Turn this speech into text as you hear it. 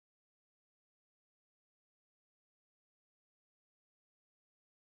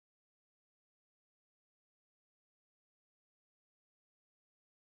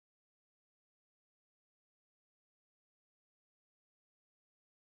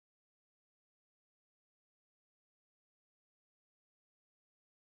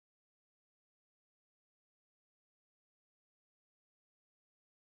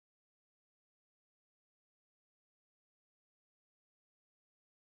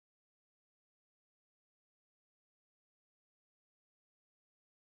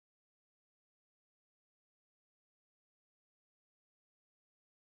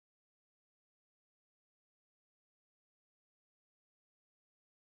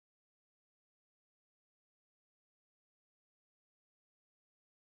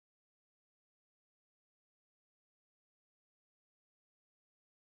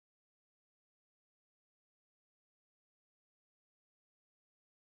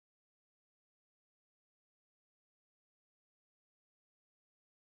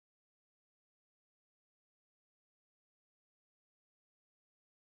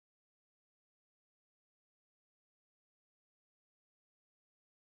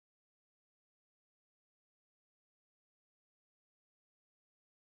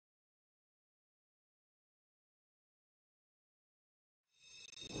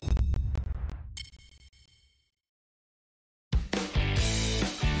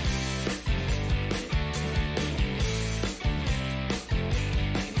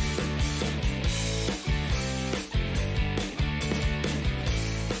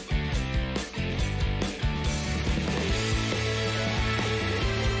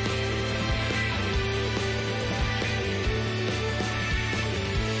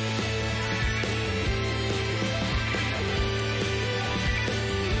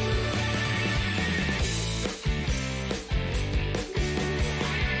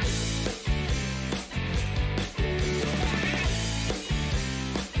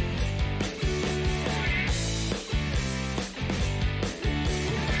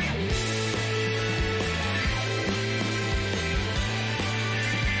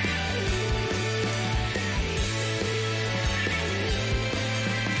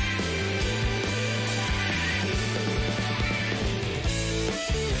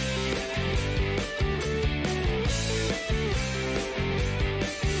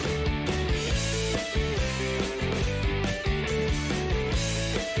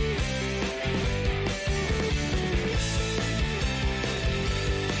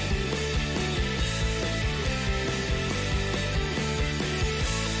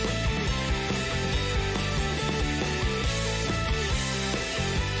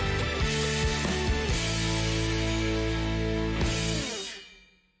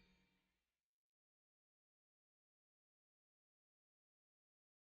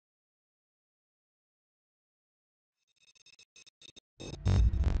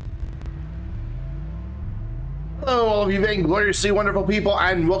Hello, all of you gloriously wonderful people,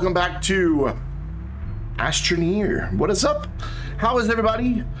 and welcome back to Astroneer. What is up? How is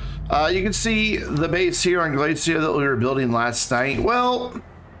everybody? You can see the base here on Glacio that we were building last night. Well,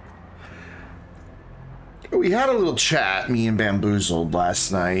 we had a little chat, me and Bamboozled,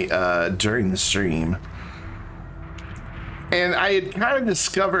 last night during the stream. And I had kind of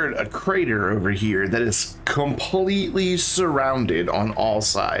discovered a crater over here that is completely surrounded on all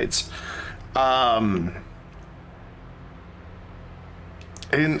sides.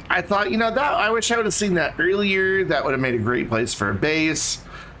 And I thought, you know, that I wish I would have seen that earlier. That would have made a great place for a base.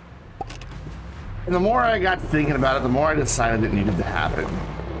 And the more I got thinking about it, the more I decided it needed to happen.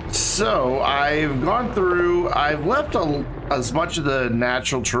 So I've gone through, I've left as much of the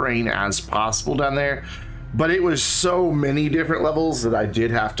natural terrain as possible down there, but it was so many different levels that I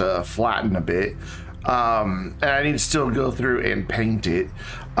did have to flatten a bit. And I need to still go through and paint it.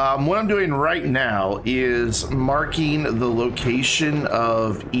 What I'm doing right now is marking the location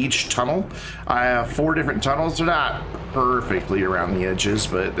of each tunnel. I have 4 different tunnels. They're not perfectly around the edges,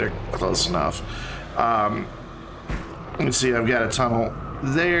 but they're close enough. Let me see, I've got a tunnel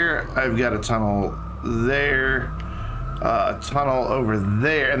there, I've got a tunnel there, a tunnel over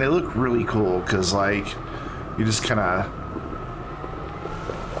there, and they look really cool because, like, you just kind of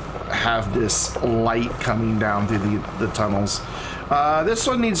have this light coming down through the tunnels. This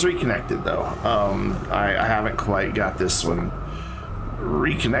one needs reconnected though. I haven't quite got this one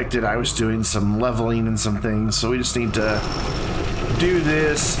reconnected. I was doing some leveling and some things, so we just need to do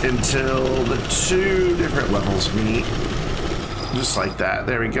this until the 2 different levels meet. Just like that.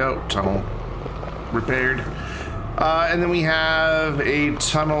 There we go. Tunnel repaired. And then we have a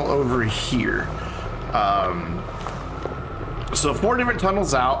tunnel over here. So 4 different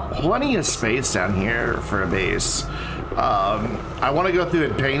tunnels out, plenty of space down here for a base. I want to go through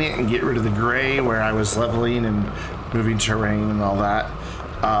and paint it and get rid of the gray where I was leveling and moving terrain and all that.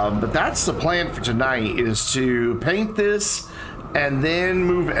 But that's the plan for tonight, is to paint this and then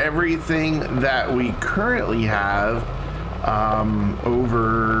move everything that we currently have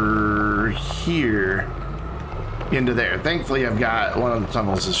over here into there. Thankfully, I've got one of the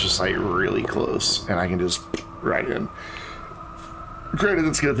tunnels is just like really close and I can just right in. Granted,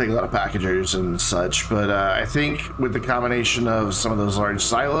 it's going to take a lot of packagers and such, but I think with the combination of some of those large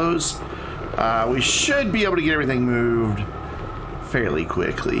silos, we should be able to get everything moved fairly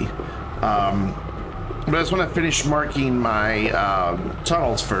quickly. But I just want to finish marking my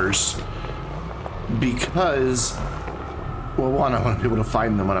tunnels first, because, well, one, I want to be able to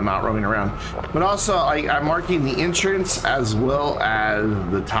find them when I'm out roaming around, but also I'm marking the entrance as well as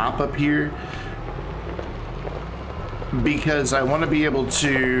the top up here, because I want to be able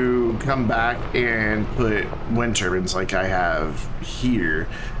to come back and put wind turbines like I have here.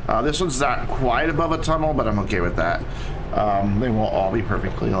 This one's not quite above a tunnel, but I'm okay with that. They won't all be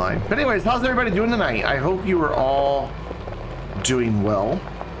perfectly aligned. But anyways, how's everybody doing tonight? I hope you are all doing well.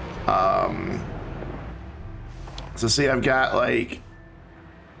 So see, I've got like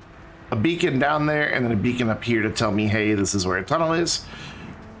a beacon down there and then a beacon up here to tell me, hey, this is where a tunnel is.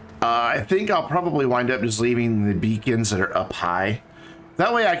 I think I'll probably wind up just leaving the beacons that are up high.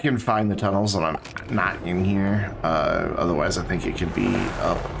 That way I can find the tunnels when I'm not in here. Otherwise, I think it could be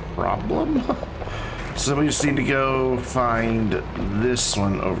a problem. So we just need to go find this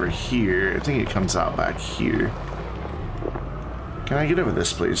one over here. I think it comes out back here. Can I get over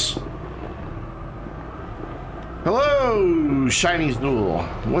this, please? Hello, Shiny Zool.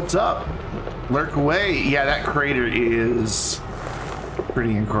 What's up? Lurk away. Yeah, that crater is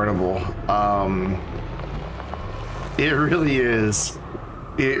pretty incredible. It really is.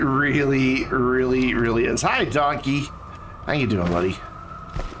 It really is. Hi, Donkey. How you doing, buddy?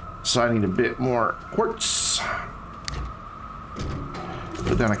 So I need a bit more quartz.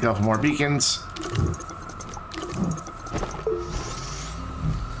 Put down a couple more beacons.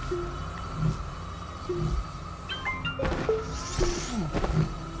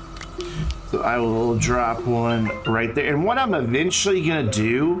 So I will drop one right there. And what I'm eventually gonna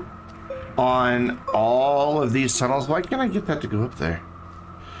do on all of these tunnels, why can't I get that to go up there?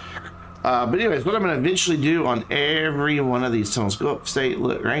 But anyways, what I'm gonna eventually do on every one of these tunnels, go up, stay,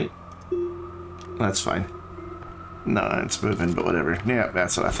 look, right? That's fine. No, it's moving, but whatever. Yeah,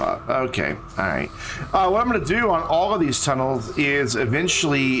 that's what I thought. Okay, all right. What I'm gonna do on all of these tunnels is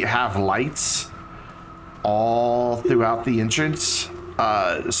eventually have lights all throughout the entrance.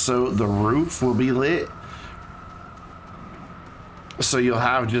 So the roof will be lit. So you'll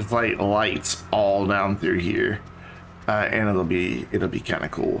have just like lights all down through here. And it'll be kind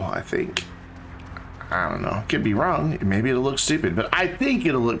of cool, I think. I don't know. Could be wrong. Maybe it'll look stupid, but I think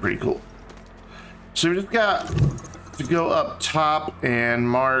it'll look pretty cool. So we just got to go up top and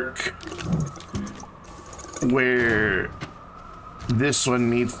mark where this one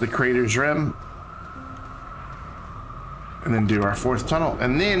meets the crater's rim. And then do our fourth tunnel.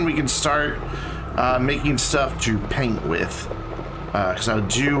 And then we can start making stuff to paint with. Because I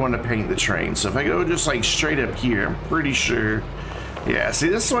do want to paint the train. So if I go just like straight up here, I'm pretty sure. Yeah, see,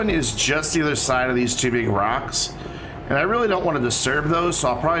 this one is just the other side of these two big rocks. And I really don't want to disturb those, so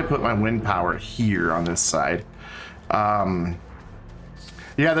I'll probably put my wind power here on this side. Yeah,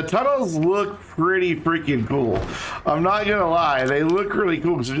 the tunnels look pretty freaking cool. I'm not gonna lie, they look really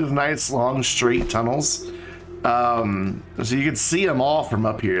cool because they're just nice, long, straight tunnels. So you can see them all from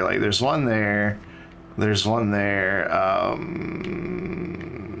up here. Like, there's one there, there's one there,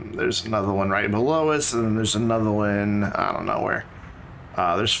 there's another one right below us, and then there's another one, I don't know where.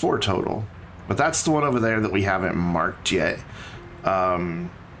 There's 4 total. But that's the one over there that we haven't marked yet. There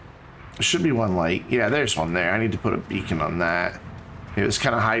should be one light. Yeah, there's one there. I need to put a beacon on that. It was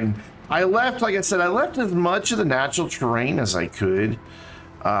kind of hiding. I left, like I said, I left as much of the natural terrain as I could.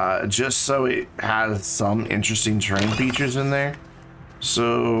 Just so it has some interesting terrain features in there.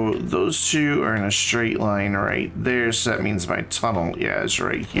 So those two are in a straight line right there. So that means my tunnel, yeah, is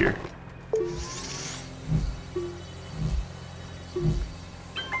right here.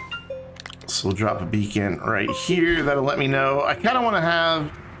 So we'll drop a beacon right here. That'll let me know. I kind of want to have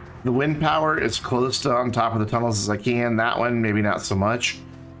the wind power as close to on top of the tunnels as I can. That one, maybe not so much.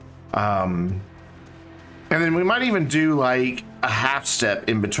 And then we might even do like a half step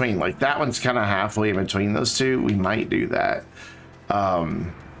in between. Like that one's kind of halfway in between those two. We might do that. But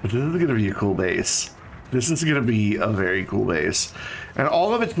this is going to be a cool base. This is going to be a very cool base. And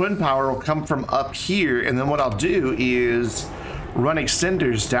all of its wind power will come from up here. And then what I'll do is run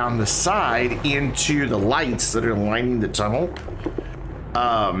extenders down the side into the lights that are lining the tunnel.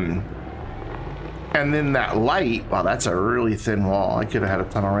 And then that light, wow, that's a really thin wall. I could have had a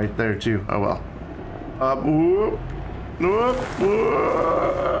tunnel right there too. Oh well. Whoop, whoop,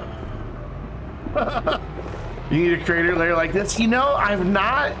 whoop. You need a crater layer like this? You know, I've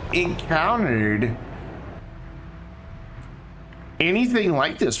not encountered anything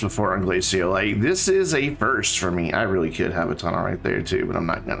like this before on Glacio. Like, this is a first for me. I really could have a tunnel right there too, but I'm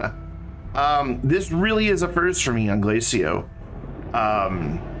not gonna. This really is a first for me on Glacio.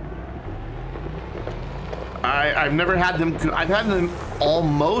 I've never had them. I've had them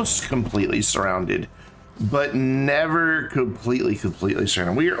almost completely surrounded, but never completely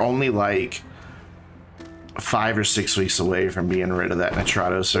surrounded. We are only like 5 or 6 weeks away from being rid of that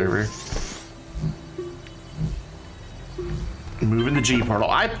Nitrado server. Moving the G portal.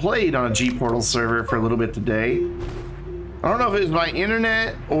 I played on a G portal server for a little bit today. I don't know if it was my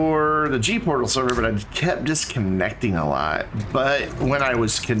internet or the G portal server, but I kept disconnecting a lot. But when I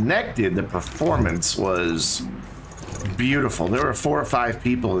was connected, the performance was beautiful. There were 4 or 5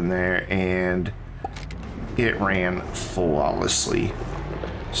 people in there and it ran flawlessly.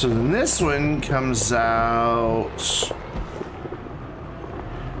 So then this one comes out,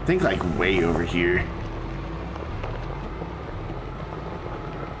 I think like way over here.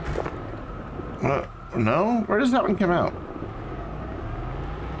 No? Where does that one come out?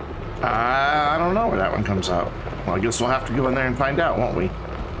 I don't know where that one comes out. Well, I guess we'll have to go in there and find out, won't we?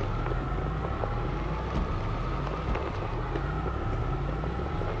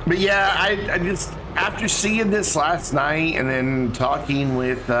 But yeah, I just, after seeing this last night and then talking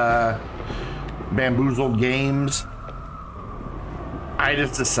with Bamboozled Games, I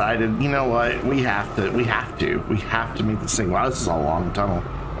just decided, you know what, we have to make this thing. Wow, this is a long tunnel.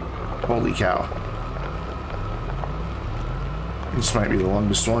 Holy cow. This might be the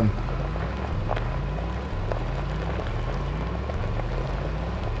longest one.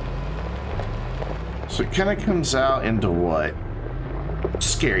 So it kind of comes out into what?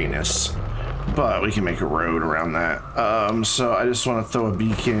 Scariness. But we can make a road around that. So I just want to throw a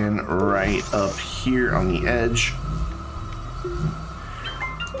beacon right up here on the edge.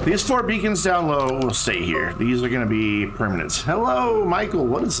 These 4 beacons down low will stay here. These are going to be permanents. Hello, Michael.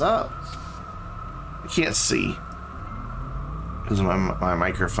 What is up? I can't see because of my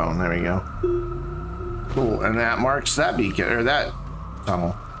microphone. There we go. Cool. And that marks that beacon, or that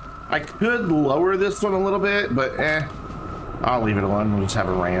tunnel. I could lower this one a little bit, but I'll leave it alone. We'll just have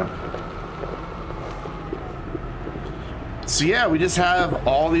a ramp. So yeah, we just have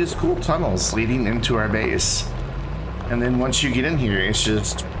all these cool tunnels leading into our base. And then once you get in here, it's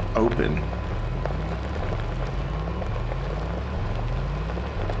just open.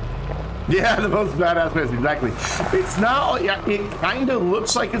 Yeah, the most badass place, exactly. It's not, it kind of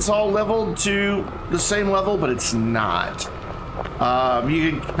looks like it's all leveled to the same level, but it's not.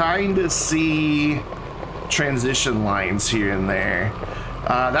 You can kind of see transition lines here and there.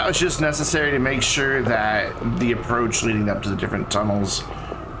 That was just necessary to make sure that the approach leading up to the different tunnels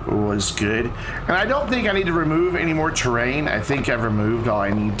was good. And I don't think I need to remove any more terrain. I think I've removed all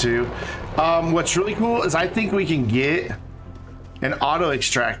I need to. What's really cool is I think we can get an auto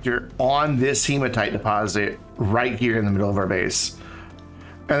extractor on this hematite deposit right here in the middle of our base.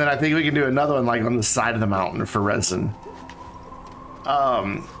 And then I think we can do another one like on the side of the mountain for resin.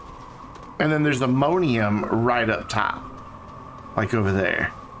 And then there's ammonium right up top, like over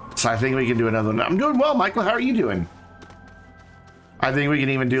there. So I think we can do another one. I'm doing well, Michael. How are you doing? I think we can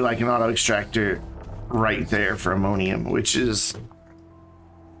even do like an auto extractor right there for ammonium, which is...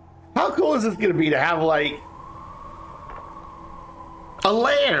 How cool is this going to be to have like a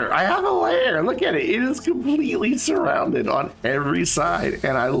lair? I have a lair. Look at it. It is completely surrounded on every side,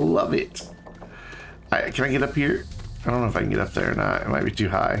 and I love it. Can I get up here? I don't know if I can get up there or not. It might be too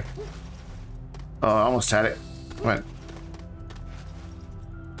high. Oh, I almost had it. Come on.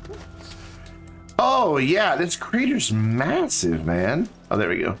 Oh, yeah, this crater's massive, man. Oh, there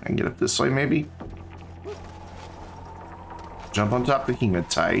we go. I can get up this way, maybe. Jump on top of the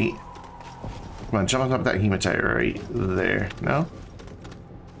hematite. Come on, jump on top of that hematite right there. No?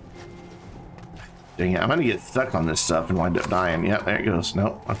 Dang it, I'm gonna get stuck on this stuff and wind up dying. Yep, there it goes.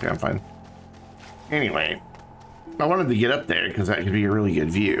 Nope. Okay, I'm fine. Anyway, I wanted to get up there because that could be a really good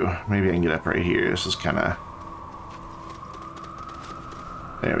view. Maybe I can get up right here. This is kind of...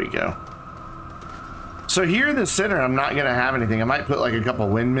 There we go. So here in the center, I'm not going to have anything. I might put like a couple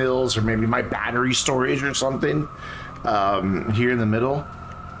windmills or maybe my battery storage or something here in the middle.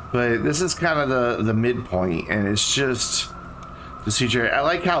 But this is kind of the midpoint, and it's just the CJ. I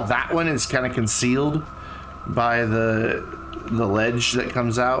like how that one is kind of concealed by the ledge that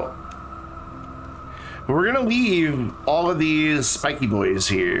comes out. But we're going to leave all of these spiky boys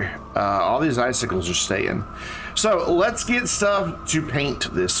here. All these icicles are staying. So let's get stuff to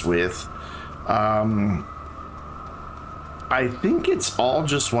paint this with. I think it's all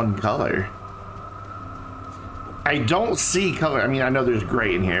just one color. I don't see color. I mean, I know there's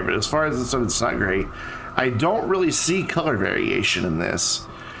gray in here, but as far as this one, it's not gray. I don't really see color variation in this.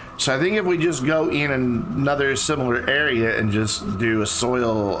 So I think if we just go in another similar area and just do a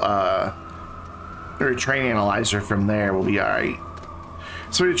soil or a terrain analyzer from there, we'll be all right.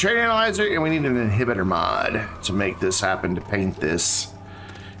 So we need a terrain analyzer and we need an inhibitor mod to make this happen, to paint this.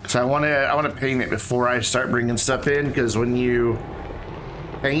 Because I want to paint it before I start bringing stuff in, because when you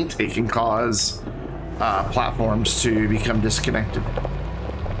paint, it can cause platforms to become disconnected.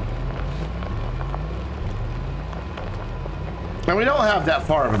 And we don't have that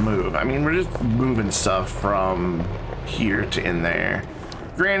far of a move. I mean, we're just moving stuff from here to in there.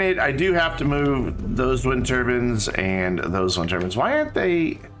 Granted, I do have to move those wind turbines and those wind turbines. Why are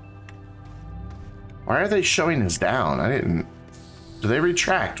they showing us down? I didn't... Do they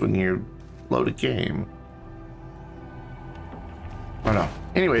retract when you load a game? Oh no.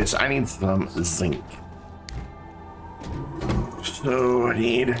 Anyways, I need some zinc. So I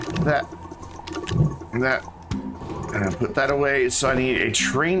need that. And put that away. So I need a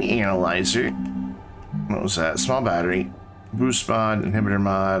terrain analyzer. What was that? Small battery. Boost mod, inhibitor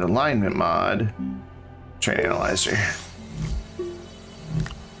mod, alignment mod, terrain analyzer.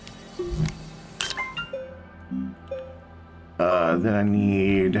 Then I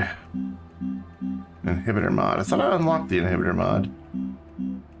need inhibitor mod. I thought I unlocked the inhibitor mod.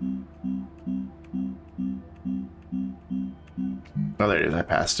 Oh, there it is. I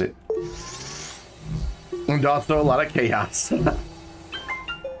passed it. And also a lot of chaos.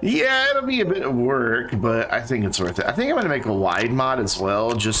 Yeah, it'll be a bit of work, but I think it's worth it. I think I'm going to make a wide mod as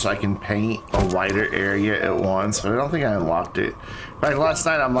well, just so I can paint a wider area at once, but I don't think I unlocked it. Like last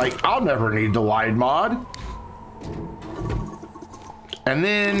night, I'm like, I'll never need the wide mod. And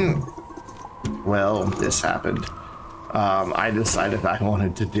then, well, this happened. I decided I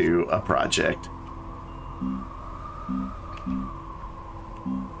wanted to do a project.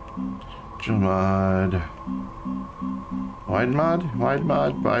 Mod. Wide mod, wide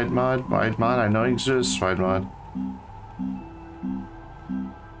mod, wide mod, wide mod. I know it exists. Wide mod.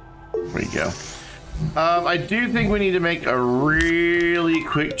 There we go. I do think we need to make a really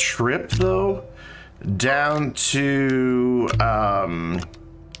quick trip, though, down to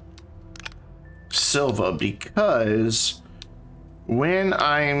Silva, because when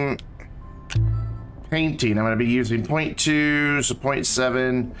I'm painting, I'm going to be using 0.2, so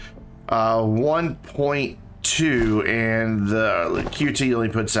 0.7, 1.2, and the QT only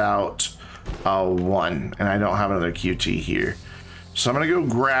puts out 1, and I don't have another QT here. So I'm going to go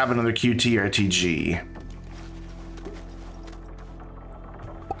grab another QT RTG.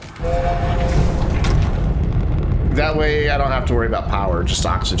 That way I don't have to worry about power, just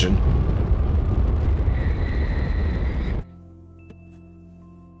oxygen.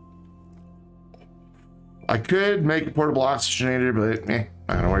 I could make a portable oxygenator, but not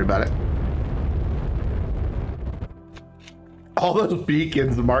gonna worry about it. All those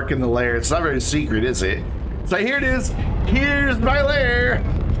beacons marking the lair. It's not very secret, is it? So here it is. Here's my lair.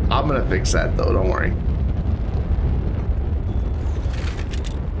 I'm gonna fix that though, don't worry.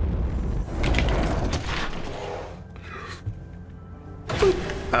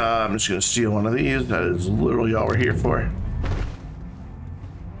 I'm just gonna steal one of these. That is literally all we're here for.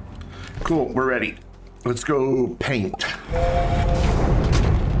 Cool, we're ready. Let's go paint.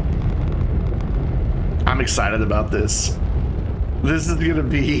 I'm excited about this. This is gonna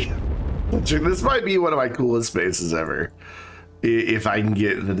be, this might be one of my coolest spaces ever. If I can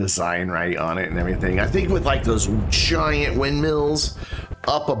get the design right on it and everything. I think with like those giant windmills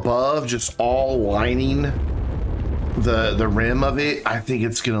up above, just all lining the rim of it, I think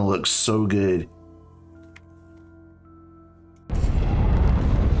it's gonna look so good.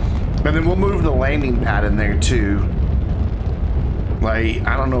 And then we'll move the landing pad in there too. Like,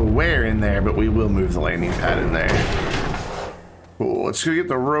 I don't know where in there, but we will move the landing pad in there. Cool, let's go get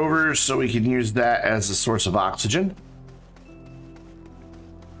the rover so we can use that as a source of oxygen.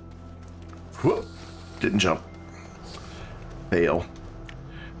 Whoop, didn't jump. Fail.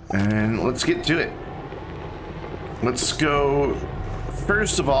 And let's get to it. Let's go,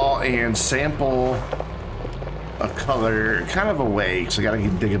 first of all, and sample a color kind of away, because I gotta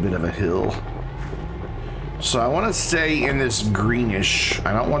dig a bit of a hill. So I want to stay in this greenish.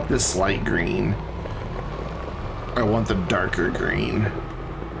 I don't want this light green. I want the darker green.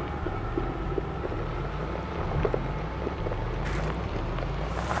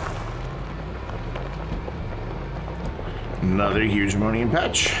 Another huge ammonium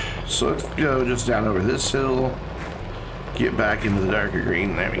patch. So let's go just down over this hill. Get back into the darker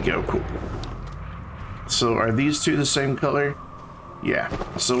green. There we go. Cool. So are these two the same color? Yeah.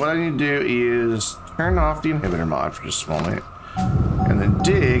 So what I need to do is turn off the inhibitor mod for just a moment. And then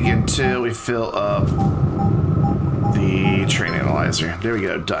dig until we fill up the terrain analyzer. There we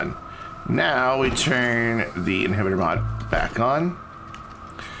go. Done. Now we turn the inhibitor mod back on.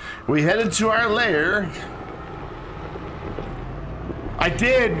 We headed to our lair. I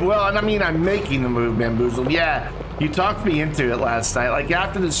did. Well, and I mean, I'm making the move, Bamboozle. Yeah, you talked me into it last night. Like,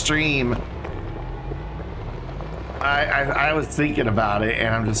 after the stream, I was thinking about it,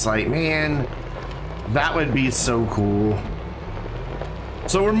 and I'm just like, man, that would be so cool.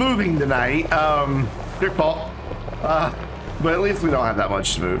 So we're moving tonight. Your fault. But at least we don't have that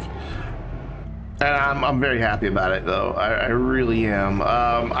much to move. And I'm very happy about it, though. I really am.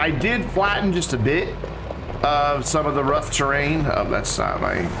 I did flatten just a bit of some of the rough terrain. Oh, that's not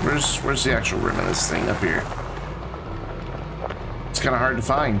my... Where's the actual rim of this thing up here? It's kind of hard to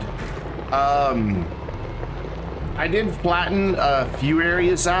find. I did flatten a few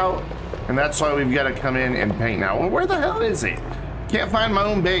areas out, and that's why we've got to come in and paint now. Well, where the hell is it? Can't find my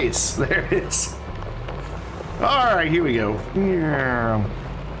own base. There it is. All right, here we go.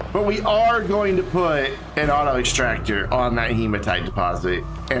 But we are going to put an auto extractor on that hematite deposit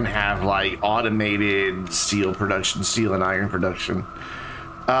and have like automated steel production, steel and iron production.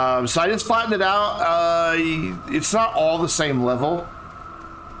 So I just flattened it out. It's not all the same level.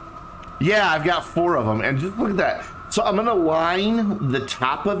 Yeah, I've got 4 of them, and just look at that. So I'm gonna line the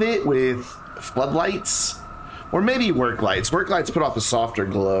top of it with floodlights, or maybe work lights. Work lights put off a softer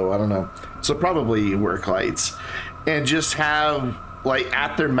glow, I don't know. So probably work lights, and just have like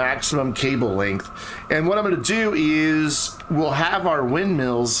at their maximum cable length. And what I'm gonna do is we'll have our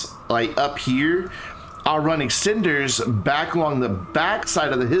windmills like up here. I'll run extenders back along the back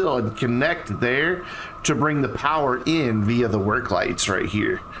side of the hill and connect there to bring the power in via the work lights right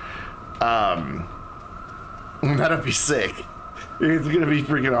here. That'll be sick. It's gonna be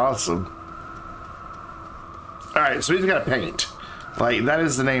freaking awesome. All right, so he's got to paint. Like, that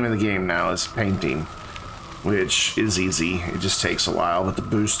is the name of the game now, is painting, which is easy. It just takes a while, but the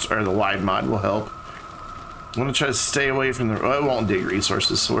boost or the wide mod will help. I'm gonna try to stay away from the... Oh, it won't dig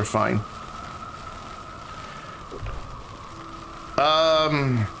resources, so we're fine.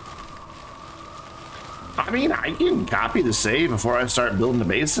 I mean, I can copy the save before I start building the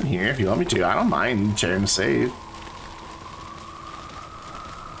base in here if you want me to. I don't mind sharing the save.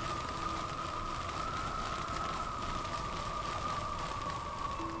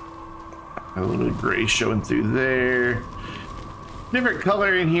 A little bit of gray showing through there. Different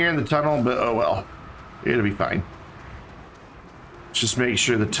color in here in the tunnel, but oh well. It'll be fine. Just make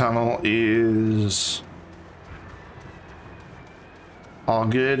sure the tunnel is all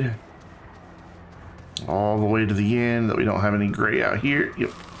good. All the way to the end, that we don't have any gray out here. Yep,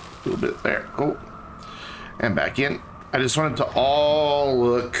 a little bit there. Cool. And back in. I just want it to all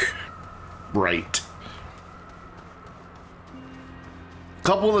look right. A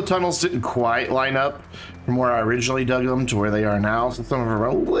couple of the tunnels didn't quite line up from where I originally dug them to where they are now. So some of them are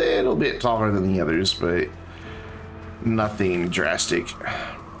a little bit taller than the others, but nothing drastic.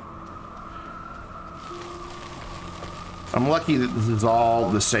 I'm lucky that this is all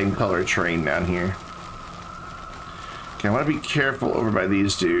the same color terrain down here. Okay, I want to be careful over by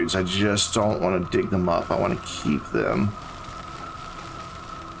these dudes. I just don't want to dig them up. I want to keep them.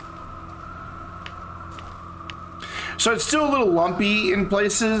 So it's still a little lumpy in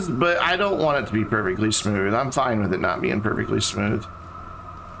places, but I don't want it to be perfectly smooth. I'm fine with it not being perfectly smooth.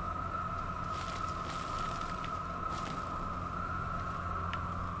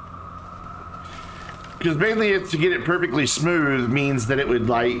 Because mainly it's to get it perfectly smooth means that it would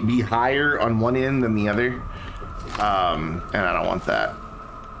like be higher on one end than the other. And I don't want that.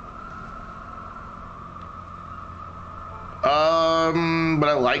 But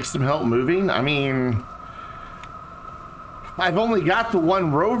I like some help moving. I mean, I've only got the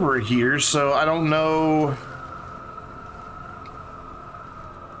one rover here, so I don't know.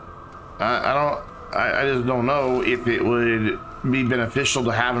 I just don't know if it would be beneficial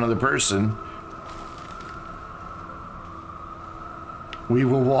to have another person. We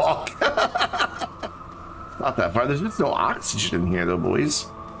will walk. Not that far. There's just no oxygen in here, though, boys.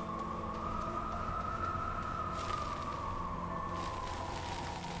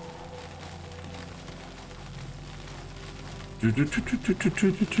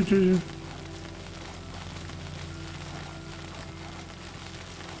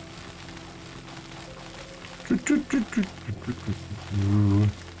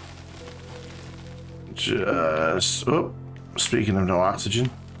 Just, oh, speaking of no oxygen,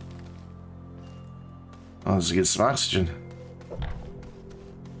 let's get some oxygen.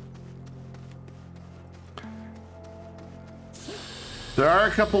 There are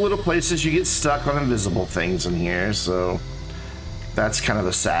a couple little places you get stuck on invisible things in here, so that's kind of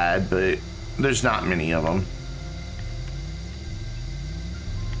a sad, but there's not many of them.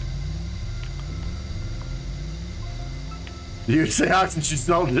 You say oxygen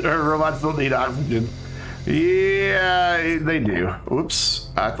don't, or robots don't need oxygen. Yeah, they do. Oops,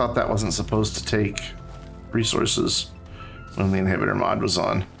 I thought that wasn't supposed to take resources when the inhibitor mod was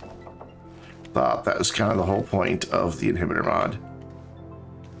on. Thought that was kind of the whole point of the inhibitor mod.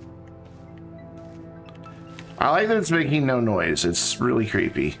 I like that it's making no noise. It's really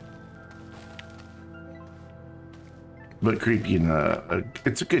creepy. But creepy in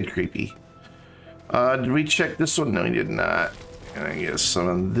it's a good creepy. Did we check this one? No, we did not. And I guess some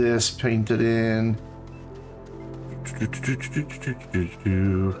of this painted in.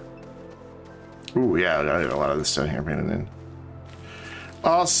 Ooh, yeah, I got a lot of this down here painted in.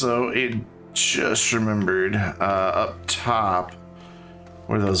 Also, it just remembered up top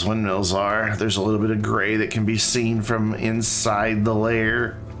where those windmills are, there's a little bit of gray that can be seen from inside the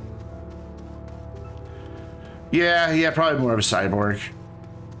lair. Yeah, probably more of a cyborg.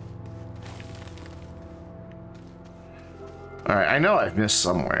 Alright, I know I've missed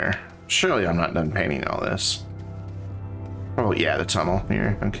somewhere. Surely I'm not done painting all this. Oh yeah, the tunnel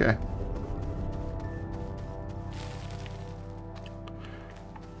here, okay.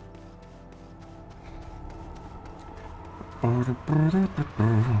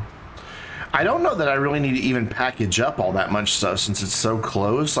 I don't know that I really need to even package up all that much stuff since it's so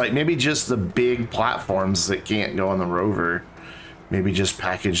close. Like maybe just the big platforms that can't go on the rover. Maybe just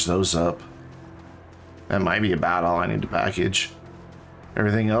package those up. That might be about all I need to package.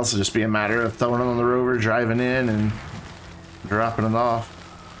 Everything else will just be a matter of throwing it on the rover, driving in, and dropping it off.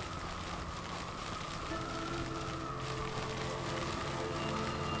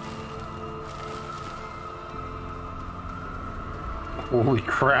 Holy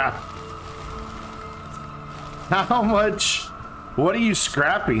crap. How much? What are you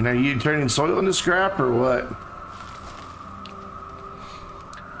scrapping? Are you turning soil into scrap or what?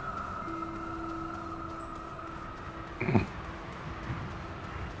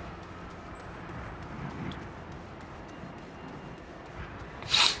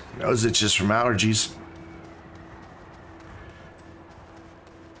 Nose itches from allergies.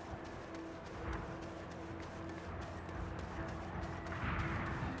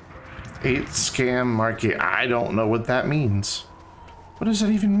 Eighth scam market. I don't know what that means. What does that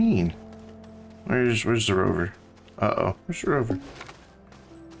even mean? Where's the rover? Uh-oh, where's the rover?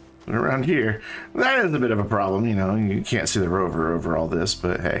 Around here. That is a bit of a problem, you know. You can't see the rover over all this,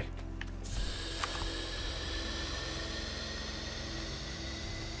 but hey.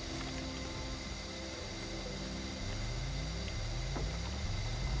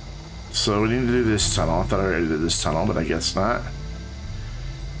 So we need to do this tunnel. I thought I already did this tunnel, but I guess not.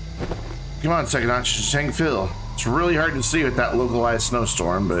 Come on, second oxygen tank fill. It's really hard to see with that localized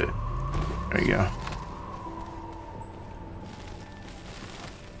snowstorm, but there you go.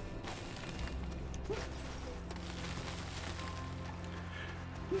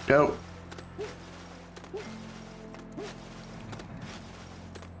 Go.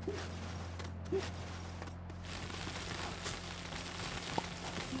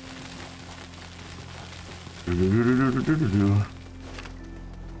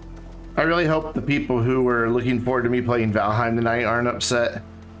 I really hope the people who were looking forward to me playing Valheim tonight aren't upset.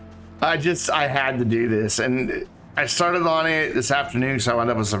 I had to do this, and I started on it this afternoon, so I wound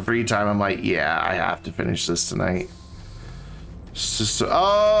up with some free time. I'm like, yeah, I have to finish this tonight. It's just,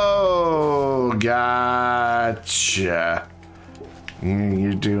 oh, gotcha.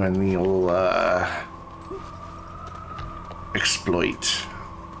 You're doing the old exploit.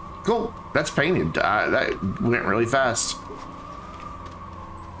 Cool. That's painted. That went really fast.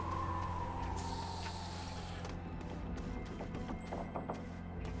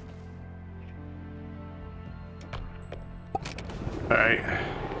 All right.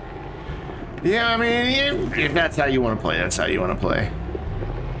 Yeah, I mean, if that's how you want to play, that's how you want to play.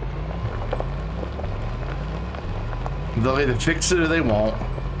 They'll either fix it or they won't.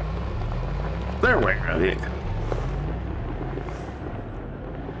 They're aware of it.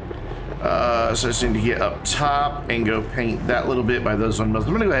 So I just need to get up top and go paint that little bit by those windmills.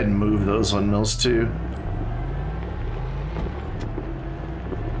 I'm gonna go ahead and move those windmills too.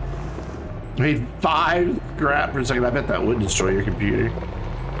 I made 5 scrap for a second. I bet that would destroy your computer.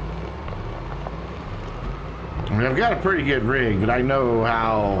 I mean, I've got a pretty good rig, but I know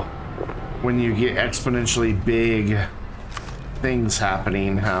how when you get exponentially big things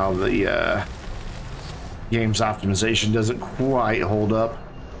happening, how the game's optimization doesn't quite hold up.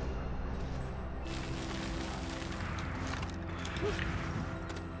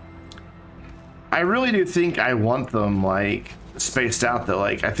 I really do think I want them like spaced out though.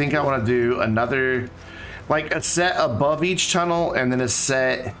 Like I think I want to do another, like a set above each tunnel and then a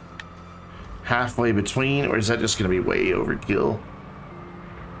set halfway between, or is that just gonna be way overkill?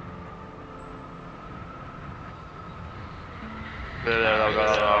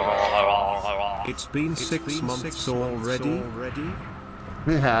 It's been 6 months already.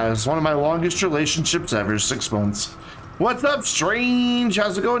 It has. One of my longest relationships ever. 6 months. What's up, Strange?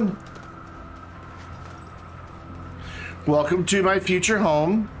 How's it going? Welcome to my future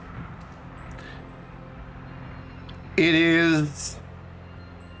home. It is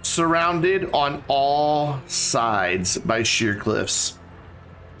surrounded on all sides by sheer cliffs.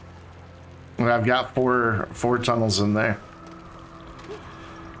 And I've got four tunnels in there.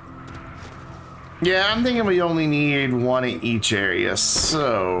 Yeah, I'm thinking we only need one in each area.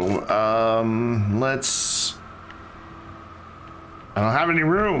 So, let's... I don't have any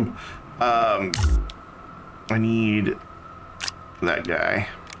room. I need that guy.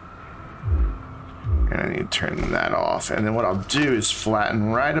 And I need to turn that off. And then what I'll do is flatten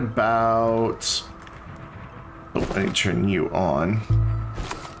right about... Oh, I need to turn you on.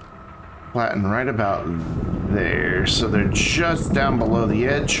 Flatten right about there. So they're just down below the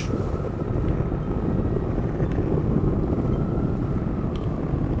edge.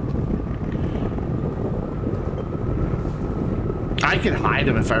 I could hide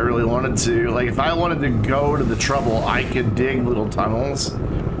them if I really wanted to. Like, if I wanted to go to the trouble, I could dig little tunnels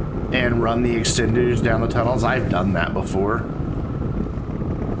and run the extenders down the tunnels. I've done that before.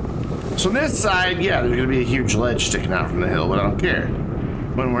 So on this side, yeah, there's gonna be a huge ledge sticking out from the hill, but I don't care.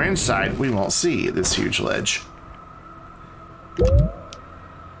 When we're inside, we won't see this huge ledge.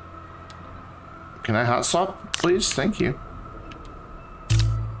 Can I hot swap, please? Thank you.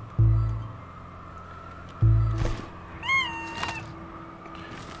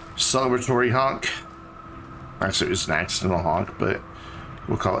 Celebratory honk. Actually, it was an accidental honk, but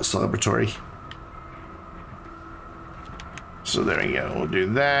we'll call it celebratory. So there we go. We'll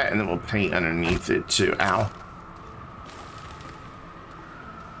do that, and then we'll paint underneath it too. Ow.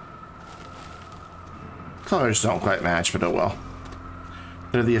 Colors don't quite match, but oh well.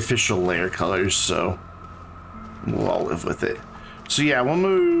 They're the official LAIR colors, so we'll all live with it. So yeah, we'll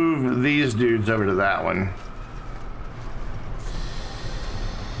move these dudes over to that one.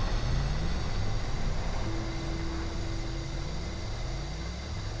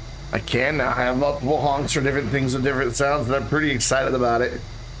 I can now have multiple honks for different things with different sounds, and I'm pretty excited about it.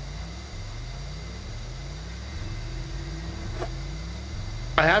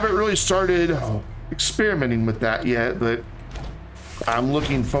 I haven't really started experimenting with that yet, but I'm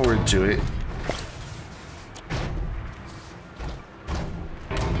looking forward to it.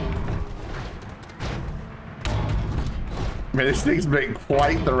 Man, these things make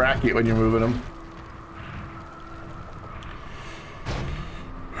quite the racket when you're moving them.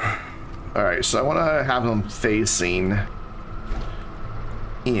 All right, so I want to have them facing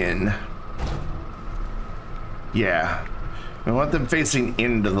in. Yeah. I want them facing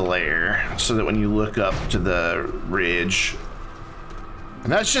into the lair so that when you look up to the ridge,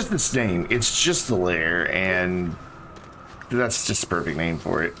 and that's just its name, it's just the lair, and that's just a perfect name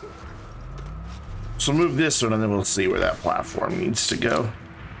for it. So move this one and then we'll see where that platform needs to go.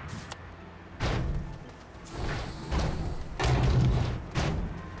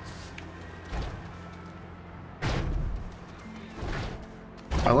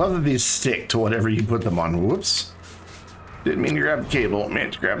 I love that these stick to whatever you put them on. Whoops. Didn't mean to grab the cable,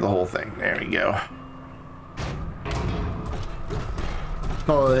 meant to grab the whole thing. There we go.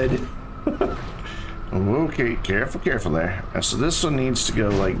 Good. Okay, careful there. So this one needs to go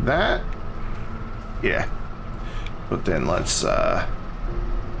like that. Yeah. But then let's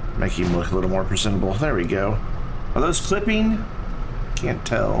make him look a little more presentable. There we go. Are those clipping? Can't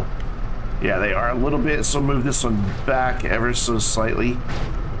tell. Yeah, they are a little bit, so move this one back ever so slightly.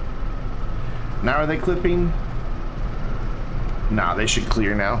 Now are they clipping? Nah, they should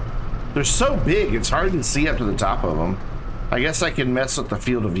clear now. They're so big, it's hard to see up to the top of them. I guess I can mess with the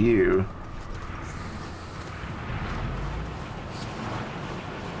field of view.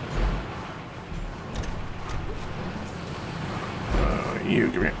 You,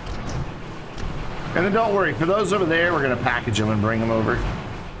 come here. And then don't worry, for those over there, we're gonna package them and bring them over.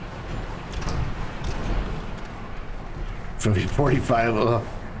 45. Ugh.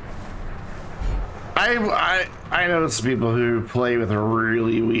 I know some people who play with a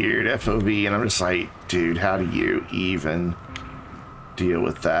really weird FOV, and I'm just like, dude, how do you even deal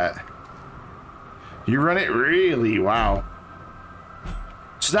with that? You run it really, wow.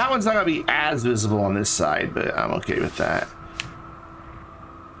 So that one's not gonna be as visible on this side, but I'm okay with that.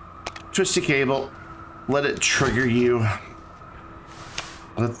 Twist the cable, let it trigger you.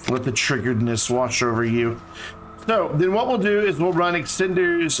 Let the triggeredness wash over you. So then what we'll do is we'll run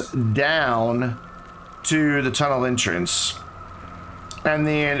extenders down to the tunnel entrance, and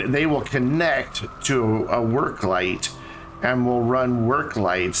then they will connect to a work light, and we'll run work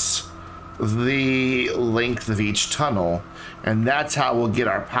lights the length of each tunnel, and that's how we'll get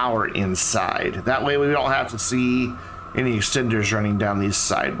our power inside. That way we don't have to see any extenders running down these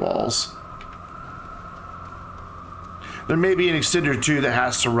side walls. There may be an extender too that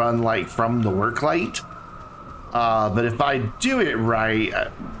has to run like from the work light. But if I do it right,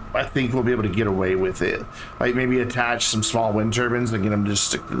 I think we'll be able to get away with it. Like maybe attach some small wind turbines and get them to just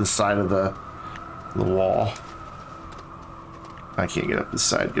stick to the side of the wall. I can't get up this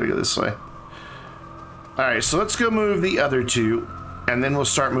side, gotta go this way. All right, so let's go move the other two, and then we'll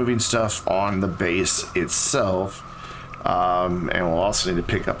start moving stuff on the base itself. And we'll also need to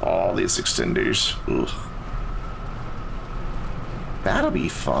pick up all these extenders. Ugh. That'll be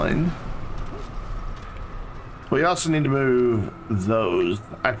fun. We also need to move those.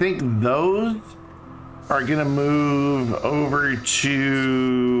 I think those are gonna move over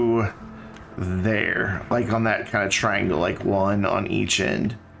to there, like on that kind of triangle, like one on each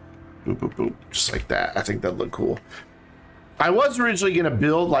end. Boop, boop, boop, just like that. I think that'd look cool. I was originally gonna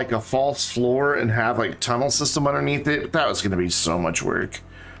build like a false floor and have like tunnel system underneath it, but that was gonna be so much work.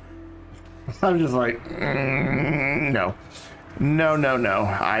 I'm just like, no.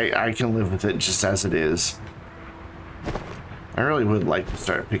 I can live with it just as it is. I really would like to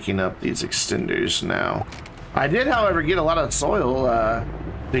start picking up these extenders now. I did, however, get a lot of soil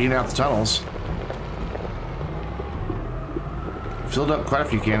digging out the tunnels. Filled up quite a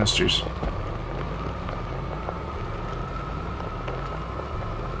few canisters.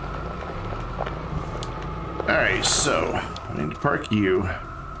 Alright, so I need to park you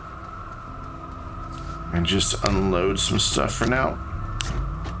and just unload some stuff for now.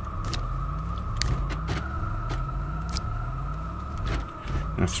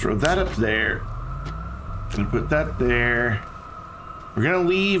 I'm gonna throw that up there. Gonna put that there. We're gonna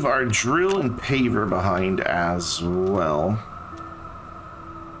leave our drill and paver behind as well.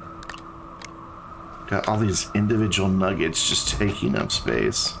 Got all these individual nuggets just taking up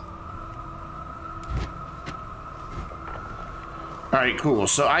space. All right, cool.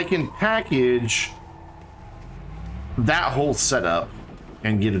 So I can package that whole setup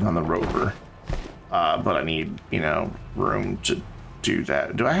and get it on the rover. But I need, you know, room to do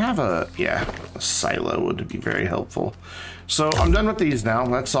that. Do I have a silo would be very helpful. So I'm done with these now.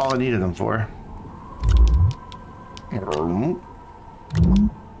 That's all I needed them for.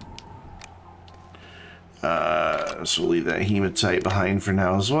 So we'll leave that hematite behind for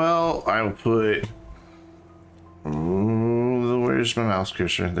now as well. I will put where's my mouse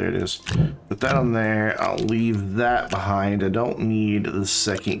cursor? There it is. Put that on there. I'll leave that behind. I don't need the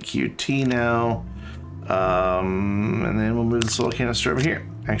second QT now. And then we'll move the soil canister over here.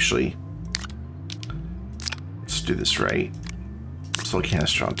 Actually, let's do this right. Soil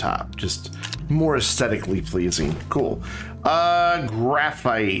canister on top. Just more aesthetically pleasing. Cool.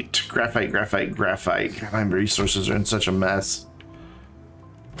 Graphite. My resources are in such a mess.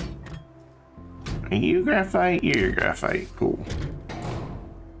 Are you graphite? You're graphite. Cool.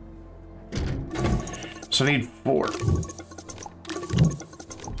 So I need 4.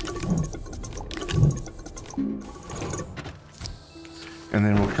 And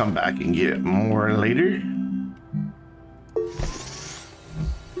then we'll come back and get more later.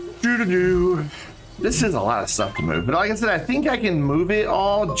 Doo-doo-doo. This is a lot of stuff to move, but like I said, I think I can move it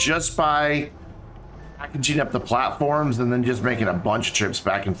all just by packaging up the platforms and then just making a bunch of trips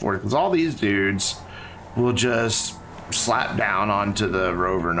back and forth, because all these dudes will just slap down onto the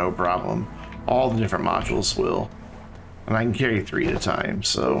rover, no problem. All the different modules will. And I can carry 3 at a time,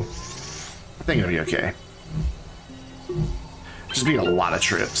 so I think it'll be okay. Just be a lot of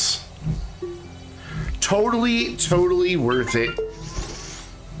trips. Totally worth it.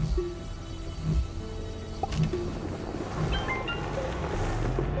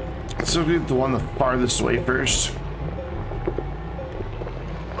 So get the one the farthest away first.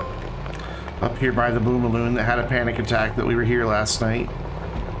 Up here by the Boomaloon that had a panic attack that we were here last night.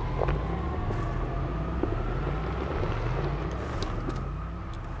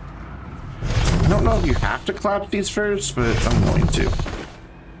 I don't know if you have to collapse these first, but I'm going to.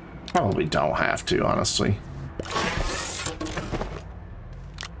 Probably don't have to, honestly.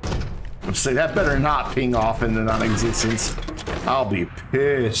 I'd say that better not ping off into non-existence. I'll be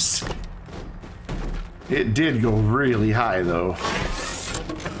pissed. It did go really high, though.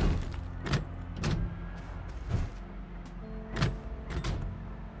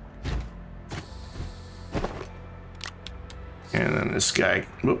 And then this guy,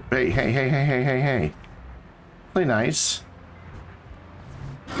 whoop, hey. Play nice.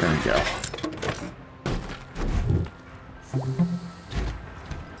 There we go.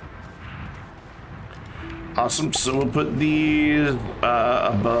 Awesome, so we'll put these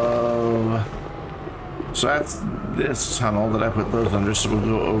above. So that's this tunnel that I put those under, so we'll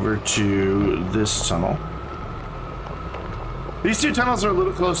go over to this tunnel. These 2 tunnels are a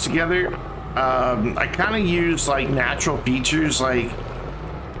little close together. I kind of use like natural features, like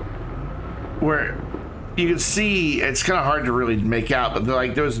where you can see it's kind of hard to really make out, but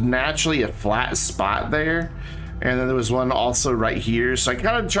there was naturally a flat spot there, and then there was one also right here. So I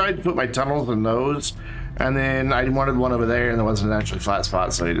kind of tried to put my tunnels in those, and then I wanted one over there, and there wasn't an actually flat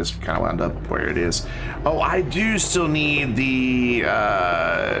spot, so I just kind of wound up where it is. Oh, I do still need the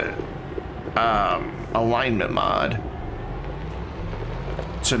alignment mod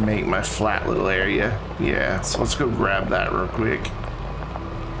to make my flat little area. Yeah, so let's go grab that real quick.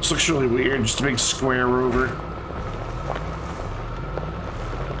 This looks really weird, just a big square rover.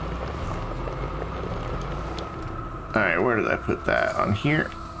 Alright, where did I put that? On here?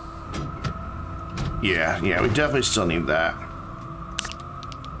 Yeah, we definitely still need that.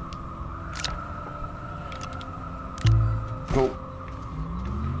 Cool.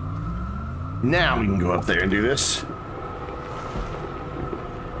 Now we can go up there and do this.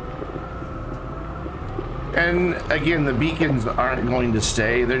 And again, the beacons aren't going to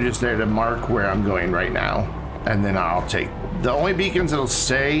stay. They're just there to mark where I'm going right now. And then I'll take... The only beacons that'll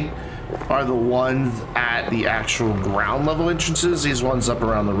stay are the ones at the actual ground level entrances. These ones up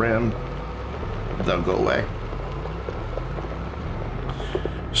around the rim, they'll go away.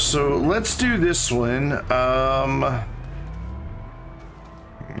 So let's do this one.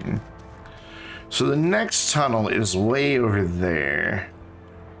 So the next tunnel is way over there.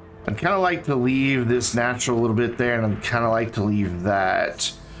 I'd kind of like to leave this natural a little bit there, and I'd kind of like to leave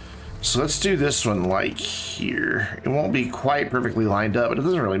that. So let's do this one like here. It won't be quite perfectly lined up, but it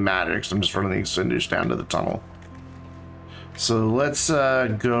doesn't really matter because I'm just running the extenders down to the tunnel. So let's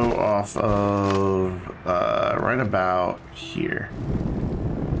go off of right about here.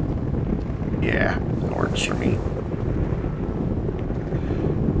 Yeah, that works for me.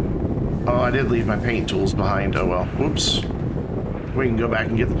 Oh, I did leave my paint tools behind. Oh well, whoops. We can go back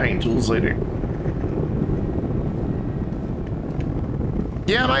and get the paint tools later.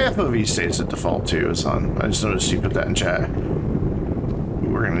 Yeah, my FOV stays at default too. It's on. I just noticed you put that in chat.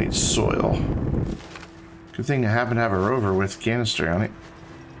 We're gonna need soil. Good thing I happen to have a rover with canister on it.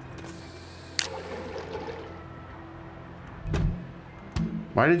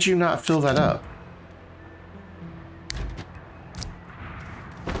 Why did you not fill that up?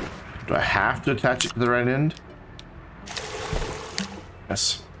 Do I have to attach it to the right end?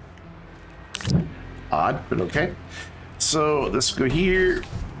 Yes. Odd, but okay. So let's go here.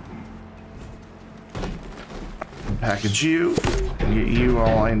 Package you. Get you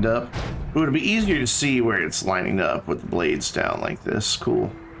all lined up. Ooh, it'll be easier to see where it's lining up with the blades down like this.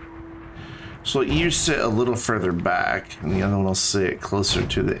 Cool. So you sit a little further back, and the other one will sit closer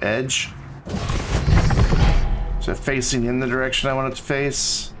to the edge. So facing in the direction I want it to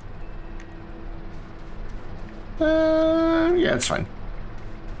face. Yeah, it's fine.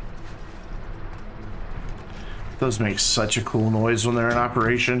 Those make such a cool noise when they're in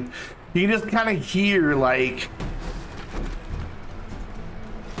operation. You can just kind of hear like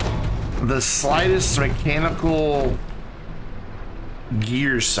the slightest mechanical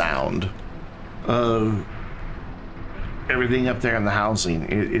gear sound of everything up there in the housing.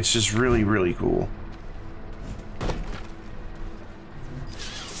 It's just really, really cool.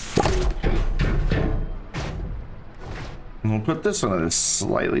 And we'll put this on a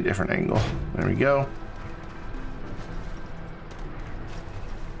slightly different angle. There we go.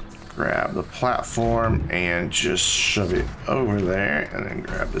 Grab the platform and just shove it over there, and then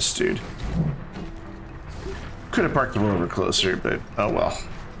grab this dude. Could have parked the rover closer, but oh well.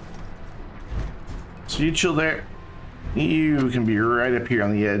 So you chill there. You can be right up here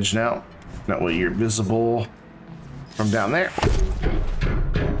on the edge now. That way you're visible from down there.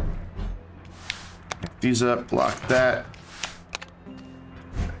 Pick these up, lock that,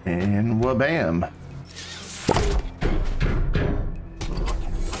 and wha-bam.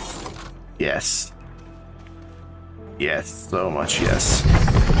 Yes. Yes, so much yes.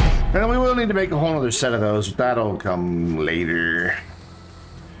 And we will need to make a whole other set of those, but that'll come later.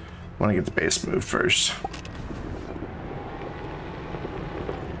 I want to get the base moved first.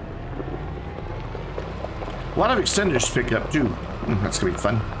 A lot of extenders to pick up too. That's gonna be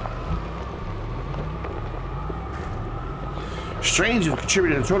fun. Strange have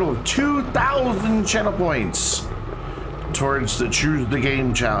contributed a total of 2,000 channel points towards the Choose the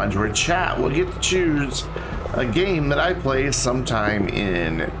Game challenge, where chat will get to choose a game that I play sometime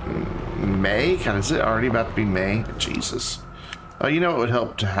in May. God, is it already about to be May? Jesus. Oh, you know what would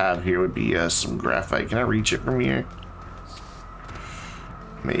help to have here would be some graphite. Can I reach it from here?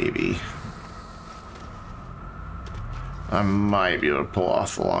 Maybe. I might be able to pull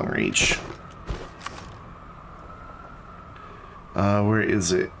off the long reach. Where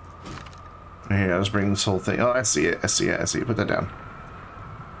is it? Here, I was bringing this whole thing. Oh, I see it. I see it. I see it. Put that down.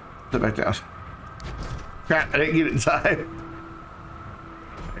 Put it back down. Crap, I didn't get it in time.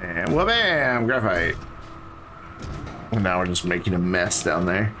 And well, bam! Graphite. And now we're just making a mess down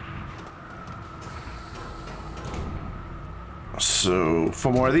there. So,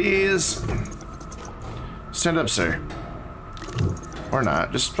 4 more of these. Stand up, sir. Or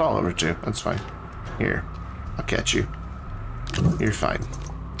not. Just fall over too. That's fine. Here. I'll catch you. You're fine.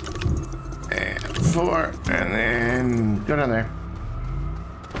 And 4. And then go down there.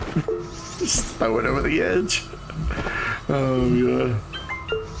 Just throw it over the edge. Oh, God.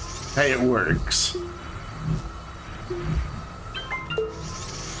 Hey, it works.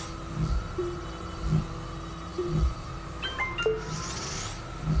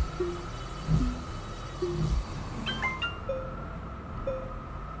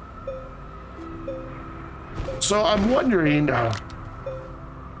 So I'm wondering,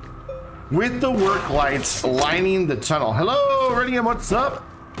 with the work lights lining the tunnel. Hello, Radium, what's up?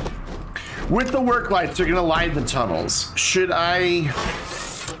 With the work lights, they're gonna line the tunnels. Should I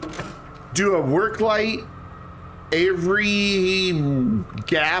do a work light every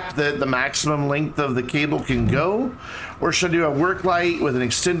gap that the maximum length of the cable can go? Or should I do a work light with an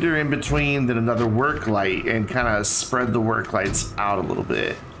extender in between, then another work light, and kind of spread the work lights out a little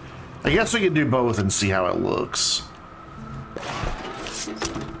bit? I guess we could do both and see how it looks.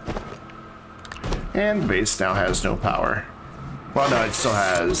 And the base now has no power. Well, no, it still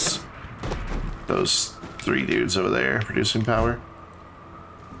has those 3 dudes over there producing power.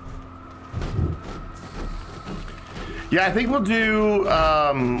 Yeah, I think we'll do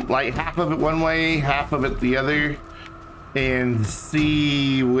like half of it one way, half of it the other, and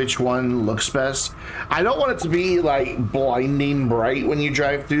see which one looks best. I don't want it to be like blinding bright when you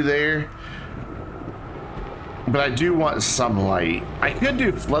drive through there, but I do want some light. I could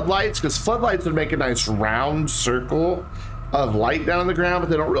do floodlights, because floodlights would make a nice round circle of light down on the ground, but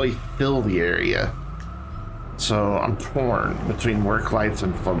they don't really fill the area. So I'm torn between work lights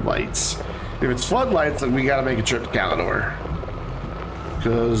and floodlights. If it's floodlights, then we gotta make a trip to Calidor,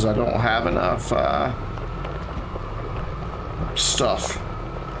 because I don't have enough stuff.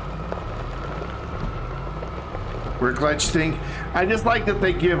 Work lights, think? I just like that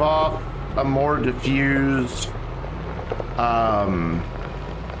they give off a more diffused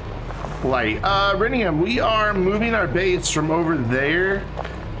light. Renium, we are moving our base from over there.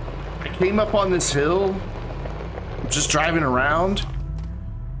 I came up on this hill, just driving around,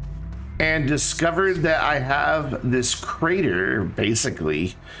 and discovered that I have this crater,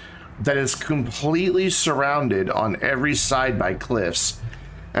 basically, that is completely surrounded on every side by cliffs.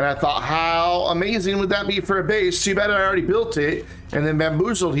 And I thought, how amazing would that be for a base? Too bad I already built it. And then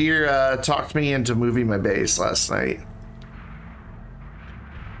Bamboozled here talked me into moving my base last night.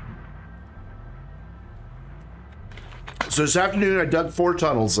 So this afternoon I dug 4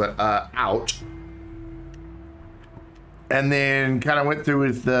 tunnels out. And then kind of went through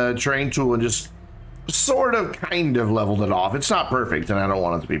with the terrain tool and just sort of kind of leveled it off. It's not perfect and I don't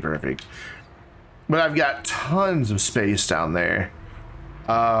want it to be perfect. But I've got tons of space down there.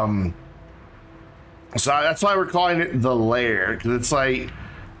 So that's why we're calling it the LAIR, because it's like,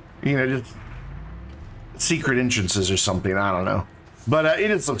 you know, just secret entrances or something. I don't know. But it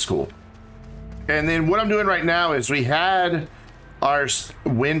just looks cool. And then what I'm doing right now is we had our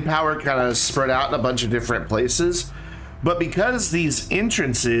wind power kind of spread out in a bunch of different places. But because these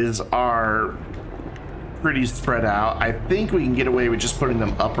entrances are pretty spread out, I think we can get away with just putting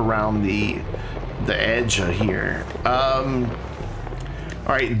them up around the edge of here.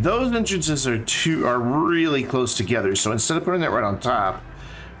 All right, those entrances are really close together. So instead of putting that right on top,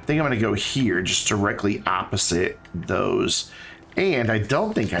 I think I'm going to go here, just directly opposite those. And I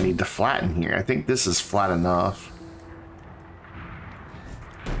don't think I need to flatten here. I think this is flat enough.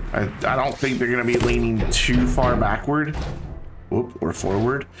 I don't think they're going to be leaning too far backward. Whoop, or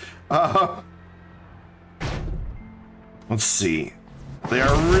forward. Let's see. They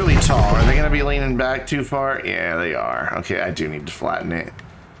are really tall. Are they going to be leaning back too far? Yeah, they are. Okay, I do need to flatten it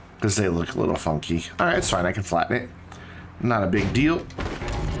because they look a little funky. All right, it's fine. I can flatten it. Not a big deal.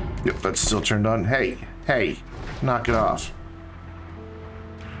 Yep, that's still turned on. Hey, knock it off.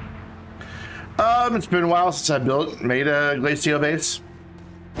 It's been a while since I made a Glacio base.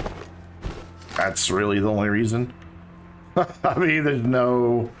 That's really the only reason. I mean, there's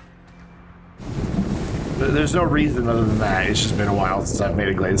no reason other than that. It's just been a while since I've made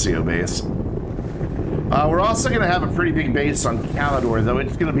a Glacio base. We're also going to have a pretty big base on Calidor, though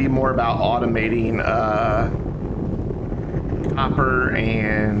it's going to be more about automating copper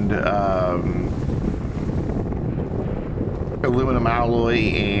and aluminum alloy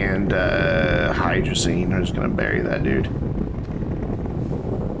and hydrazine. I'm just going to bury that dude.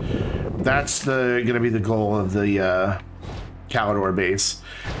 That's going to be the goal of the Calidor base.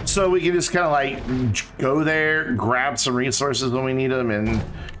 So we can just kind of like go there, grab some resources when we need them, and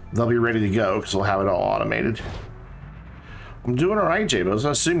they'll be ready to go because we'll have it all automated. I'm doing all right, J-Bos.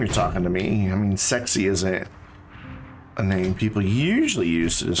 I assume you're talking to me. I mean, sexy isn't a name people usually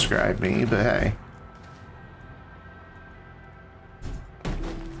use to describe me, but hey.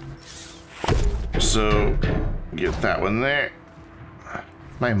 So, get that one there.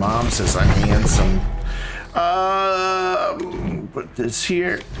 My mom says I'm handsome. Put this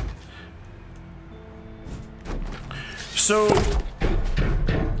here. So,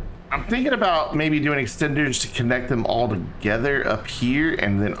 I'm thinking about maybe doing extenders to connect them all together up here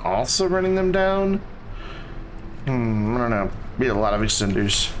and then also running them down. I don't know. Be a lot of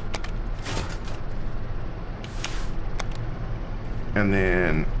extenders. And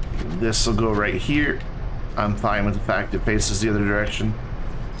then this will go right here. I'm fine with the fact it faces the other direction.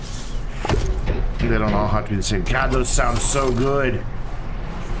 They don't all have to be the same. God, those sound so good.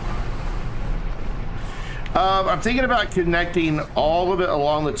 I'm thinking about connecting all of it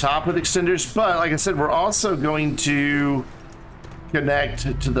along the top with extenders, but like I said, we're also going to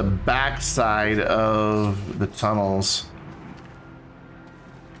connect to the back side of the tunnels.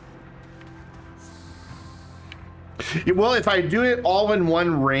 Well, if I do it all in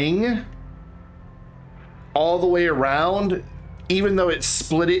one ring, all the way around, even though it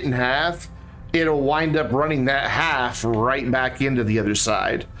split it in half, it'll wind up running that half right back into the other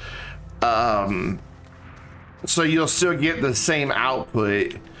side. So you'll still get the same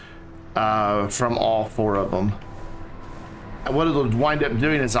output from all 4 of them. And what it'll wind up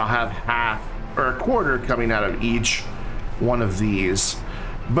doing is I'll have half or a quarter coming out of each one of these.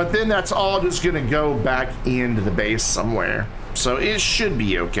 But then that's all just gonna go back into the base somewhere. So it should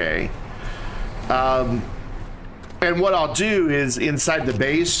be okay. And what I'll do is inside the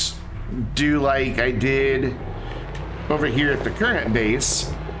base, do like I did over here at the current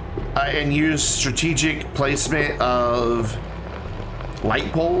base, and use strategic placement of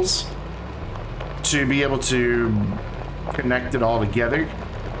light poles to be able to connect it all together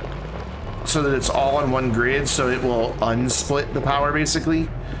so that it's all on one grid, so it will unsplit the power basically.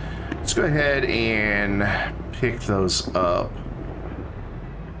 Let's go ahead and pick those up.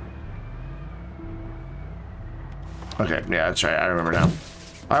 Okay, yeah, that's right. I remember now.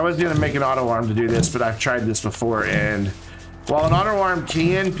 I was gonna make an auto arm to do this, but I've tried this before, and while an auto arm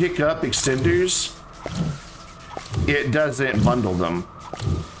can pick up extenders, it doesn't bundle them.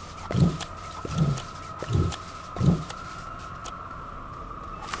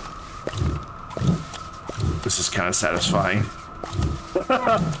 This is kind of satisfying.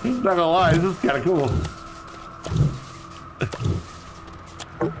 Not gonna lie, this is kind of cool.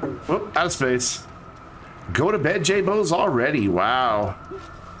 Whoop, out of space. Go to bed, J-Bo's already. Wow.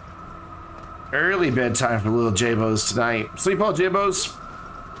 Early bedtime for little J-Bo's tonight. Sleep well, J-Bo's.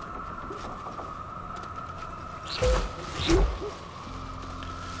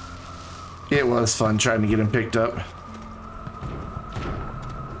 It was fun trying to get him picked up.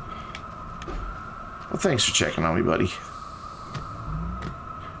 Well, thanks for checking on me, buddy.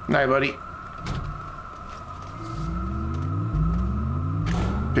 Night, buddy.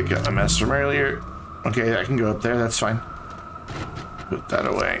 Pick up my mess from earlier. Okay, I can go up there. That's fine. Put that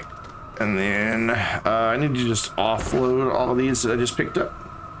away. And then I need to just offload all of these that I just picked up.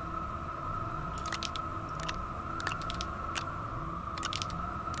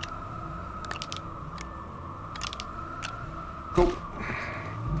 Cool.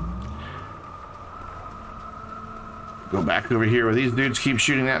 Go back over here where these dudes keep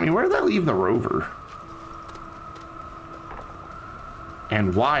shooting at me. Where did I leave the rover?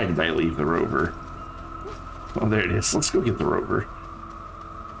 And why did I leave the rover? Oh, there it is. Let's go get the rover.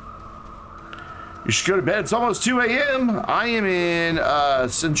 You should go to bed. It's almost 2 a.m. I am in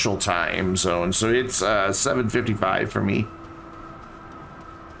Central Time Zone, so it's 7:55 for me.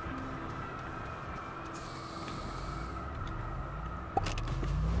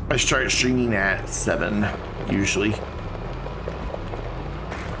 I start streaming at 7, usually.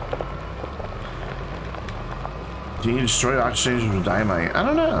 Do you destroy oxygen with dynamite? I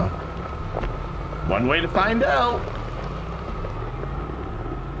don't know. One way to find out.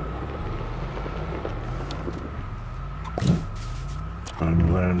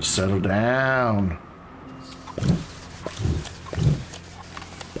 I'm learn to settle down.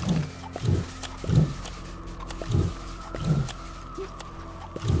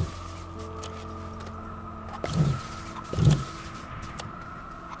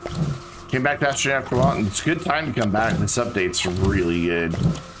 Came back to Astroneer after a while, and it's a good time to come back. This update's really good.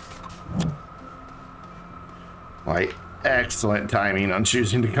 Like, excellent timing on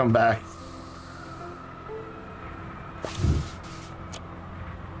choosing to come back.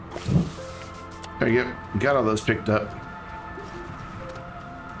 There you go. Got all those picked up.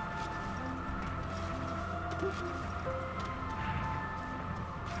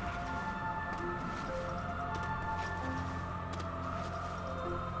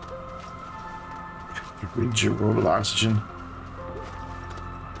 Read your world of oxygen.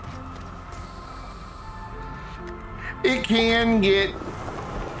 It can get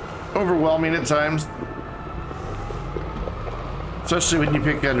overwhelming at times, especially when you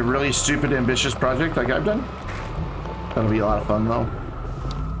pick a really stupid, ambitious project like I've done. That'll be a lot of fun though.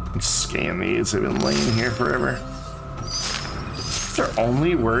 Let's scan these. They've been laying here forever. They're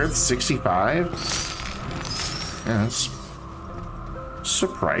only worth 65. Yeah, that's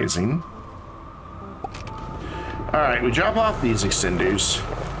surprising. All right, we drop off these extenders.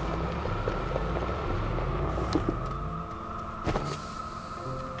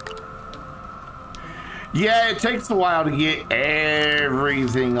 Yeah, it takes a while to get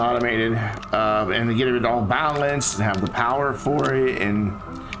everything automated and to get it all balanced and have the power for it, and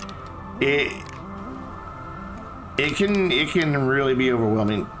it can really be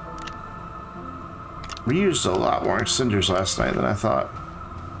overwhelming. We used a lot more extenders last night than I thought.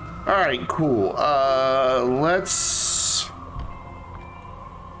 All right, cool. Let's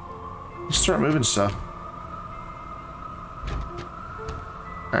start moving stuff.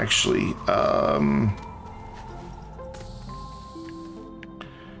 Actually,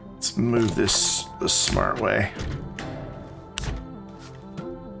 let's move this the smart way.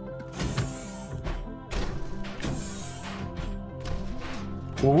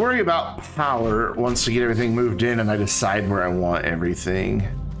 We'll worry about power once we get everything moved in and I decide where I want everything.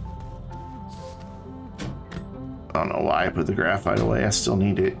 I don't know why I put the graphite away. I still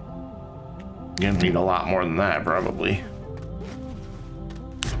need it. Gonna need a lot more than that, probably.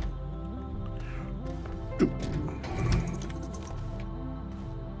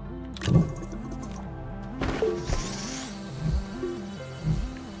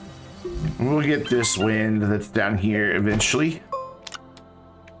 We'll get this wind that's down here eventually.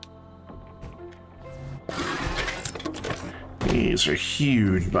 These are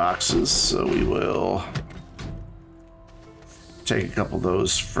huge boxes, so we will take a couple of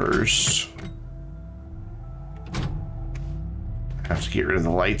those first. Have to get rid of the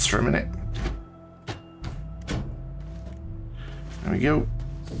lights for a minute. There we go.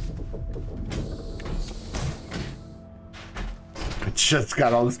 I just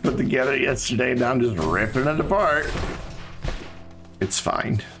got all this put together yesterday. Now I'm just ripping it apart. It's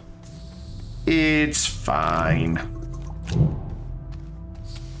fine. It's fine.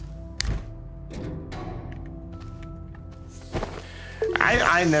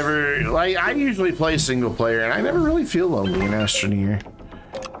 I never, like, I usually play single player, and I never really feel lonely in Astroneer.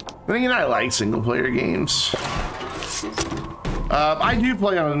 But again, I like single player games. I do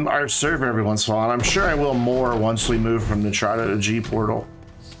play on our server every once in a while, and I'm sure I will more once we move from the Trada to G portal.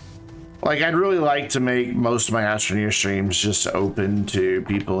 Like, I'd really like to make most of my Astroneer streams just open to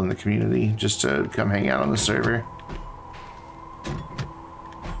people in the community, just to come hang out on the server.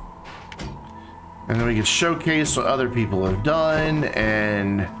 And then we could showcase what other people have done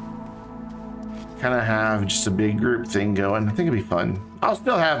and kind of have just a big group thing going. I think it'd be fun. I'll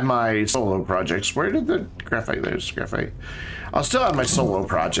still have my solo projects. Where did the graphite? There's graphite. I'll still have my solo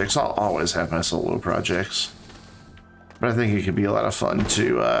projects. I'll always have my solo projects. But I think it could be a lot of fun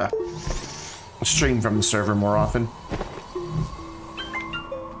to stream from the server more often.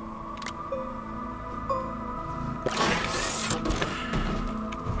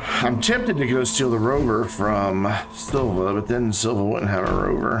 I'm tempted to go steal the rover from Silva, but then Silva wouldn't have a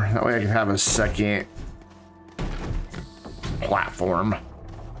rover. That way I can have a second platform.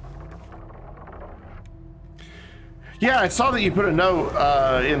 Yeah, I saw that you put a note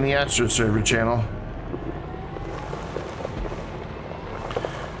in the Astro server channel.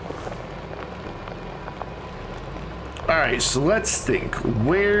 All right, so let's think.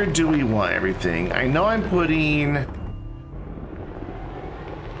 Where do we want everything? I know I'm putting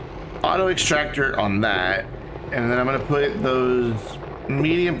auto extractor on that, and then I'm going to put those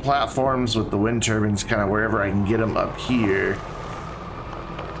medium platforms with the wind turbines kind of wherever I can get them up here.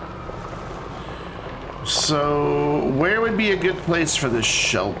 So where would be a good place for the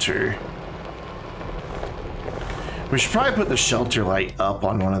shelter? We should probably put the shelter light up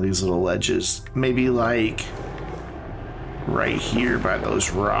on one of these little ledges, maybe like right here by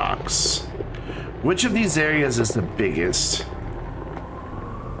those rocks. Which of these areas is the biggest?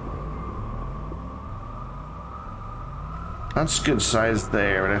 That's good size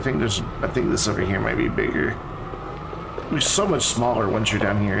there, but I think this over here might be bigger. It's so much smaller once you're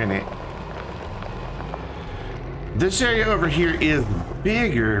down here in it. This area over here is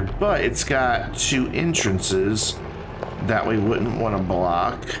bigger, but it's got two entrances that we wouldn't want to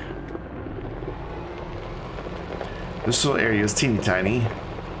block. This little area is teeny tiny.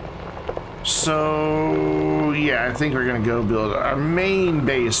 So yeah, I think we're gonna go build our main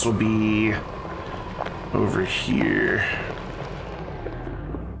base will be over here.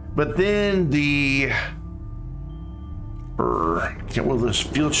 But then will this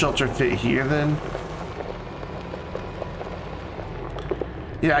field shelter fit here then?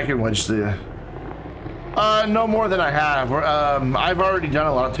 Yeah, I can wedge the, no more than I have. I've already done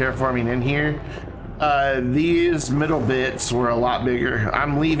a lot of terraforming in here. These middle bits were a lot bigger.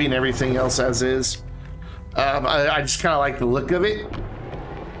 I'm leaving everything else as is. I just kind of like the look of it.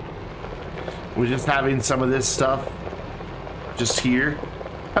 We're just having some of this stuff just here.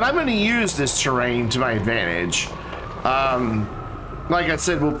 And I'm going to use this terrain to my advantage. Like I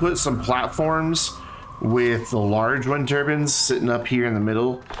said, we'll put some platforms with the large wind turbines sitting up here in the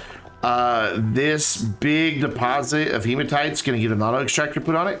middle. This big deposit of hematite is going to get an auto extractor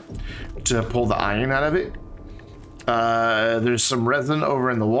put on it to pull the iron out of it. There's some resin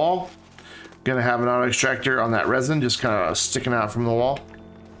over in the wall. Going to have an auto extractor on that resin just kind of sticking out from the wall.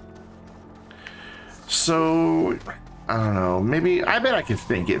 So I don't know, maybe, I bet I could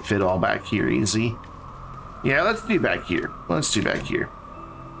think it fit all back here easy. Yeah, let's do back here. Let's do back here.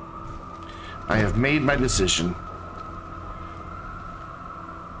 I have made my decision.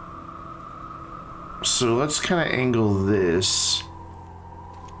 So let's kind of angle this.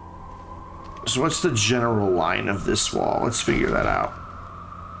 So what's the general line of this wall? Let's figure that out.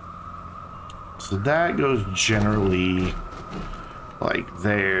 So that goes generally like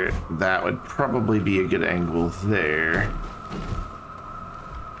there. That would probably be a good angle there.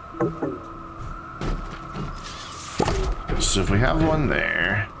 So if we have one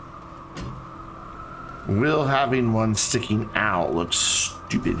there, will having one sticking out look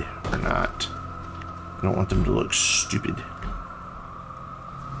stupid or not? I don't want them to look stupid.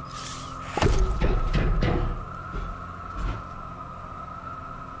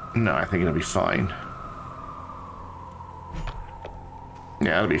 No, I think it'll be fine.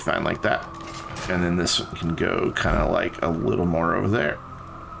 Yeah, it'll be fine like that. And then this one can go kind of like a little more over there.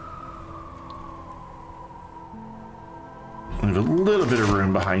 Leave a little bit of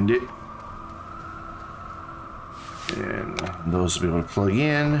room behind it. And those will be able to plug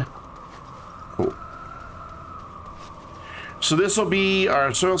in. Cool. So this will be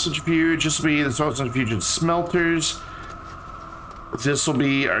our soil centrifuge. This will be the soil centrifuge and smelters. This will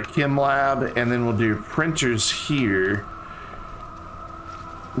be our chem lab, and then we'll do printers here.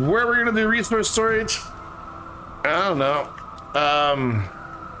 Where we're gonna do resource storage, I don't know.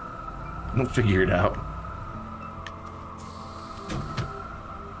 We'll figure it out.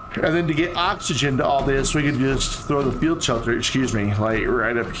 And then to get oxygen to all this, we can just throw the field shelter, excuse me, like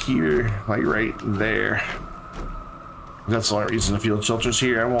right up here, like right there. That's the only reason the field shelter's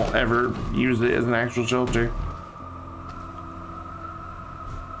here. I won't ever use it as an actual shelter.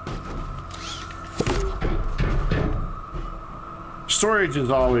 Storage is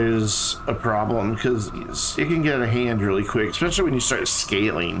always a problem because it can get out of hand really quick, especially when you start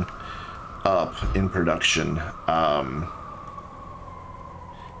scaling up in production. It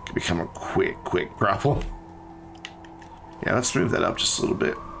can become a quick problem. Yeah, let's move that up just a little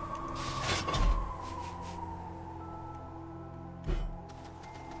bit.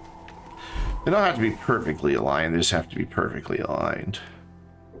 They don't have to be perfectly aligned, they just have to be perfectly aligned.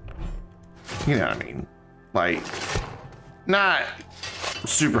 You know what I mean? Like, not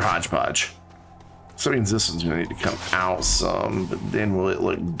super hodgepodge. So that means this one's gonna need to come out some, but then will it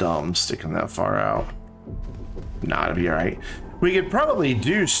look dumb sticking that far out? Nah, it'll be all right. We could probably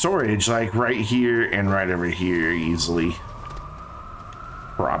do storage like right here and right over here easily.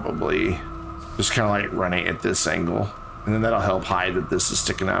 Probably. Just kind of like running at this angle. And then that'll help hide that this is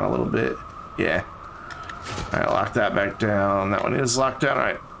sticking out a little bit. Yeah. All right, lock that back down. That one is locked down. All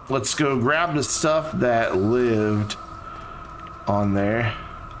right, let's go grab the stuff that lived on there.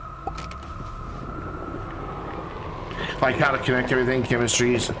 Like how to connect everything,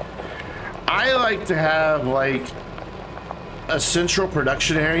 chemistries. I like to have like a central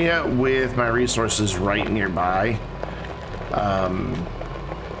production area with my resources right nearby.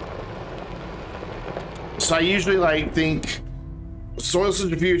 So I usually like think soil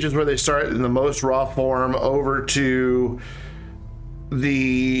centrifuge is where they start in the most raw form, over to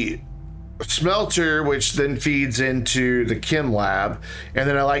the smelter, which then feeds into the chem lab, and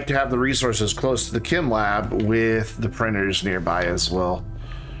then I like to have the resources close to the chem lab with the printers nearby as well.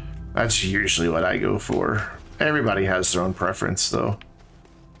 That's usually what I go for. Everybody has their own preference though.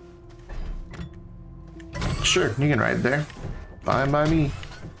 Sure, you can ride there. Fine by me.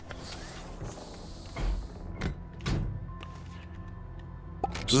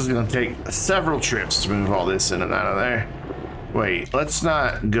 This is gonna take several trips to move all this in and out of there. Wait, let's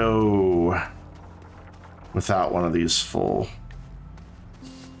not go without one of these full.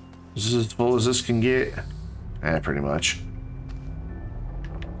 Is this as full as this can get? Eh, pretty much.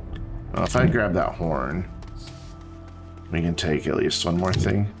 Well, if I grab that horn, we can take at least one more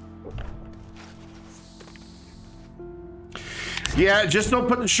thing. Yeah, just don't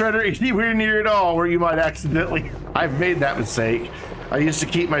put the shredder anywhere near it all where you might accidentally. I've made that mistake. I used to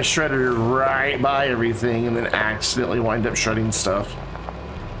keep my shredder right by everything and then accidentally wind up shredding stuff.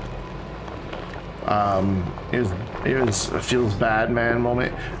 It feels bad, man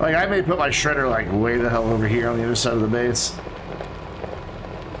moment. Like I may put my shredder like way the hell over here on the other side of the base.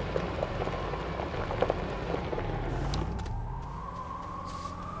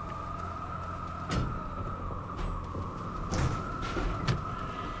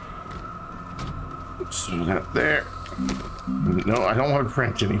 So that there. No, I don't want to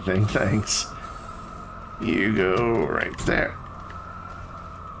print anything, thanks. You go right there.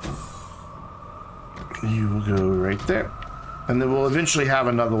 You will go right there. And then we'll eventually have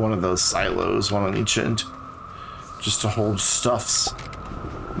another one of those silos, one on each end, just to hold stuffs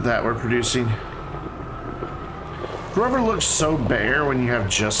that we're producing. Rubber looks so bare when you have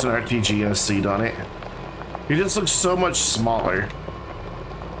just an RTG and a seed on it. It just looks so much smaller.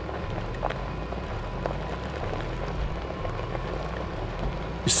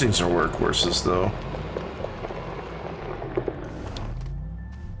 These things are workhorses, though.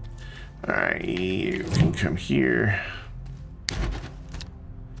 Alright, you can come here.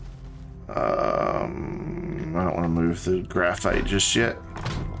 I don't want to move the graphite just yet.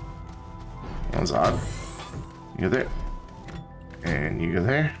 That was odd. You go there. And you go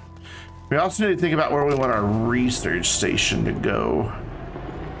there. We also need to think about where we want our research station to go.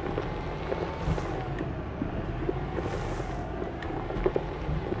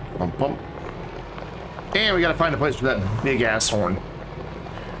 Bump, bump. And we gotta find a place for that big ass horn.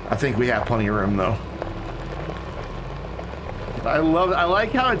 I think we have plenty of room though. I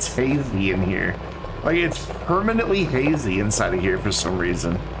like how it's hazy in here. Like it's permanently hazy inside of here for some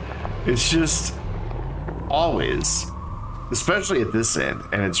reason. It's just always. especially at this end,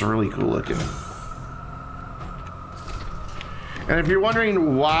 and it's really cool looking. And if you're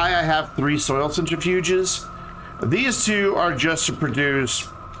wondering why I have 3 soil centrifuges, these 2 are just to produce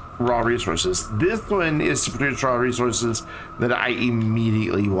raw resources. This one is to produce raw resources that I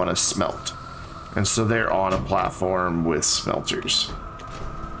immediately want to smelt. And so they're on a platform with smelters.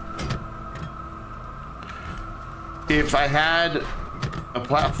 If I had a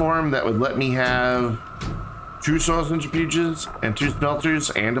platform that would let me have 2 soil centrifuges and 2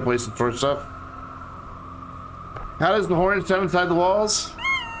 smelters and a place to store stuff. How does the hornet sound inside the walls?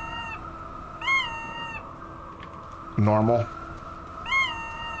 Normal.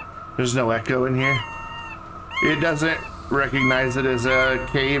 There's no echo in here. It doesn't recognize it as a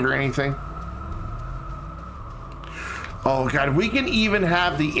cave or anything. Oh god, we can even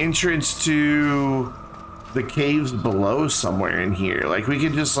have the entrance to the caves below somewhere in here. Like we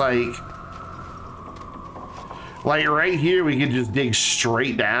could just like right here, we could just dig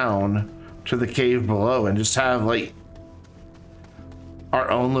straight down to the cave below and just have like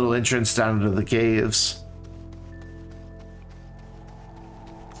our own little entrance down to the caves.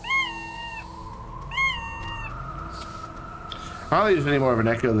 I don't think there's any more of an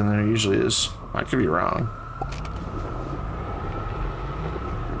echo than there usually is. I could be wrong.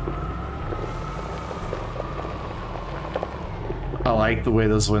 I like the way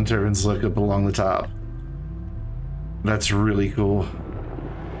those wind turbines look up along the top. That's really cool.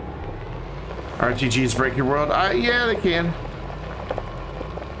 RTGs break your world? Yeah, they can.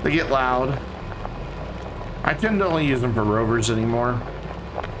 They get loud. I tend to only use them for rovers anymore.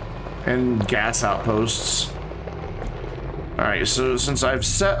 And gas outposts. Alright, so since I've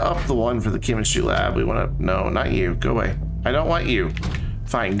set up the one for the chemistry lab, we want to... No, not you. Go away. I don't want you.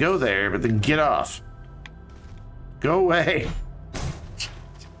 Fine, go there, but then get off. Go away.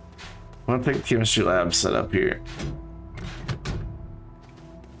 I want to take the chemistry lab set up here.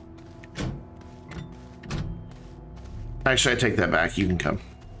 Actually, I take that back. You can come.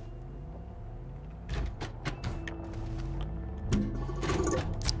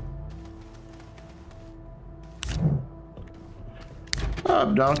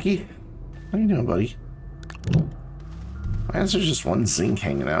 Up, donkey. How you doing, buddy? Why is there just one zinc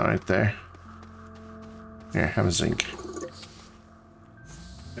hanging out right there? Here, have a zinc.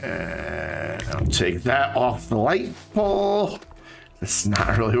 And I'll take that off the light pole. That's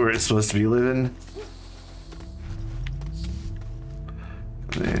not really where it's supposed to be living.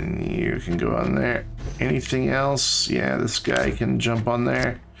 Then you can go on there. Anything else? Yeah, this guy can jump on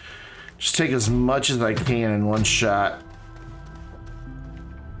there. Just take as much as I can in one shot.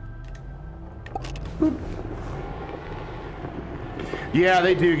 Boop. Yeah,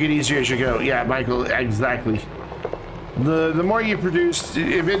 they do get easier as you go. Yeah, Michael, exactly. The more you produce,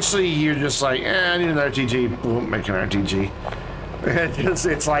 eventually you're just like, I need an RTG. Boom, make an RTG.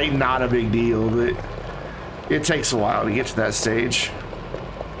 It's like not a big deal, but it takes a while to get to that stage.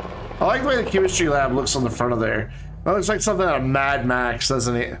 I like the way the chemistry lab looks on the front of there. That looks like something out of Mad Max,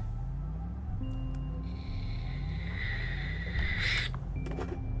 doesn't it?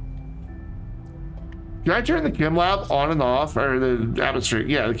 Can I turn the chem lab on and off, or the atmosphere?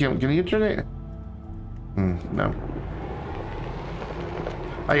 Yeah, the chem. Can you turn it? No.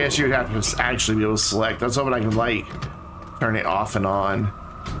 I guess you would have to actually be able to select. I was hoping I could like turn it off and on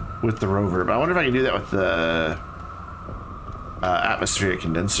with the rover, but I wonder if I can do that with the atmospheric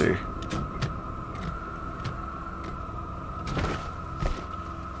condenser.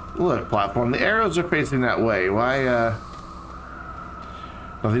 Look, platform. The arrows are facing that way. Why?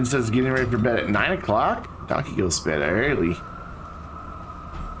 Nothing says getting ready for bed at 9 o'clock. Donkey goes to bed early.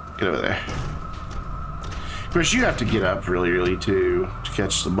 Get over there. Of course, you have to get up really early too to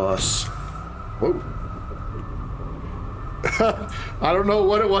catch the bus. Whoa. I don't know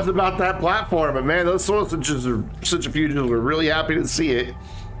what it was about that platform, but man, those soil centrifuges were really happy to see it.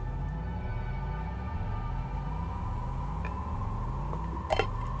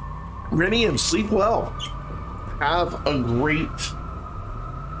 Renium, sleep well. Have a great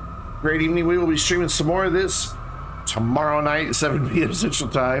evening. We will be streaming some more of this tomorrow night at 7 p.m. Central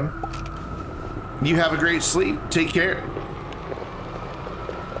Time. You have a great sleep. Take care.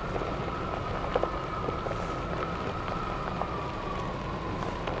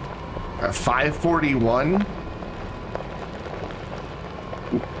 At 5:41.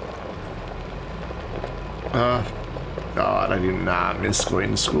 God, I do not miss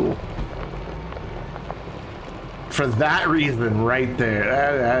going to school. For that reason right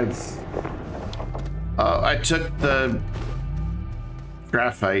there, that's... I took the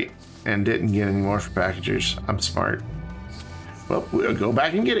graphite and didn't get any more for packagers. I'm smart. Well, we'll go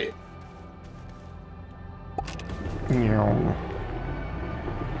back and get it.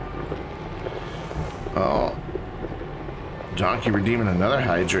 Oh. Donkey redeeming another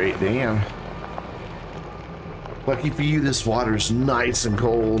hydrate, damn. Lucky for you, this water's nice and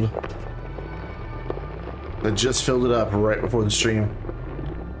cold. I just filled it up right before the stream.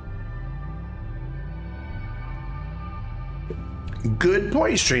 Good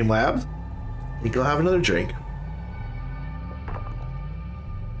point, Streamlab. I think I'll have another drink.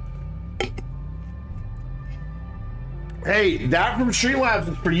 Hey, that from Streamlabs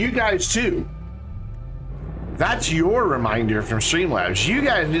is for you guys too. That's your reminder from Streamlabs. You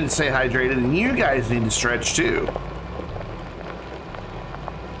guys need to stay hydrated and you guys need to stretch too.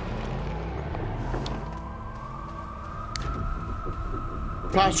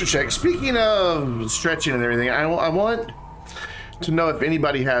 Posture check. Speaking of stretching and everything, I want to know if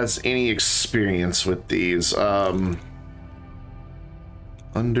anybody has any experience with these.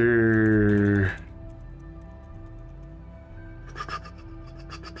 Under...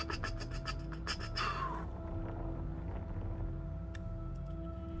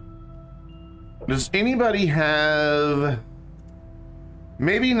 Does anybody have,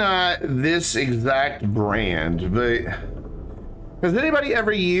 maybe not this exact brand, but has anybody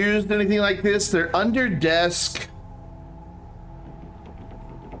ever used anything like this? They're under desk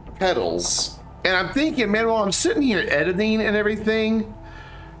pedals. And I'm thinking, man, while I'm sitting here editing and everything,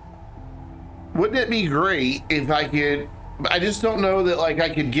 wouldn't it be great if I could, I just don't know that like I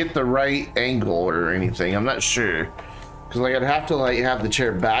could get the right angle or anything. I'm not sure. Because like I'd have to like have the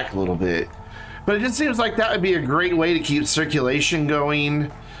chair back a little bit. But it just seems like that would be a great way to keep circulation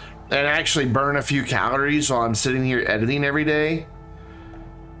going and actually burn a few calories while I'm sitting here editing every day.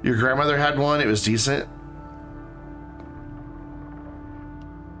 Your grandmother had one, it was decent.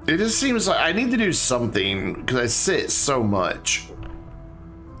 It just seems like I need to do something because I sit so much.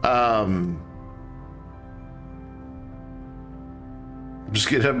 Just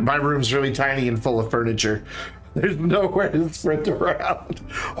kidding, my room's really tiny and full of furniture. There's nowhere to sprint around.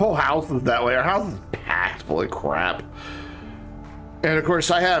 Whole house is that way. Our house is packed full of crap. And of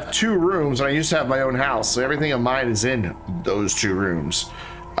course I have 2 rooms and I used to have my own house. So everything of mine is in those 2 rooms.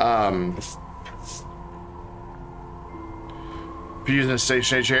 If you're using a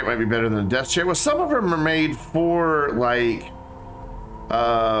stationary chair, it might be better than a desk chair. Well, some of them are made for like,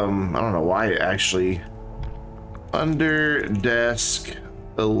 I don't know why actually. Under desk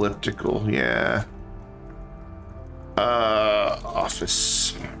elliptical, yeah.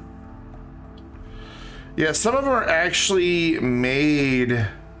 Office. Yeah, some of them are actually made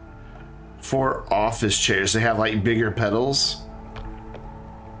for office chairs. They have like bigger pedals.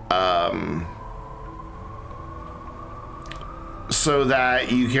 So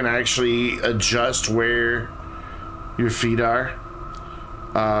that you can actually adjust where your feet are.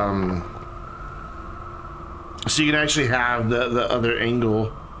 So you can actually have the other angle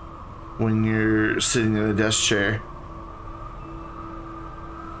when you're sitting in a desk chair.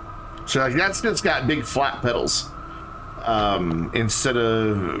 So like that's just got big flat pedals instead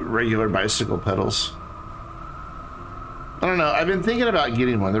of regular bicycle pedals. I don't know. I've been thinking about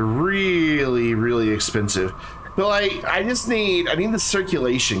getting one. They're really, really expensive. But like, I need the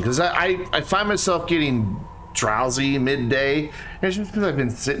circulation because I find myself getting drowsy midday. And it's just because I've been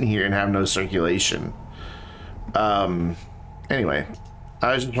sitting here and have no circulation. Anyway,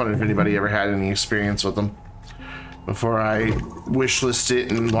 I was just wondering if anybody ever had any experience with them before I wish list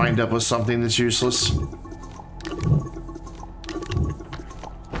it and wind up with something that's useless.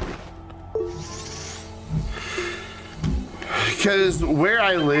 Because where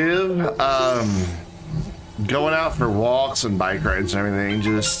I live, going out for walks and bike rides and everything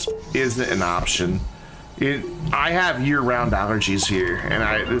just isn't an option. I have year-round allergies here,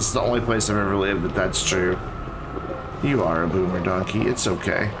 and this is the only place I've ever lived that's true. You are a boomer donkey, it's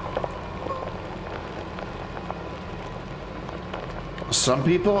okay. Some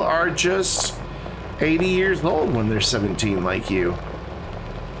people are just 80 years old when they're 17 like you.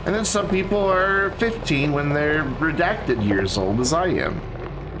 And then some people are 15 when they're redacted years old as I am.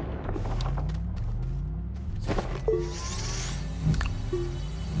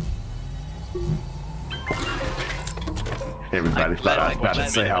 Everybody thought I was about to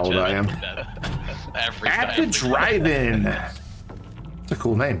say how old I am. At the drive-in. It's a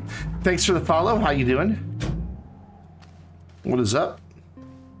cool name. Thanks for the follow. How you doing? What is up?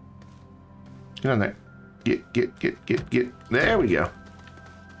 Get on there. Get. There we go.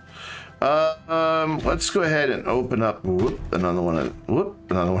 Let's go ahead and open up another one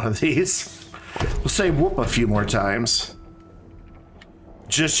of these. We'll say whoop a few more times.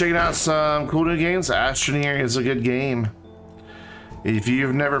 Just checking out some cool new games. Astroneer is a good game. If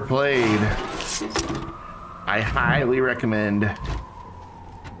you've never played I highly recommend.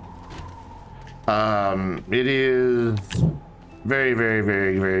 It is very, very,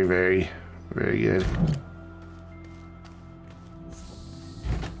 very, very, very, very good.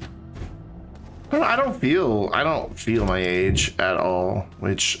 I don't feel my age at all,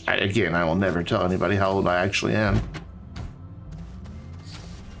 which again, I will never tell anybody how old I actually am.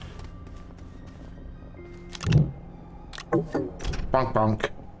 Bonk bonk.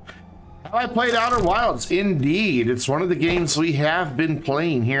 Have I played Outer Wilds? Indeed, it's one of the games we have been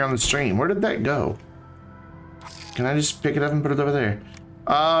playing here on the stream. Where did that go? Can I just pick it up and put it over there?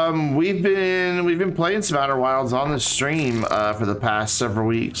 We've been playing some Outer Wilds on the stream for the past several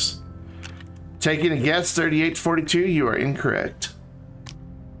weeks. Taking a guess, 38 to 42, you are incorrect.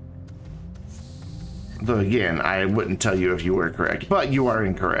 Though again, I wouldn't tell you if you were correct, but you are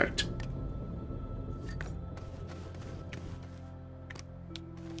incorrect.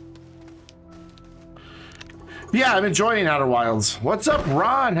 Yeah, I'm enjoying Outer Wilds. What's up,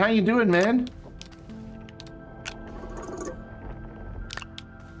 Ron? How you doing, man?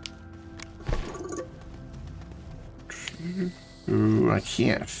 Ooh, I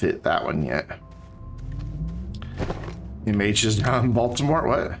can't fit that one yet. MH is down in Baltimore.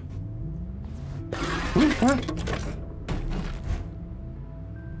 What? Ooh, what?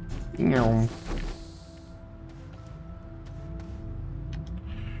 No.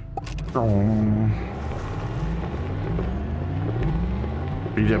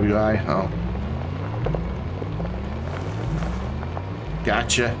 BWI. Oh.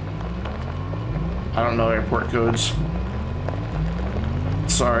 Gotcha. I don't know airport codes.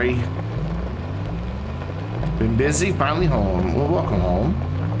 Sorry. Been busy, finally home. Well, welcome home.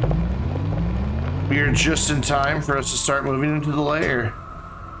 We are just in time for us to start moving into the LAIR.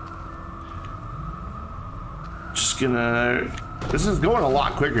 Just gonna... This is going a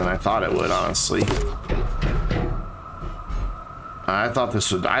lot quicker than I thought it would, honestly. I thought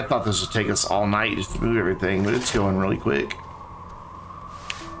this would take us all night just to move everything, but it's going really quick.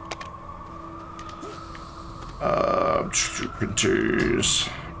 Printers.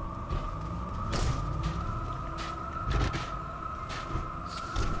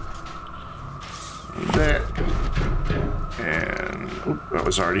 That. And oop, that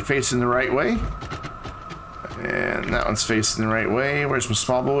was already facing the right way. And that one's facing the right way. Where's my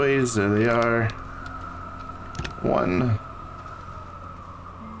small boys? There they are. One.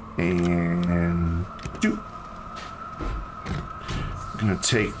 And two. I'm gonna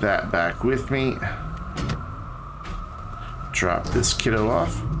take that back with me. Drop this kiddo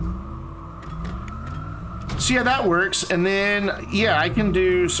off. So yeah, that works. And then, yeah, I can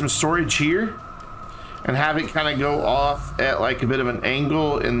do some storage here and have it kind of go off at like a bit of an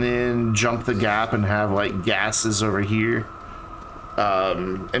angle and then jump the gap and have like gases over here.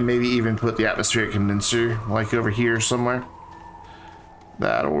 And maybe even put the atmospheric condenser like over here somewhere.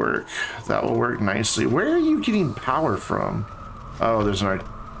 That'll work. That will work nicely. Where are you getting power from? Oh, there's an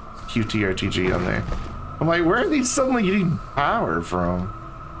QTRTG on there. I'm like, where are these suddenly getting power from?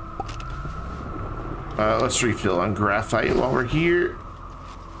 Let's refill on graphite while we're here.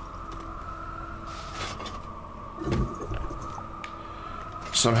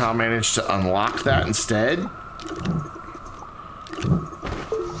 Somehow managed to unlock that instead.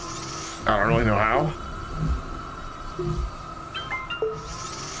 I don't really know how.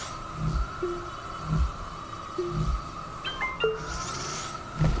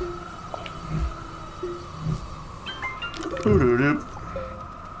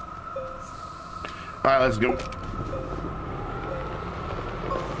 All right, let's go.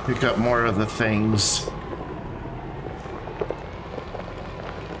 Pick up more of the things.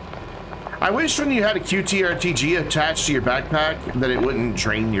 I wish when you had a QTRTG attached to your backpack that it wouldn't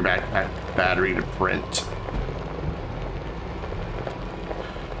drain your backpack battery to print.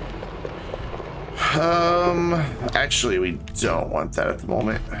 Actually, we don't want that at the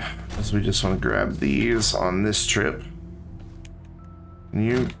moment, because we just want to grab these on this trip. Can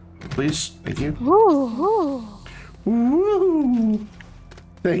you, please? Thank you. Woo, woo. Woo.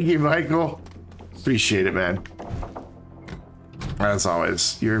 Thank you, Michael. Appreciate it, man. As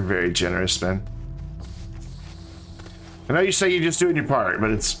always, you're very generous, man. I know you say you're just doing your part,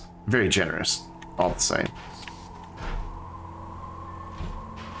 but it's very generous, all the same.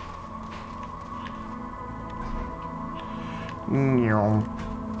 Yeah,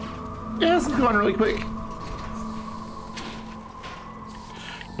 this is going really quick.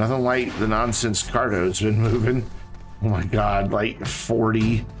 Nothing like the nonsense Cardo's been moving. Oh my god, like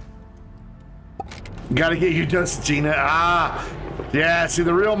 40. Gotta get you dust, Gina. Ah! Yeah, see,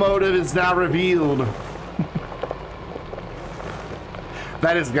 the real motive is now revealed.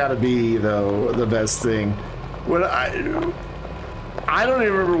 That has gotta be, though, the best thing. When I don't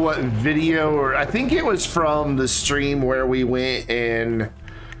even remember what video, or I think it was from the stream where we went and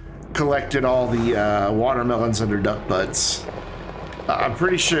collected all the watermelons under duck butts. I'm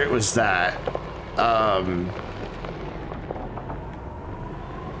pretty sure it was that. And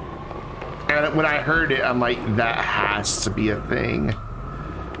when I heard it, I'm like, that has to be a thing.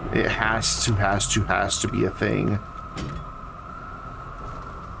 It has to be a thing.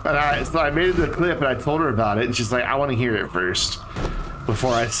 And so I made the clip and I told her about it, and she's like, I want to hear it first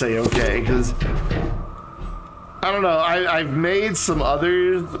before I say okay, because I don't know, I've made some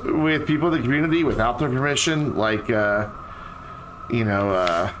others with people in the community without their permission, like you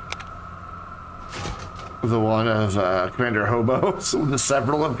know, the one of Commander Hobo, the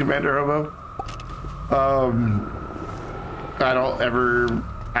several of Commander Hobo. I don't ever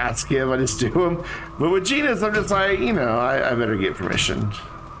ask him, I just do them. But with Gina's, I'm just like, you know, I better get permission.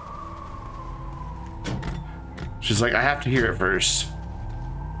 She's like, I have to hear it first.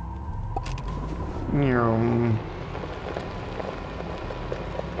 Okay,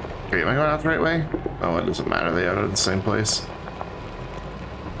 am I going out the right way? Oh, it doesn't matter, they are in the same place.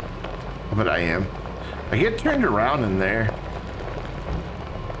 But I am. I get turned around in there.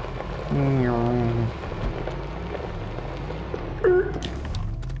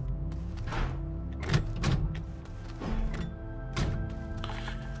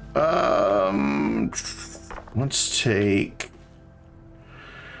 Let's take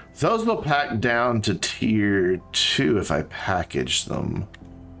those. Will pack down to tier 2 if I package them,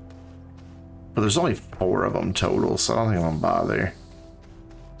 but there's only 4 of them total, so I don't think I'm gonna bother.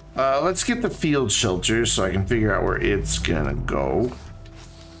 Let's get the field shelter so I can figure out where it's gonna go,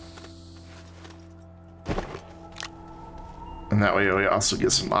 and that way we also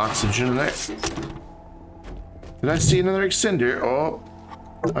get some oxygen in there. Did I see another extender? Oh,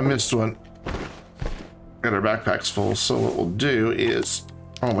 I missed one. Got our backpacks full, so what we'll do is,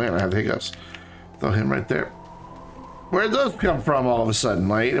 oh man, I have hiccups. Throw him right there. Where'd those come from all of a sudden?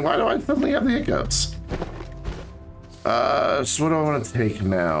 Like, why do I suddenly have the hiccups? So what do I want to take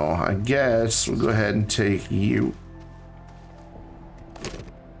now? I guess we'll go ahead and take you.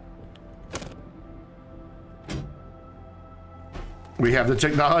 We have the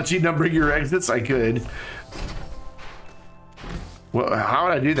technology numbering your exits. I could. Well, how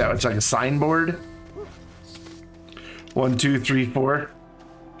would I do that? It's like a signboard. 1, 2, 3, 4.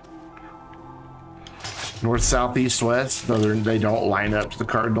 North, south, east, west. No, they don't line up to the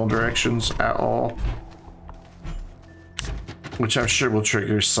cardinal directions at all. Which I'm sure will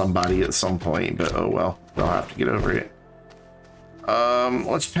trigger somebody at some point, but oh well. They'll have to get over it.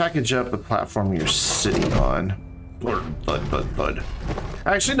 Let's package up the platform you're sitting on. Bud.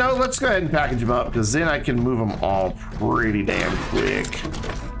 Actually, no, let's go ahead and package them up, because then I can move them all pretty damn quick.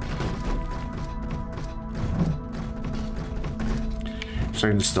 So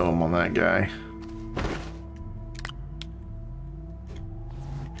I can just throw them on that guy.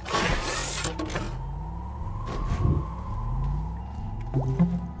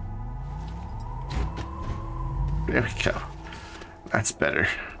 There we go. That's better.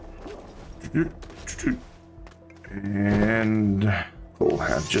 And we'll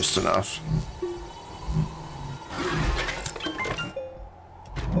have just enough.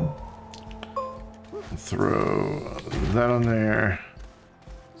 Throw that on there.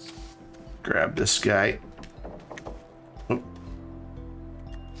 Grab this guy. Oh.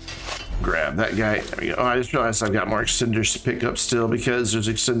 Grab that guy. There we go. Oh, I just realized I've got more extenders to pick up still, because there's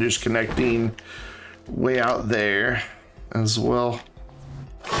extenders connecting way out there as well.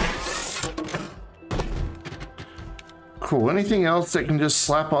 Cool. Anything else that can just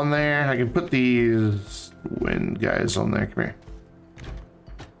slap on there? I can put these wind guys on there. Come here.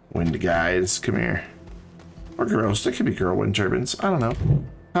 Wind guys, come here. Or girls. They could be girl wind turbines. I don't know.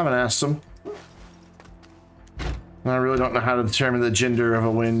 Haven't asked them. I really don't know how to determine the gender of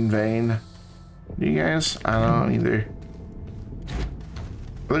a wind vane. Do you guys? I don't either.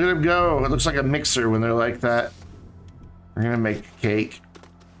 Look at them go. It looks like a mixer when they're like that. We're gonna make a cake.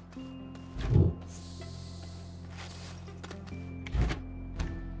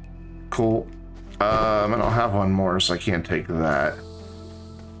 Cool. I don't have one more, so I can't take that.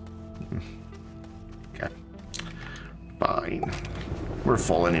 Okay. Fine. We're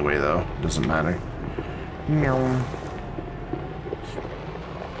full anyway, though. Doesn't matter. No.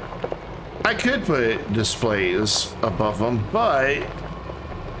 I could put displays above them, but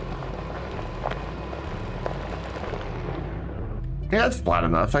yeah, it's flat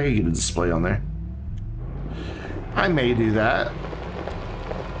enough. I could get a display on there. I may do that.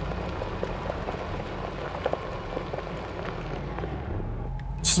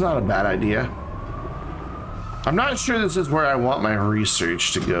 It's not a bad idea. I'm not sure this is where I want my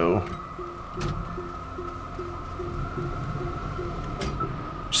research to go.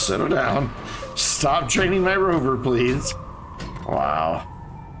 Settle down. Stop training my rover, please. Wow.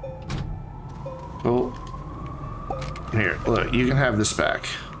 Cool. Here, look, you can have this back.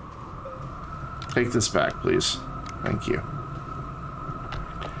 Take this back, please. Thank you.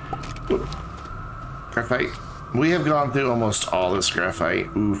 Whoop. Graphite. We have gone through almost all this graphite.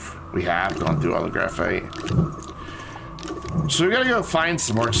 Oof. We have gone through all the graphite. So we gotta go find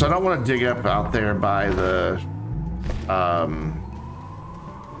some more, because I don't want to dig up out there by the,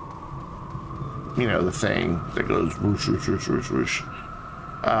 you know, the thing that goes whoosh, whoosh, whoosh, whoosh, whoosh.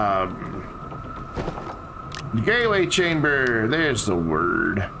 The gateway chamber, there's the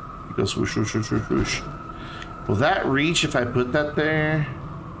word. It goes whoosh, whoosh, whoosh, whoosh, whoosh. Will that reach if I put that there?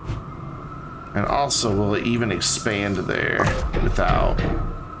 And also, will it even expand there without?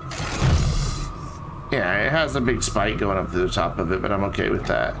 Yeah, it has a big spike going up to the top of it, but I'm okay with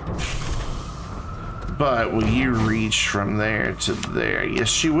that. But will you reach from there to there?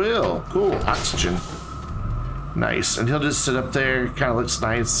 Yes, you will. Cool. Oxygen. Nice. And he'll just sit up there. Kind of looks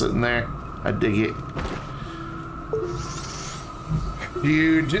nice sitting there. I dig it.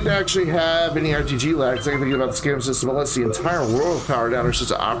 You didn't actually have any RTG lags. I can think about the scam system. Unless the entire world power down or just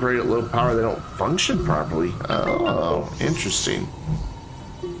to operate at low power, they don't function properly. Oh, interesting.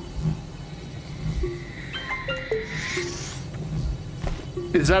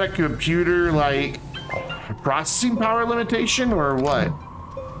 Is that a computer, like, processing power limitation or what?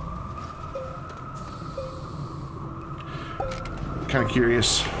 Kind of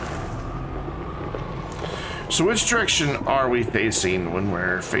curious. So which direction are we facing when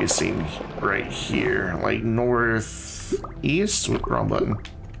we're facing right here? Like northeast? Wrong button.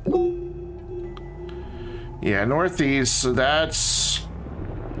 Yeah, northeast. So that's...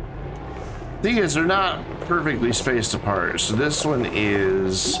 Thing is, they're not perfectly spaced apart. So this one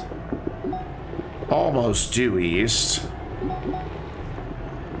is almost due east.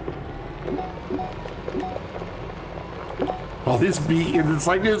 All these beacons, it's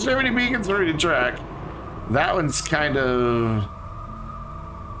like there's so many beacons for me to track. That one's kind of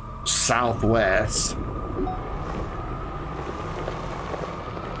southwest.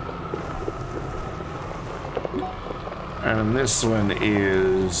 And then this one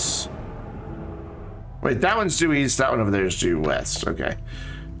is... Wait, that one's due east, that one over there is due west. Okay.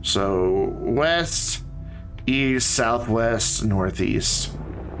 So, west, east, southwest, northeast.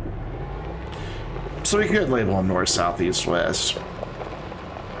 So we could label them north, south, east, west.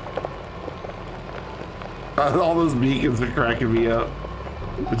 All those beacons are cracking me up.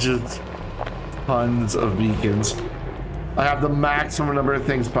 Just tons of beacons. I have the maximum number of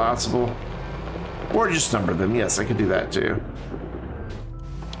things possible. Or just number them. Yes, I could do that too.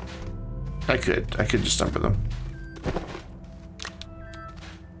 I could just number them.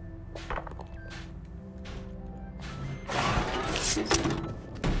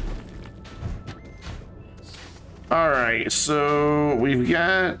 All right, so we've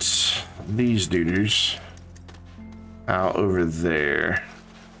got these duders out over there.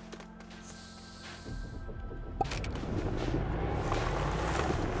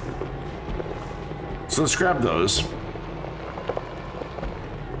 So let's grab those.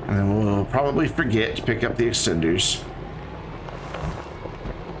 And then we'll probably forget to pick up the extenders.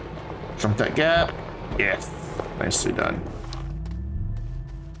 Jump that gap. Yes, nicely done.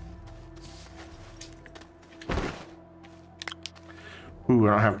 Ooh,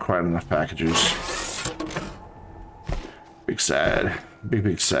 I don't have quite enough packages. Big sad. Big,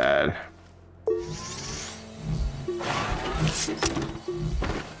 big sad.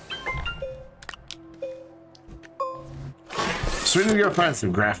 So we need to go find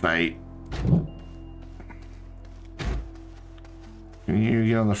some graphite. Can you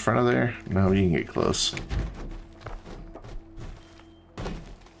get on the front of there? No, you can get close.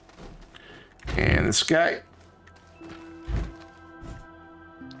 And this guy.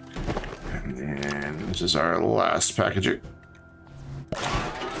 And then this is our last packaging.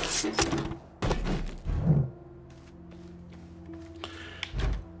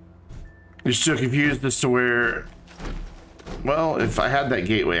 You're still confused as to where... Well, if I had that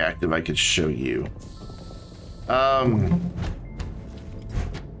gateway active, I could show you.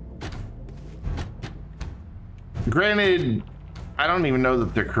 Granted, I don't even know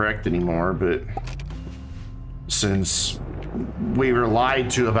that they're correct anymore, but since we were lied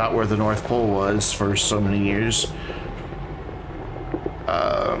to about where the North Pole was for so many years,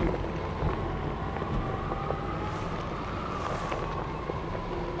 how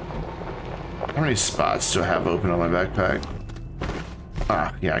many spots do I have open on my backpack?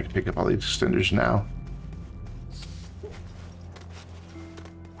 Ah, yeah, I can pick up all these extenders now.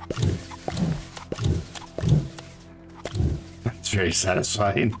 very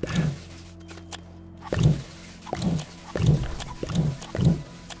satisfying.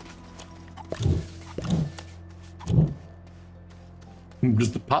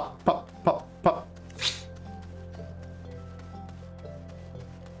 Just a pop, pop, pop, pop.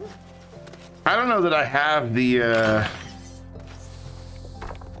 I don't know that I have the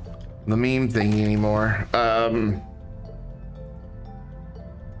meme thing anymore.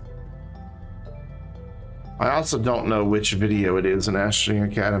 I also don't know which video it is in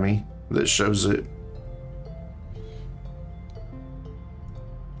Astroneer Academy that shows it.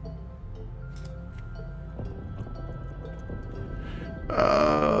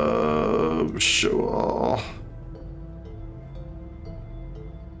 Show all.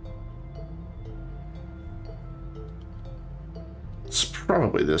 It's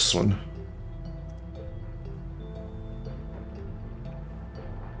probably this one.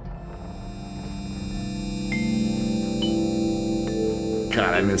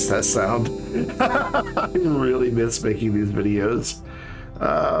 God, I miss that sound. I really miss making these videos.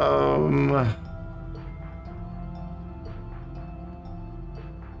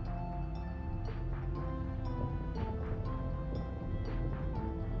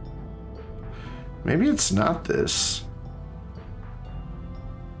 Maybe it's not this.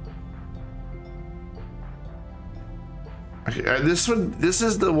 Okay, this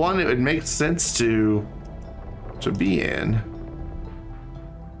is the one it would make sense to be in.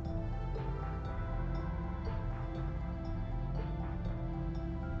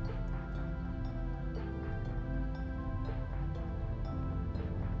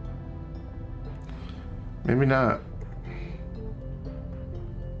 Maybe not.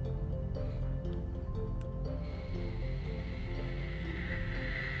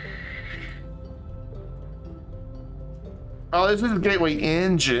 Oh, this is gateway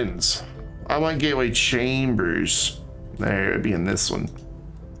engines. I want gateway chambers. There, it would be in this one.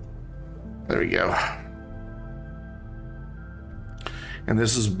 There we go. And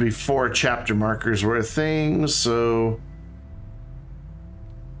this is before chapter markers were a thing, so...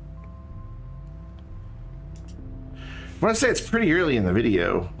 I want to say it's pretty early in the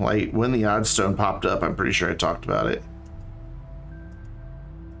video. Like, when the oddstone popped up, I'm pretty sure I talked about it.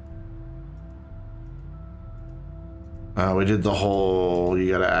 We did the whole,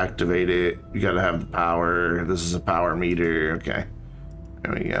 you gotta activate it, you gotta have the power, this is a power meter, okay.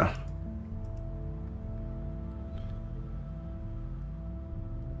 There we go.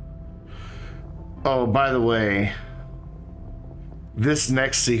 Oh, by the way, this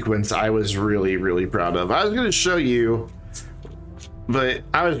next sequence I was really, really proud of. I was gonna show you, but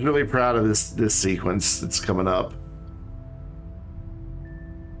I was really proud of this sequence that's coming up.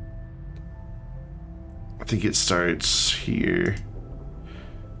 I think it starts here.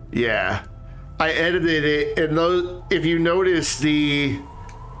 Yeah, I edited it, and those, if you notice, these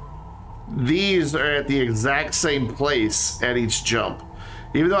are at the exact same place at each jump.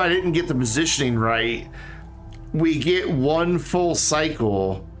 Even though I didn't get the positioning right, we get one full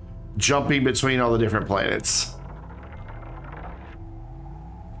cycle jumping between all the different planets.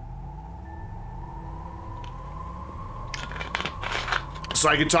 So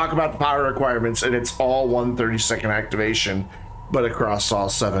I could talk about the power requirements, and it's all 1 30-second activation, but across all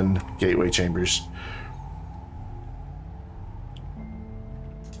 7 gateway chambers.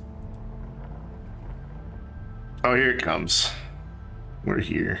 Oh, here it comes. We're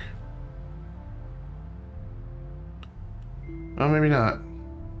here. Oh, maybe not.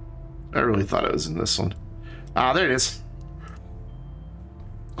 I really thought it was in this one. Ah, there it is.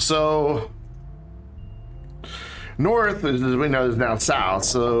 So... north, as we know, is now south.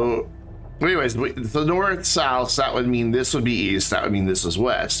 So, anyways, the north, south, that would mean this would be east. That would mean this is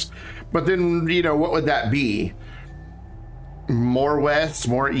west. But then, you know, what would that be? More west,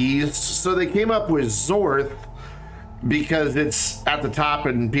 more east. So they came up with Zorth because it's at the top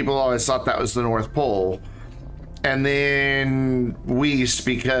and people always thought that was the North Pole. And then West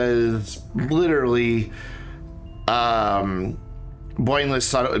because literally, Boinless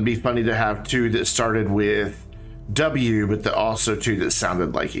thought it would be funny to have 2 that started with W, but also 2 that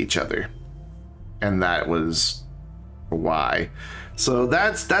sounded like each other, and that was why. So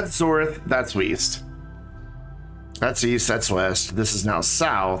that's Zorth, that's West, that's east, that's west. This is now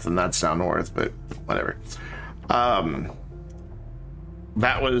south, and that's now north, but whatever.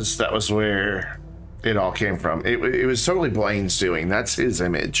 That was where it all came from. It was totally Blaine's doing. That's his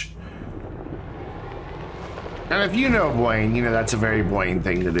image. And if you know Blaine, you know that's a very Blaine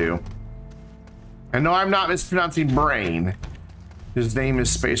thing to do. And no, I'm not mispronouncing brain. His name is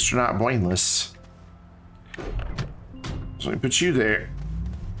Spacetronaut Blaineless. So let me put you there.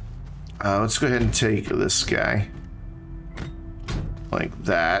 Let's go ahead and take this guy. like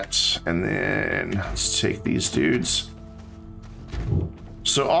that, and then let's take these dudes.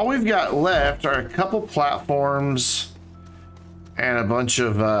 So all we've got left are a couple platforms and a bunch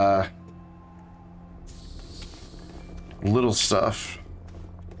of little stuff.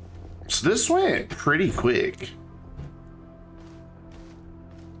 So this went pretty quick.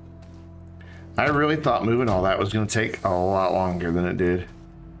 I really thought moving all that was going to take a lot longer than it did.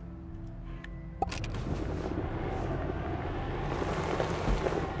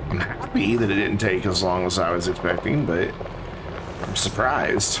 I'm happy that it didn't take as long as I was expecting, but I'm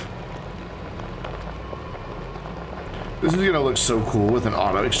surprised. This is going to look so cool with an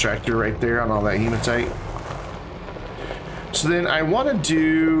auto extractor right there on all that hematite. So then I want to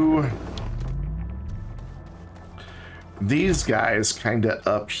do these guys kind of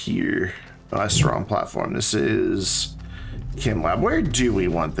up here. Oh, that's the wrong platform. This is Chem Lab. Where do we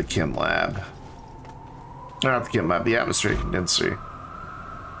want the Chem Lab? Not the Chem Lab, the atmospheric condenser.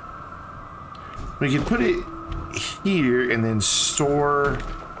 We can put it here and then store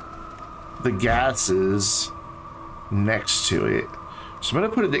the gases next to it. So I'm going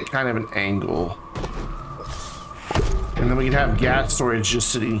to put it at kind of an angle. And then we can have gas storage just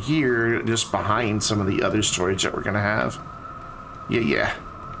sitting here, just behind some of the other storage that we're going to have. Yeah,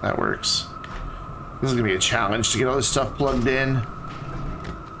 that works. This is going to be a challenge to get all this stuff plugged in.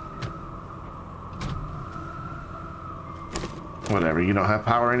 Whatever, you don't have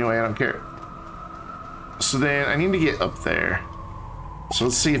power anyway, I don't care. So then I need to get up there. So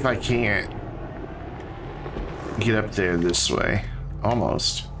let's see if I can't get up there this way.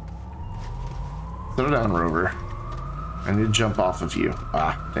 Almost. Throw down, Rover. I need to jump off of you.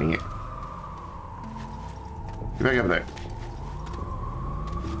 Ah, dang it. Get back up there.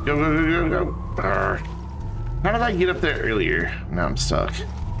 Go. How did I get up there earlier? Now I'm stuck.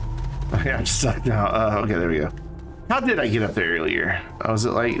 Okay, I'm stuck now. Okay, there we go. How did I get up there earlier? Was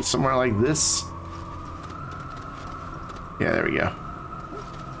it like somewhere like this? Yeah, there we go.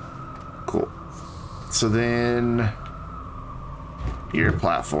 Cool. So then, your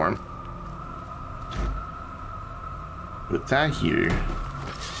platform. Put that here.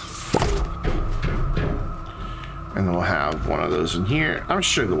 And then we'll have one of those in here. I'm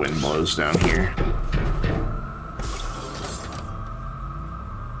sure the wind blows down here.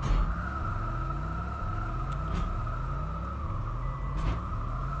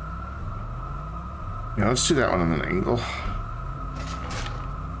 Yeah, let's do that one on an angle.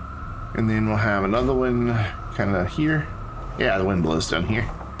 And then we'll have another one kind of here. Yeah, the wind blows down here.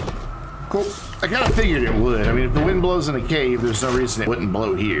 Cool. I kind of figured it would. I mean, if the wind blows in a cave, there's no reason it wouldn't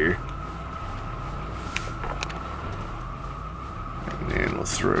blow here. And then we'll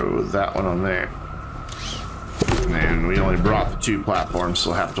throw that one on there. And then we only brought the 2 platforms, so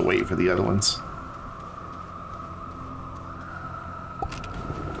we'll have to wait for the other ones.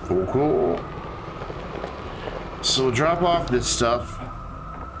 Cool. So we'll drop off this stuff.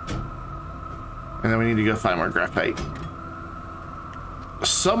 And then we need to go find more graphite.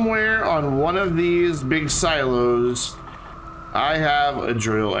 Somewhere on one of these big silos, I have a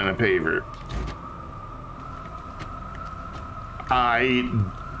drill and a paver. I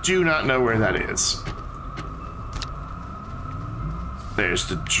do not know where that is. There's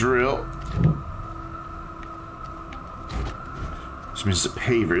the drill. This means the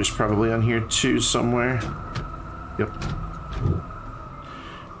paver is probably on here too somewhere. Yep.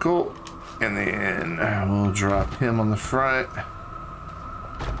 Cool. And then we'll drop him on the front.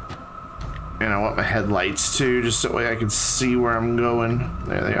 And I want my headlights too, just that way I can see where I'm going.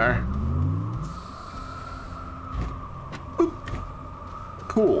 There they are. Oop.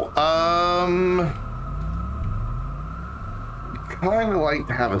 Cool. Kind of like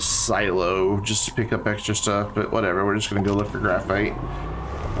to have a silo just to pick up extra stuff, but whatever. We're just gonna go look for graphite.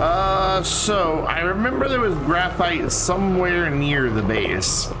 So I remember there was graphite somewhere near the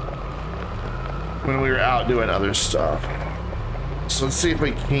base when we were out doing other stuff. So let's see if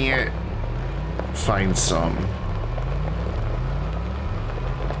we can't find some.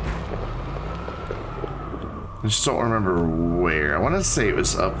 I just don't remember where. I want to say it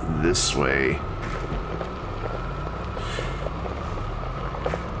was up this way.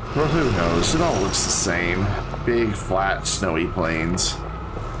 Well, who knows? It all looks the same. Big, flat, snowy plains.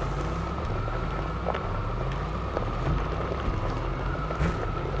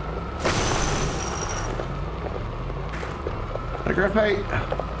 A graphite.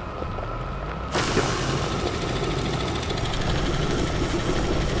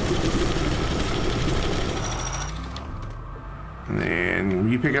 And then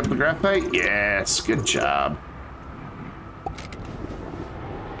you pick up the graphite? Yes, good job.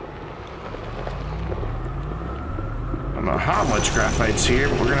 don't know how much graphite's here,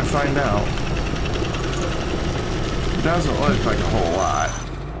 but we're gonna find out. It doesn't look like a whole lot.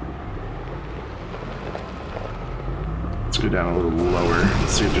 Let's go down a little lower and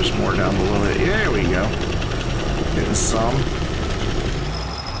see if there's more down below it. Yeah, there we go. Getting some.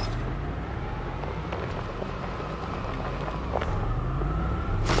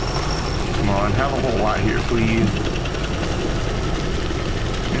 Come on, have a whole lot here, please.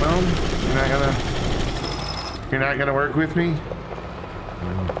 No, you're not gonna work with me?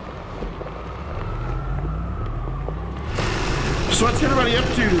 So what's everybody up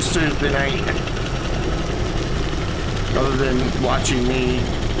to this Thursday night? Other than watching me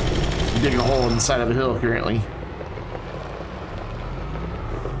dig a hole in the side of a hill currently.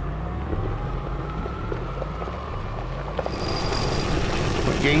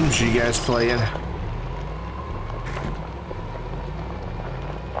 What games are you guys playing?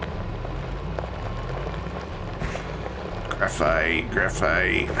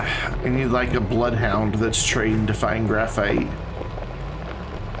 Graphite. I need like a bloodhound that's trained to find graphite.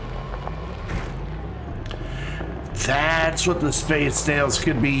 That's what the space snails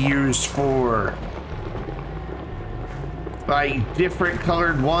could be used for. Like, different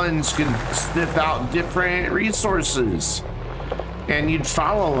colored ones could sniff out different resources. And you'd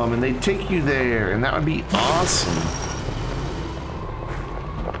follow them and they'd take you there, and that would be awesome.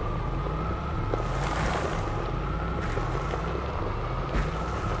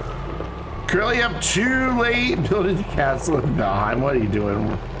 Currently up too late building the castle of Dawn. What are you doing?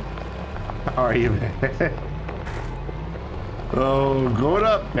 How are you, man? Oh, go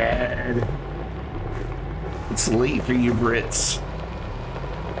to bed. It's late for you Brits.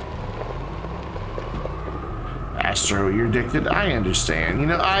 Astro, you're addicted? I understand. You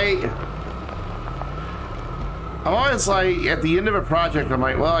know, I'm always like, at the end of a project, I'm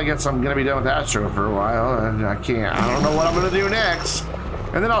like, well, I guess I'm going to be done with Astro for a while. And I don't know what I'm going to do next.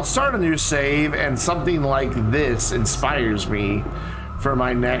 And then I'll start a new save, and something like this inspires me for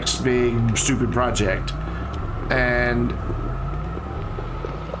my next big, stupid project. And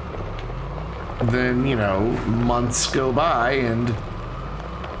then, you know, months go by, and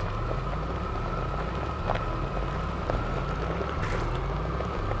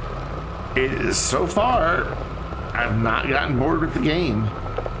it is, so far, I've not gotten bored with the game.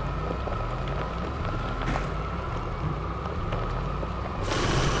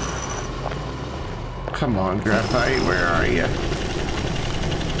 Come on, graphite, where are you?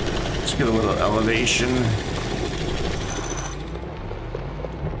 Let's get a little elevation.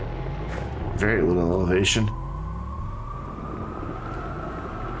 Very little elevation.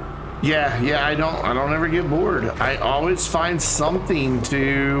 Yeah, I don't ever get bored. I always find something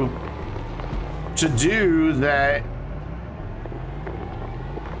to do that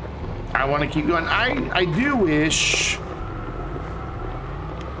I want to keep going. I do wish,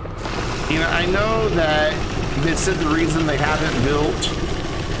 you know, I know that they said the reason they haven't built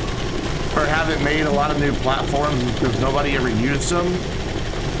or haven't made a lot of new platforms is because nobody ever used them.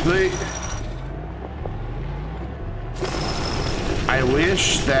 But I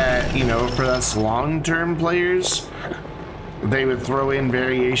wish that, you know, for us long-term players, they would throw in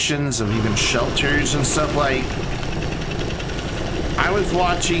variations of even shelters and stuff. Like, I was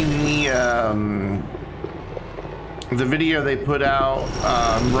watching the video they put out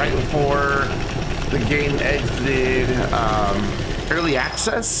right before the game exited early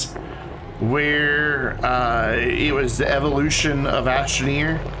access, where it was the evolution of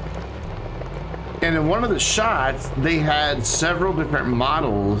Astroneer. And in one of the shots, they had several different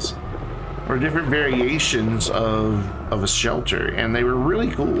models or different variations of a shelter, and they were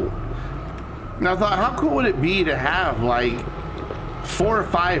really cool. And I thought, how cool would it be to have like 4 or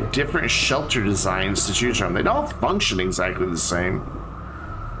 5 different shelter designs to choose from? They'd all function exactly the same.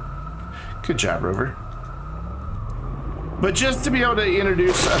 Good job, Rover. But just to be able to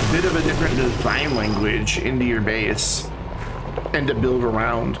introduce a bit of a different design language into your base and to build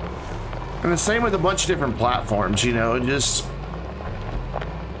around. And the same with a bunch of different platforms, you know, just...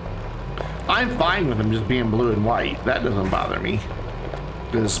 I'm fine with them just being blue and white. That doesn't bother me.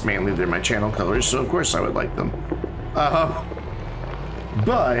 Because mainly they're my channel colors, so of course I would like them.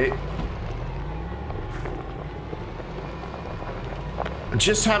 But...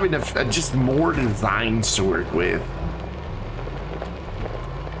 just having just more designs to work with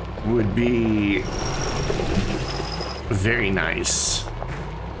would be very nice.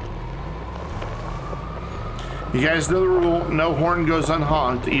 You guys know the rule, no horn goes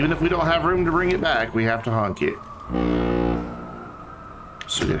unhonked. Even if we don't have room to bring it back, we have to honk it.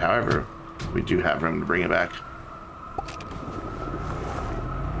 So, however, we do have room to bring it back.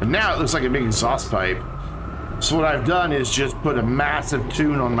 And now it looks like a big exhaust pipe. So what I've done is just put a massive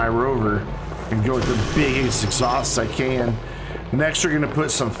tune on my rover and go with the biggest exhaust I can. Next, we're gonna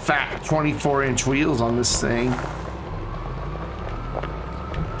put some fat 24-inch wheels on this thing.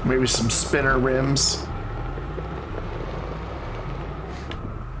 Maybe some spinner rims.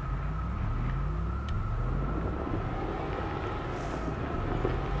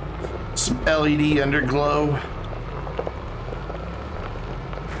 Some LED underglow.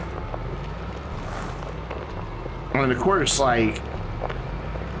 And of course, like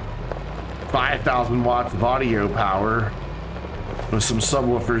 5,000 watts of audio power with some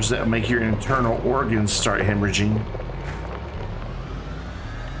subwoofers that make your internal organs start hemorrhaging.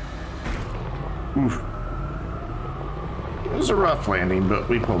 Oof. It was a rough landing, but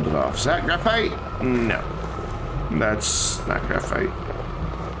we pulled it off. Is that graphite? No. That's not graphite.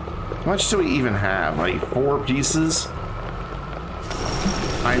 How much do we even have? Like 4 pieces?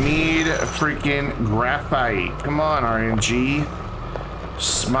 I need freaking graphite. Come on, RNG.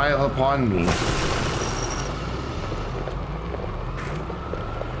 Smile upon me.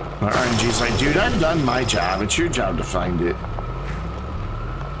 RNG's like, dude, I've done my job. It's your job to find it.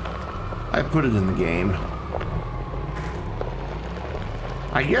 I put it in the game.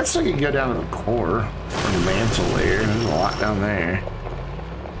 I guess I could go down to the core or the mantle layer. There's a lot down there.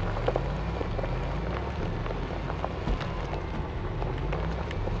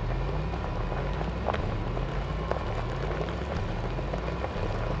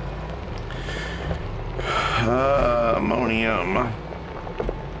 Ammonium.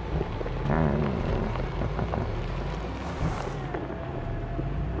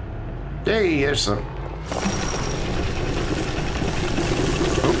 Hey, there's some.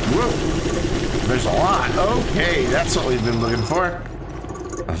 Oh, whoa. There's a lot. Okay, that's what we've been looking for.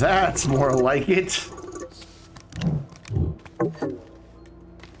 That's more like it.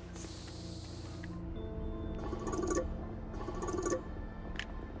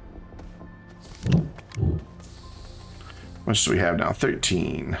 How much do we have now?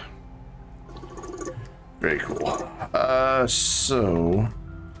 13. Very cool. So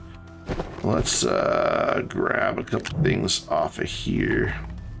let's grab a couple things off of here.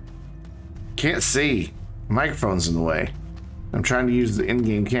 Can't see. Microphone's in the way. I'm trying to use the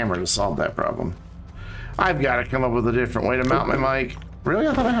in-game camera to solve that problem. I've got to come up with a different way to mount my mic. Really?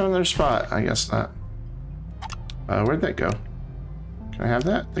 I thought I had another spot. I guess not. Where'd that go? Can I have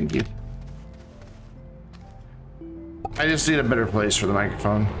that? Thank you. I just need a better place for the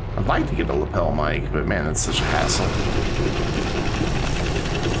microphone. I'd like to get a lapel mic, but man, that's such a hassle.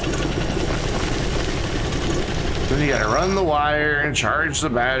 Then you gotta run the wire and charge the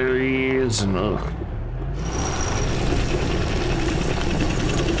batteries and ugh.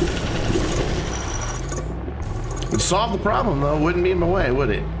 It'd solve the problem though, wouldn't be in my way, would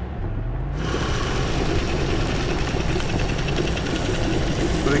it?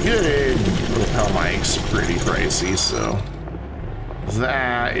 But a good lapel mic's pretty pricey, so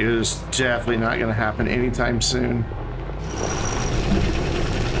that is definitely not gonna happen anytime soon.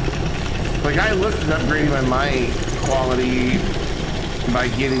 Like, I looked at upgrading my mic quality by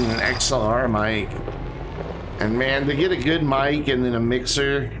getting an XLR mic. And man, to get a good mic and then a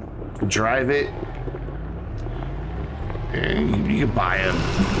mixer to drive it, and you could buy a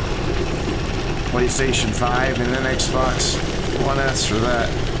PlayStation 5 and an Xbox One S for that.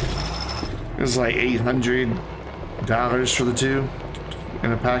 It was like $800 for the two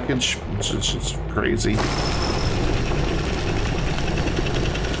in a package. It's just crazy.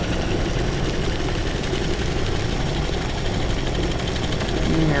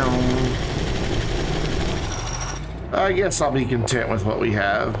 I guess I'll be content with what we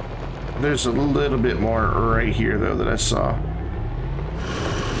have. There's a little bit more right here though that I saw.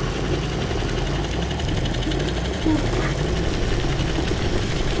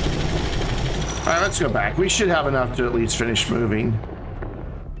 Alright, let's go back. We should have enough to at least finish moving.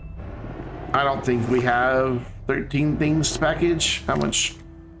 I don't think we have 13 things to package. How much?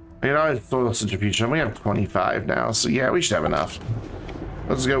 I can always throw this into future. We have 25 now, so yeah, we should have enough.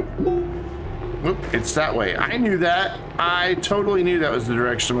 Let's go. Oop, it's that way. I knew that. I totally knew that was the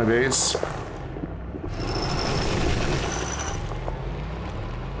direction of my base.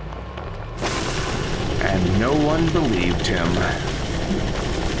 And no one believed him.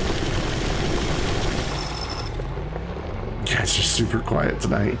 Guys are super quiet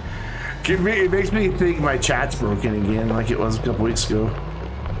tonight. It makes me think my chat's broken again like it was a couple weeks ago.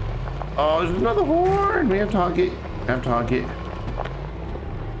 Oh, there's another horn. We have target. We have target.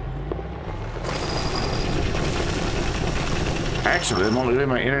 Actually, the only way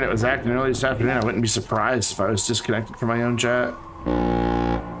my internet was acting early this afternoon, I wouldn't be surprised if I was disconnected from my own chat.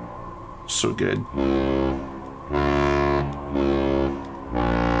 So good.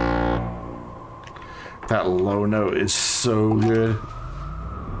 That low note is so good.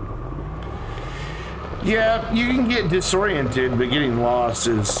 Yeah, you can get disoriented, but getting lost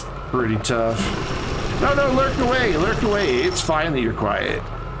is pretty tough. No, lurk away, lurk away. It's fine that you're quiet.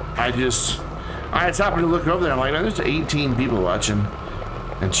 I just happened to look over there. I'm like, no, there's 18 people watching.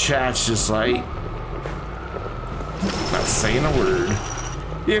 And chat's just like, not saying a word.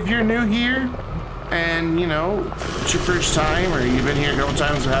 If you're new here, and you know, it's your first time, or you've been here a couple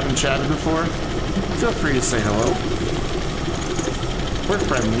times and haven't chatted before, feel free to say hello. We're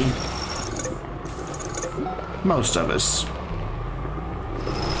friendly. Most of us.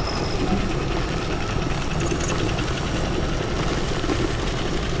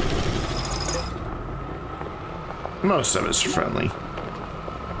 Most of us are friendly.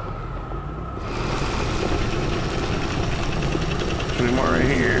 Any more right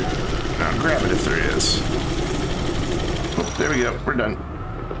here? Now grab it if there is. Oh, there we go. We're done.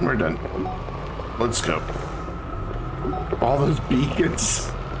 We're done. Let's go. All those beacons.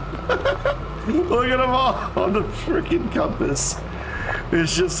 Look at them all on the freaking compass.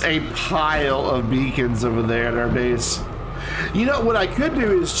 There's just a pile of beacons over there at our base. You know, what I could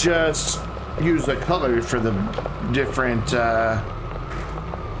do is just use a color for the different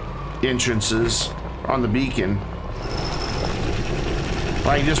entrances on the beacon.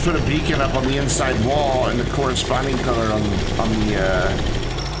 Like, just put a beacon up on the inside wall and the corresponding color on the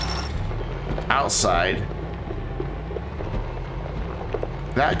outside.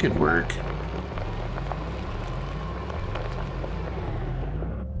 That could work.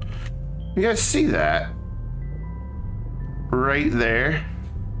 You guys see that? Right there.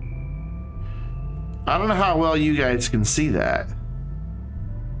 I don't know how well you guys can see that.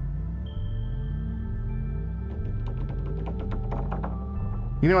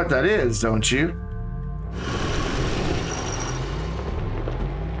 You know what that is, don't you?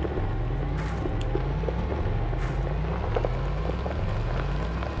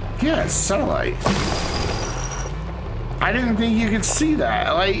 Yeah, it's satellite. I didn't think you could see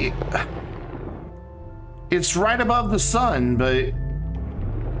that. Like, it's right above the sun, but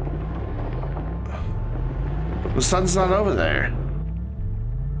the sun's not over there.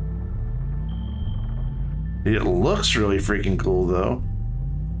 It looks really freaking cool, though.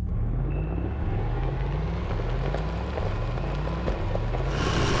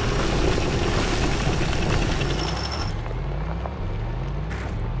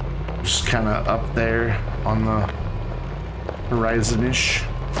 Just kind of up there on the horizon-ish.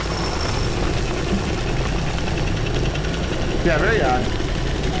 Yeah, very odd.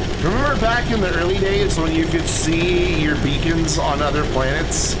 Remember back in the early days when you could see your beacons on other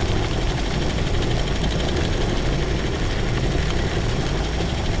planets?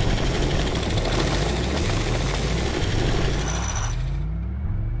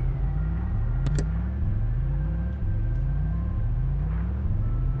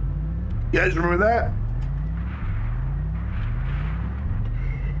 You guys remember that?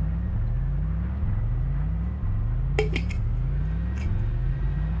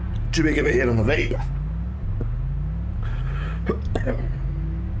 Too big of a hit on the vape.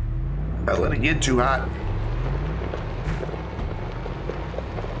 I let it get too hot.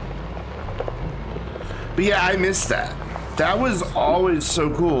 But yeah, I missed that. That was always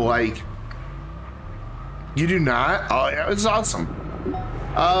so cool. Like, you do not? Oh yeah, it was awesome.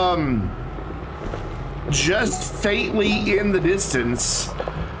 Just faintly in the distance,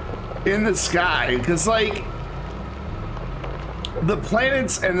 in the sky, because like the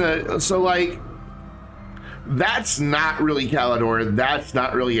planets and the, so like that's not really Calidor, that's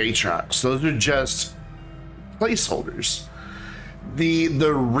not really Aatrox. Those are just placeholders. The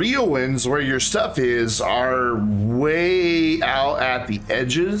real ones where your stuff is are way out at the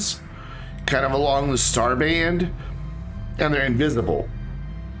edges, kind of along the star band, and they're invisible.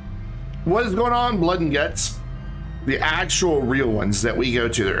 What is going on, Blood and Guts? The actual real ones that we go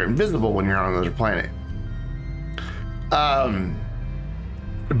to, they're invisible when you're on another planet.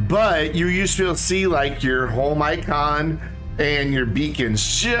 But you used to be able to see like your home icon and your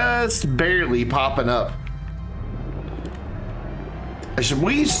beacons just barely popping up.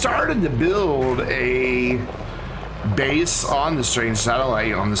 We started to build a base on the strange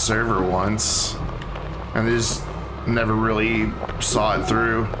satellite on the server once, and just never really saw it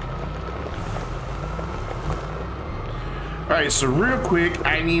through. All right, so real quick,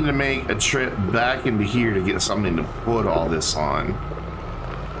 I need to make a trip back into here to get something to put all this on.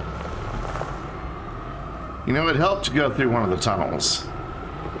 You know, it'd help to go through one of the tunnels.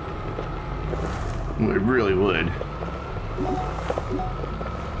 It really would.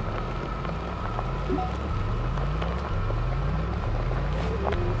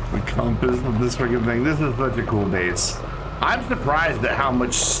 The compass of this freaking thing. This is such a cool base. I'm surprised at how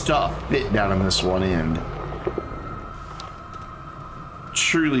much stuff fit down in this one end.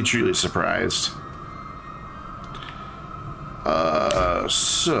 Truly, truly surprised.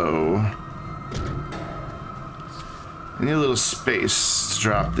 So I need a little space to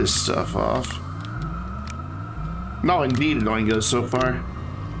drop this stuff off. No, indeed, it only goes so far.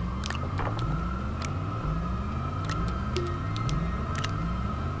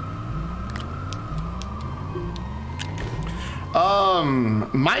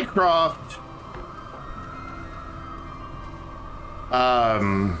 Mycroft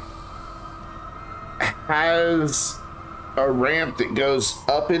has a ramp that goes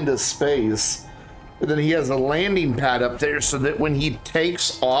up into space, and then he has a landing pad up there so that when he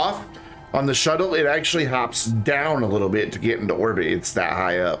takes off on the shuttle, it actually hops down a little bit to get into orbit. It's that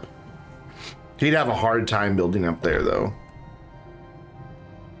high up. He'd have a hard time building up there, though.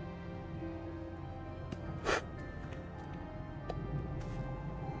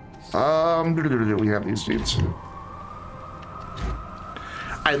 We have these dudes.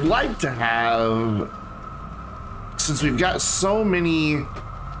 I'd like to have, since we've got so many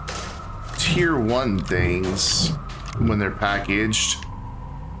tier 1 things when they're packaged,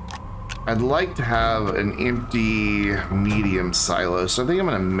 I'd like to have an empty medium silo. So I think I'm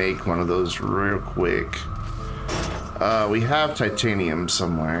gonna make one of those real quick. We have titanium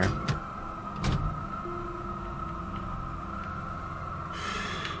somewhere.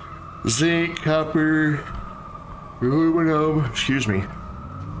 Zinc, copper, aluminum, excuse me.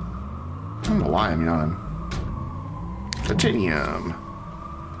 I don't know why I'm yawning. Titanium.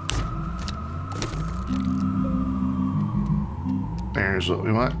 There's what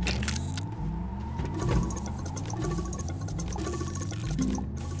we want.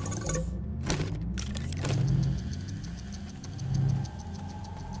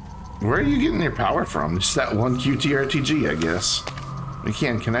 Where are you getting your power from? Just that one QTRTG, I guess. We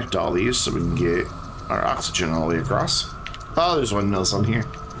can't connect all these so we can get our oxygen all the way across. Oh, there's one else on here.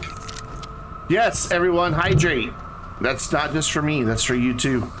 Yes, everyone, hydrate. That's not just for me, that's for you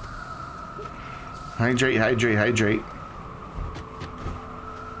too. Hydrate, hydrate, hydrate.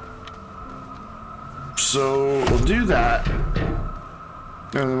 So we'll do that.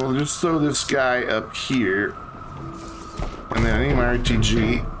 And then we'll just throw this guy up here. And then I need my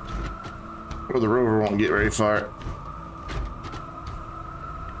RTG, or the rover won't get very far.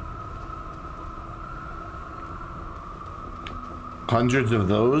 Hundreds of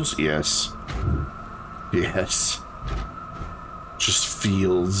those? Yes. Yes. Just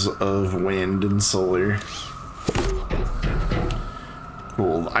fields of wind and solar.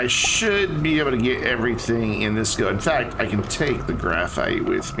 Cool. I should be able to get everything in this go. In fact, I can take the graphite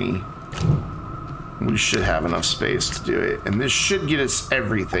with me. We should have enough space to do it. And this should get us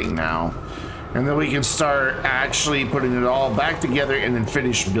everything now. And then we can start actually putting it all back together and then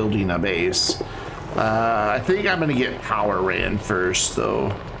finish building a base. I think I'm gonna get power ran first,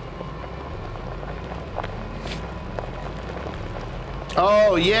 though.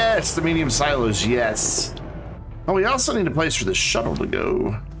 Oh, yes, the medium silos, yes. Oh, we also need a place for the shuttle to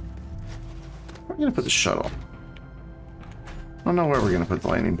go. Where are we gonna put the shuttle? I don't know where we're gonna put the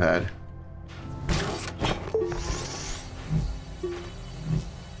landing pad.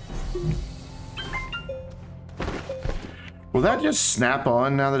 Will that just snap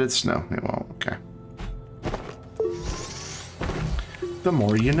on now that it's no? It won't. Okay. The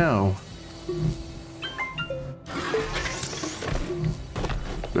more you know.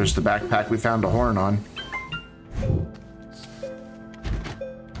 There's the backpack we found a horn on.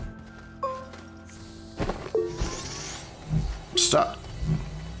 Stop.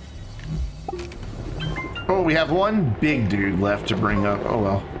 Oh, we have one big dude left to bring up. Oh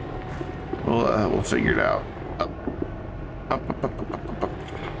well. We'll figure it out. Up.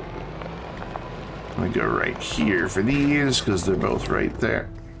 I'm gonna go right here for these because they're both right there.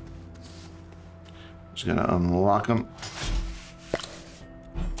 Just gonna unlock them.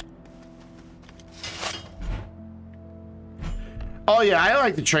 Oh yeah, I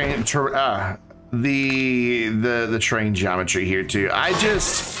like the train, the train geometry here too. I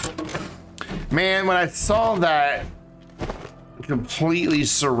just, man, when I saw that completely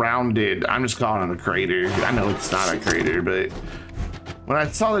surrounded, I'm just calling it a crater. I know it's not a crater, but when I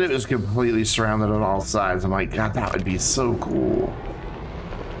saw that it was completely surrounded on all sides, I'm like, God, that would be so cool.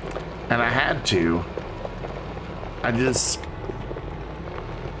 And I had to.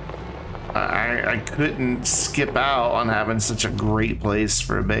 I couldn't skip out on having such a great place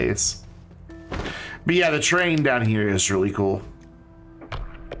for a base. But yeah, the train down here is really cool.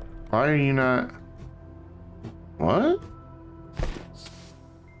 Why are you not? What?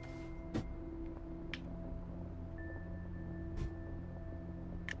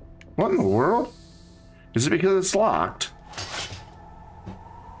 What in the world? Is it because it's locked?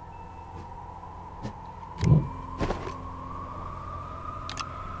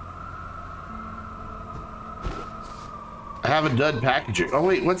 I haven't done packaging. Oh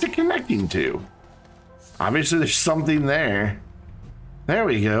wait, what's it connecting to? Obviously there's something there. There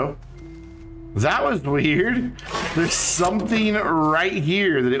we go. That was weird. There's something right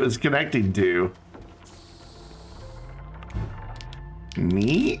here that it was connecting to.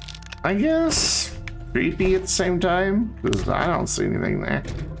 Neat, I guess. Creepy at the same time, because I don't see anything there.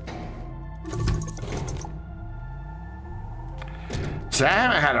 So I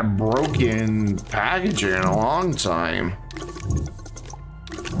haven't had a broken packager in a long time.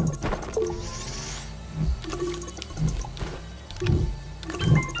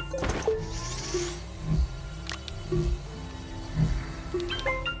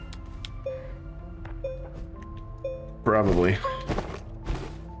 Probably.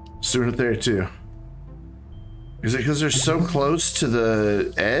 Doing it there too. Is it because they're so close to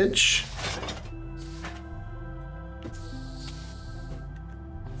the edge?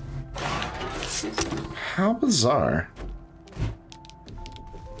 How bizarre.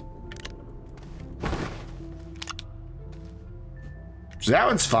 So that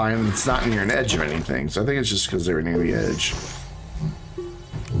one's fine. It's not near an edge of anything. So I think it's just because they were near the edge.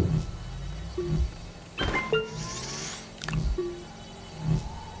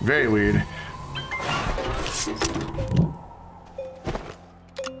 Very weird.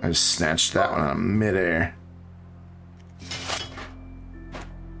 I just snatched that one out of midair.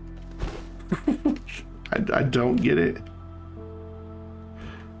 I don't get it.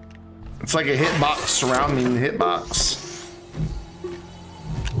 It's like a hitbox surrounding the hitbox.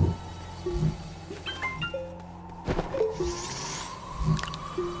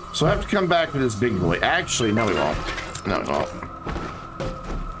 So I have to come back with this big boy. Actually, no we won't. No we won't.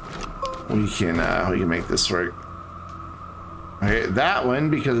 We can make this work. Okay, that one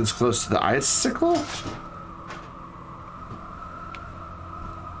because it's close to the icicle.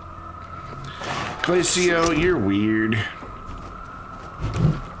 Glacio, you're weird.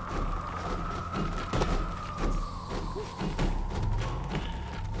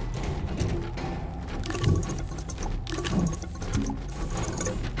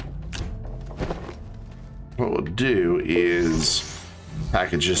 What we'll do is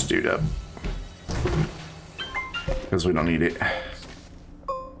package this dude up. Because we don't need it.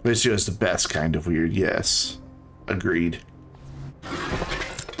 Glacio is the best kind of weird, yes. Agreed.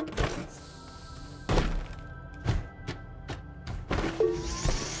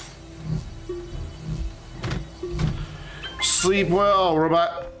 Sleep well,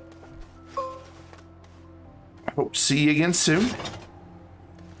 robot. Hope to see you again soon.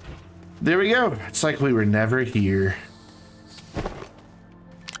 There we go. It's like we were never here.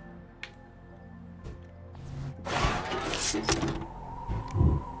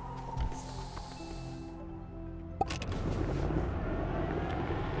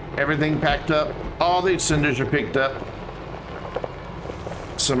 Everything packed up. All the cinders are picked up.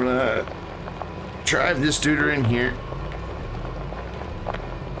 So I'm gonna drive this dude in here.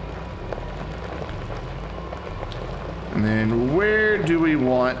 And then where do we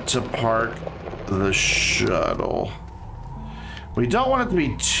want to park the shuttle? We don't want it to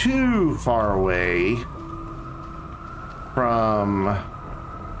be too far away from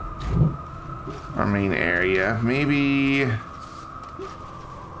our main area. Maybe...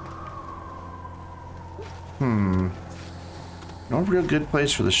 No real good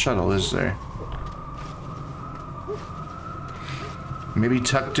place for the shuttle, is there? Maybe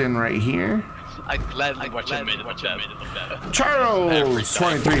tucked in right here? I gladly watch a minute of that. Charles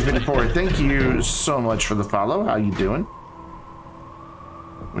 2354, thank you so much for the follow. How you doing?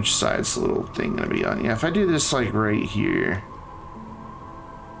 Which side's the little thing gonna be on? Yeah, if I do this like right here.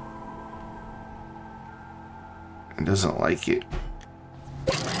 It doesn't like it.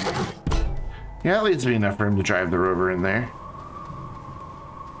 Yeah, that leaves me enough room to drive the rover in there.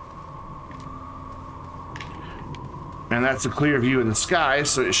 And that's a clear view of the sky,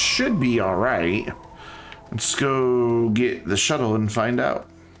 so it should be all right. Let's go get the shuttle and find out.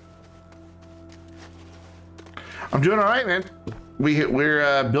 I'm doing all right, man.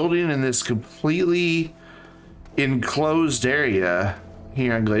 We're building in this completely enclosed area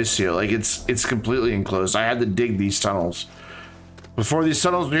here on Glacio. Like it's completely enclosed. I had to dig these tunnels. Before these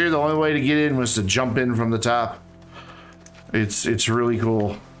tunnels were here, the only way to get in was to jump in from the top. It's really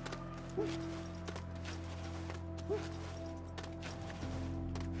cool.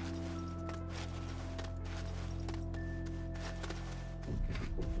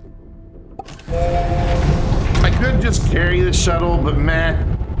 I could just carry the shuttle, but meh,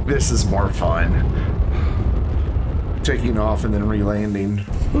 This is more fun. Taking off and then re-landing.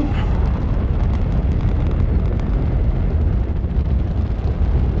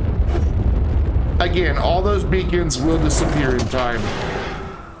 Again, all those beacons will disappear in time.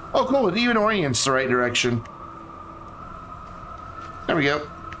 Oh, cool. It even orients the right direction. There we go.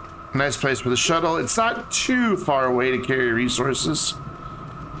 Nice place for the shuttle. It's not too far away to carry resources.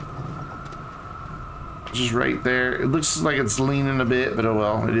 Just right there. It looks like it's leaning a bit, but oh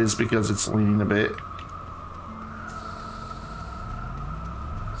well. It is because it's leaning a bit.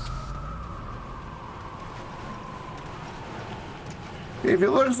 If it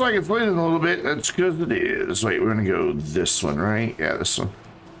looks like it's leaning a little bit, that's because it is. Wait, we're gonna go this one, right? Yeah, this one.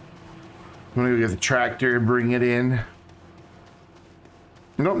 I'm gonna go get the tractor and bring it in.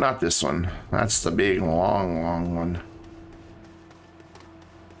 Nope, not this one. That's the big, long one.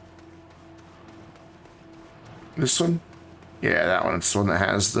 This one? Yeah, that one. It's the one that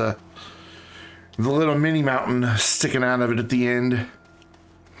has the little mini mountain sticking out of it at the end.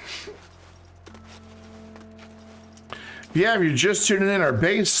 Yeah, if you're just tuning in, our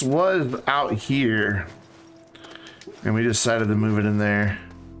base was out here. And we decided to move it in there.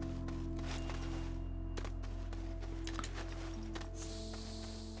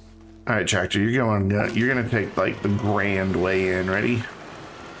 All right, tractor, you're gonna take like the grand way in. Ready?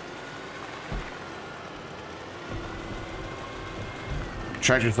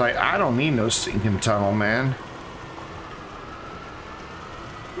 Tractor's like, I don't need no stinking tunnel, man.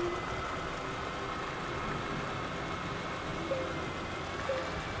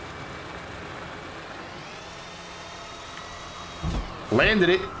 Landed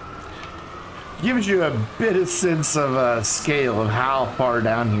it. Gives you a bit of sense of scale of how far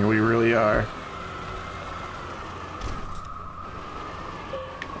down here we really are.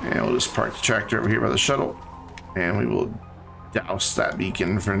 And we'll just park the tractor over here by the shuttle. And we will douse that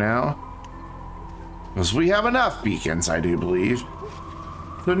beacon for now. Because we have enough beacons, I do believe.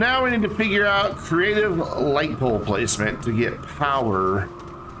 So now we need to figure out creative light pole placement to get power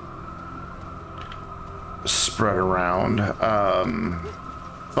spread around.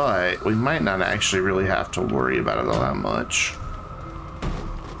 But we might not actually really have to worry about it all that much.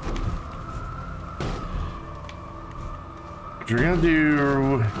 We're gonna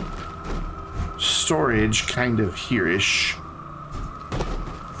do storage kind of here-ish.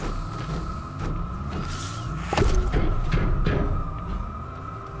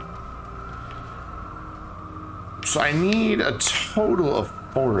 So I need a total of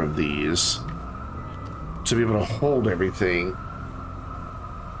 4 of these to be able to hold everything.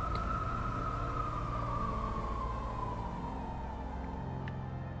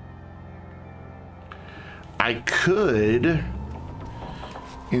 I could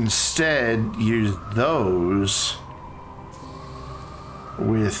instead use those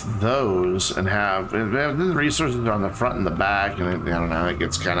with those and have the resources on the front and the back, and I don't know, it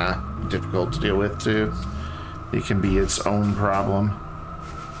gets kind of difficult to deal with too. It can be its own problem.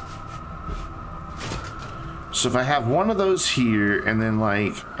 So if I have one of those here and then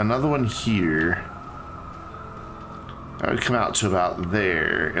like another one here, that would come out to about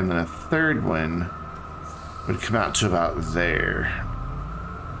there, and then a third one would come out to about there.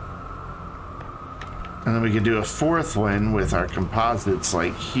 And then we could do a 4th one with our composites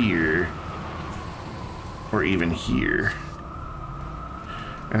like here, or even here.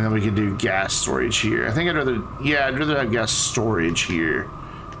 And then we could do gas storage here. I think I'd rather have gas storage here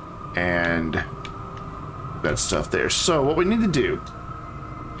and that stuff there. So what we need to do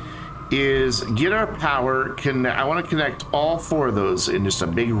is get our power. I want to connect all 4 of those in just a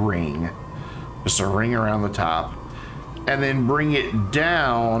big ring. Just a ring around the top, and then bring it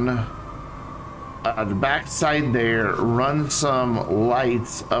down the back side there, run some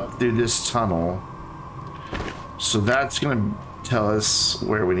lights up through this tunnel. So that's gonna tell us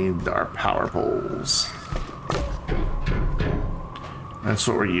where we need our power poles. That's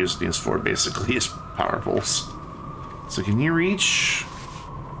what we're using these for, basically, is power poles. So can you reach?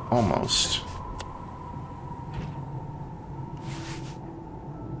 Almost.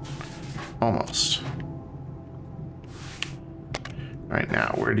 Almost. Right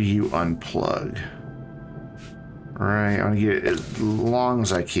now, where do you unplug? Right, I want to get it as long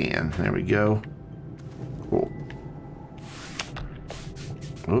as I can. There we go. Cool.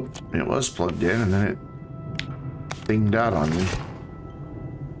 Oop, it was plugged in and then it dinged out on me.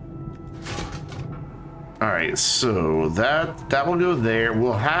 Alright, so that will go there.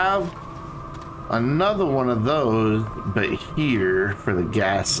 We'll have another one of those, but here for the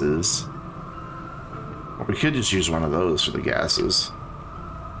gases. Or we could just use one of those for the gases.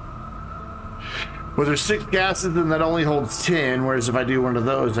 Well, there's 6 gases and that only holds 10, whereas if I do one of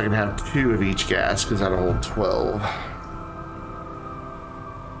those, I can have 2 of each gas because that'll hold 12.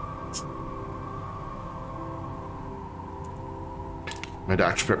 My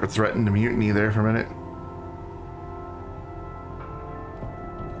Dr. Pepper threatened a mutiny there for a minute.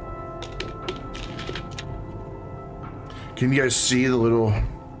 Can you guys see the little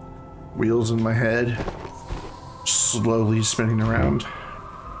wheels in my head slowly spinning around?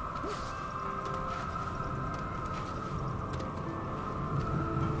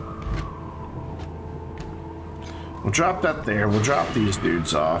 We'll drop that there. We'll drop these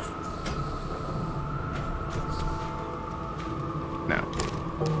dudes off. No.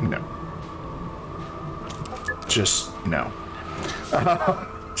 No. Just no.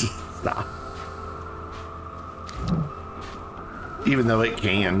 Just stop. Even though it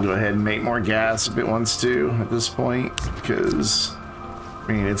can go ahead and make more gas if it wants to at this point, because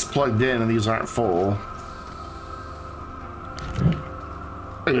I mean it's plugged in and these aren't full.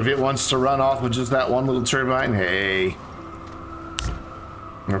 And if it wants to run off with just that one little turbine, hey.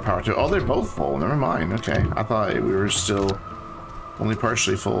 More power to it. Oh, they're both full. Never mind. Okay. I thought we were still only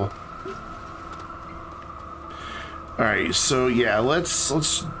partially full. Alright, so yeah,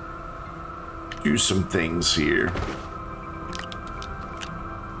 let's do some things here.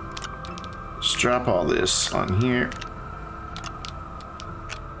 Let's drop all this on here.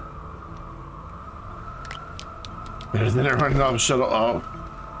 Better than it running off a shuttle. Oh.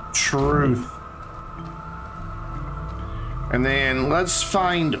 Truth. And then let's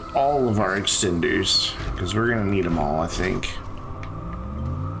find all of our extenders because we're gonna need them all, I think.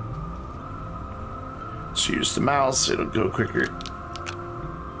 Let's use the mouse, it'll go quicker.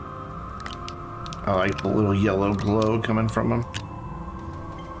 I like the little yellow glow coming from them.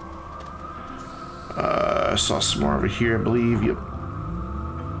 I saw some more over here, I believe. Yep.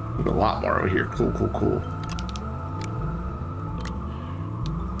 A lot more over here. Cool, cool, cool.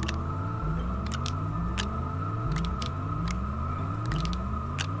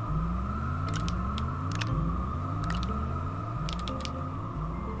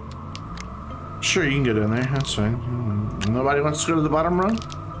 Sure, you can go down there. That's fine. Nobody wants to go to the bottom rung?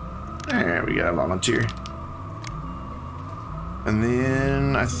 There, we got a volunteer. And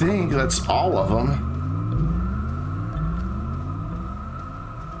then I think that's all of them.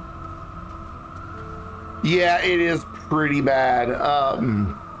 Yeah, it is pretty bad.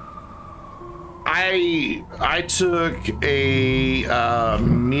 I took a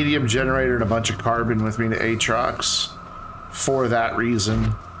medium generator and a bunch of carbon with me to Aatrox for that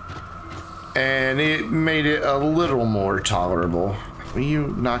reason. And it made it a little more tolerable. Will you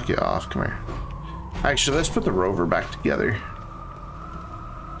knock it off? Come here. Actually, let's put the rover back together.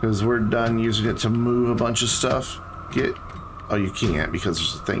 Because we're done using it to move a bunch of stuff. Oh, you can't because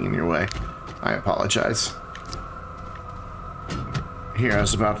there's a thing in your way. I apologize. Here, I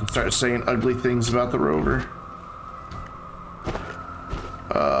was about to start saying ugly things about the rover.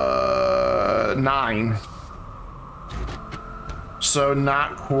 9. So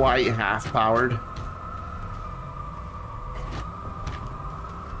not quite half powered.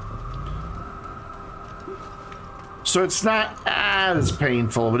 So it's not as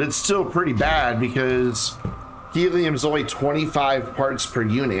painful, but it's still pretty bad because helium's only 25 parts per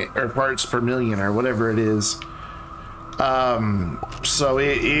unit or parts per million or whatever it is. So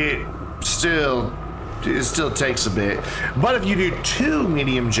it still takes a bit. But if you do 2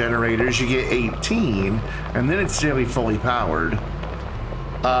 medium generators, you get 18, and then it's nearly fully powered.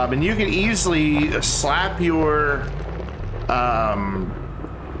 And you can easily slap your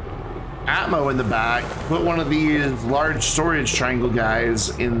Atmo in the back, put one of these large storage triangle guys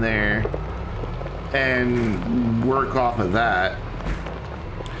in there, and work off of that.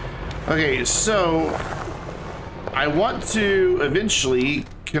 Okay, so I want to eventually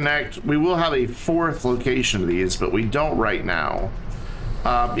connect. We will have a 4th location of these, but we don't right now.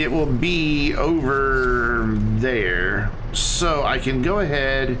 It will be over there, so I can go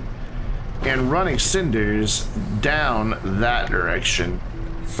ahead and run extenders down that direction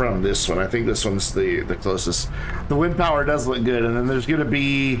from this one. I think this one's the closest. The wind power does look good, and then there's going to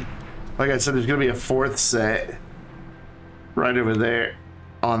be, like I said, there's going to be a 4th set right over there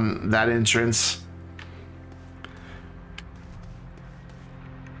on that entrance.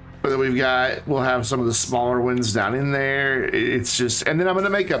 But then we'll have some of the smaller ones down in there. It's just, and then I'm going to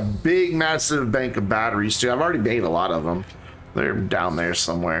make a big, massive bank of batteries too. I've already made a lot of them. They're down there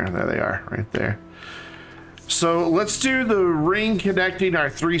somewhere. There they are, right there. So let's do the ring connecting our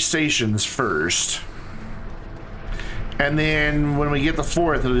 3 stations first. And then when we get the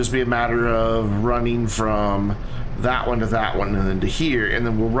 4th, it'll just be a matter of running from that one to that one, and then to here, and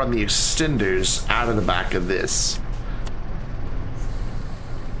then we'll run the extenders out of the back of this.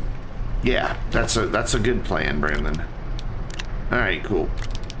 Yeah, that's a good plan, Brandon. All right, cool.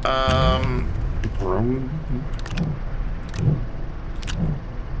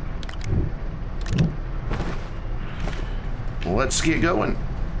 Let's get going.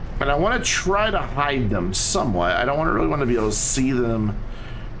 And I want to try to hide them somewhat. I don't really want to be able to see them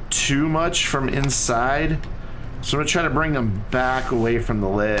too much from inside. So I'm going to try to bring them back away from the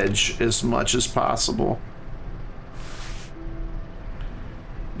ledge as much as possible.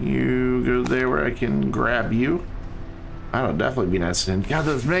 You go there where I can grab you. That'll definitely be nice. And God,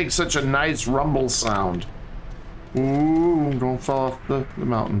 those make such a nice rumble sound. Ooh, don't fall off the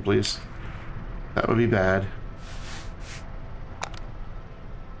mountain, please. That would be bad.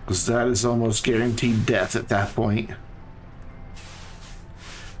 Because that is almost guaranteed death at that point.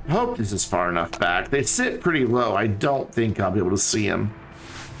 I hope this is far enough back. They sit pretty low. I don't think I'll be able to see them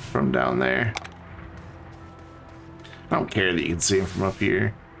from down there. I don't care that you can see them from up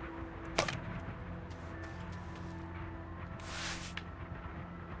here.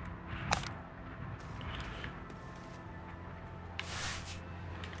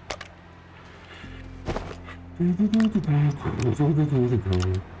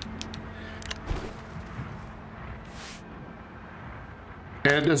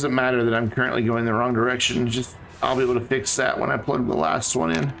 And it doesn't matter that I'm currently going the wrong direction, just I'll be able to fix that when I plug the last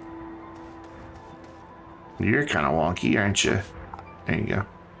one in. You're kind of wonky, aren't you? There you go.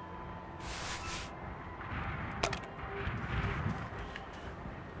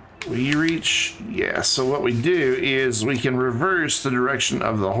 Will you reach? Yeah, so what we do is we can reverse the direction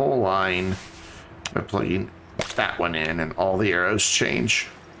of the whole line by plugging that one in, and all the arrows change.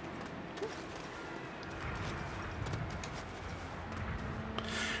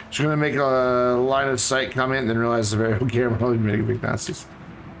 Just gonna make a line of sight comment and then realize the variable camera will be making big nasties.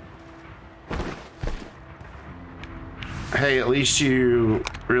 Hey, at least you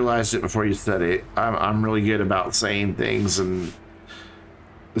realized it before you said it. I'm really good about saying things and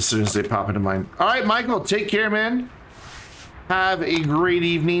as soon as they pop into mind. All right, Michael, take care, man. Have a great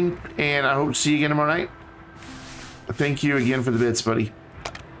evening, and I hope to see you again tomorrow night. Thank you again for the bits, buddy.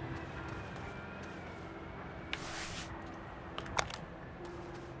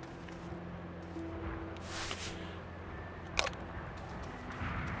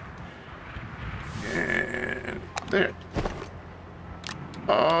 And there.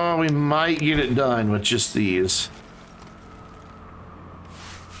 Oh, we might get it done with just these.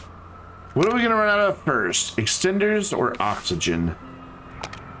 What are we gonna run out of first? Extenders or oxygen?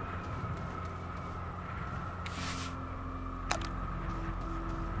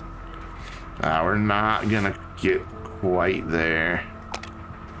 We're not gonna get quite there.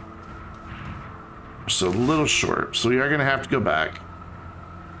 Just a little short, so we are gonna have to go back.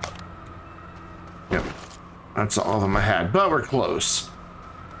 Yep, that's all of them I had, but we're close.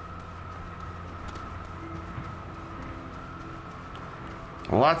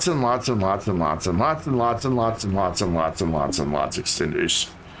 Lots and lots and lots and lots and lots and lots and lots and lots and lots and lots and lots of extenders.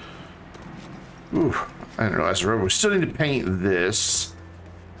 Ooh, I didn't realize we still need to paint this.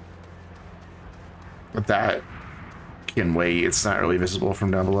 But that can wait. It's not really visible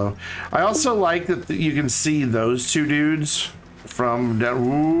from down below. I also like that you can see those two dudes from down.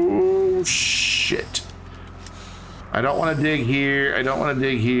 Ooh, shit. I don't want to dig here. I don't want to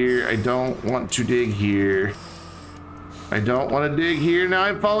dig here. I don't want to dig here. I don't want to dig here. Now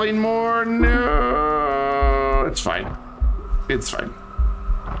I'm falling more. No. It's fine. It's fine.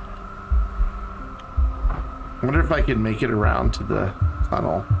 I wonder if I can make it around to the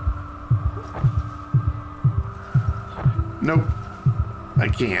tunnel. Nope, I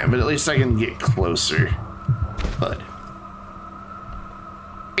can't, but at least I can get closer. But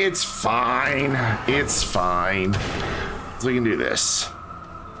it's fine. It's fine. So we can do this.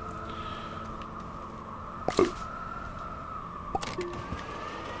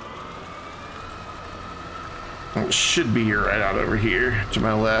 It should be right out over here to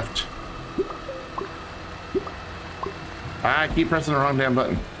my left. I keep pressing the wrong damn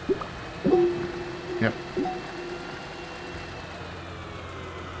button. Yep.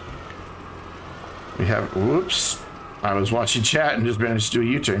 We have, whoops, I was watching chat and just managed to do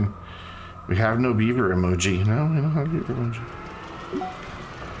a U-turn. We have no beaver emoji. No, we don't have a beaver emoji.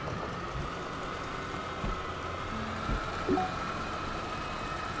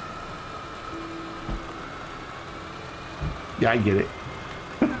 Yeah, I get it.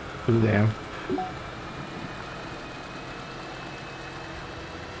 Damn.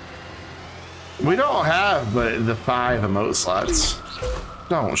 We don't have but the 5 emote slots.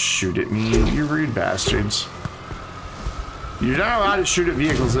 Don't shoot at me, you rude bastards. You're not allowed to shoot at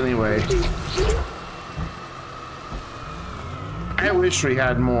vehicles anyway. I wish we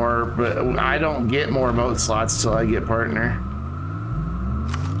had more, but I don't get more emote slots till I get partner.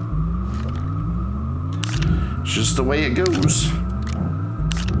 It's just the way it goes.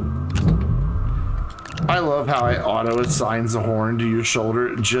 I love how it auto assigns a horn to your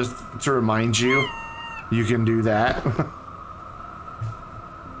shoulder just to remind you you can do that.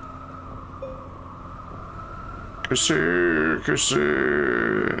 Cursors.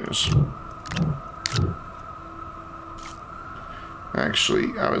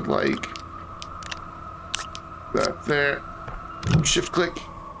 Actually, I would like that there. Shift click.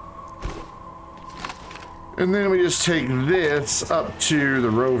 And then we just take this up to the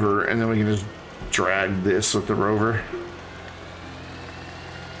rover, and then we can just drag this with the rover.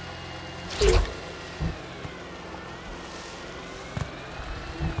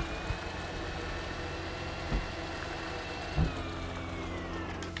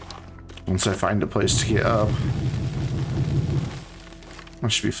 Once I find a place to get up, that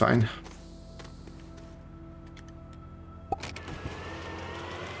should be fine.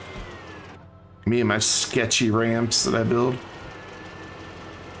 Me and my sketchy ramps that I build.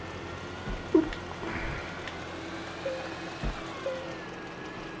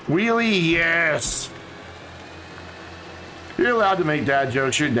 Wheelie, yes! You're allowed to make dad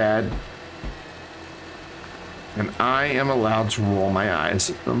jokes, you're dad. And I am allowed to roll my eyes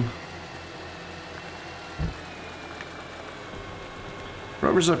at them.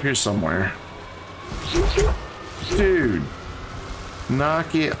 Rover's up here somewhere. Dude,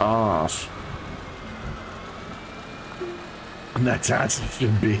 knock it off. And that's as it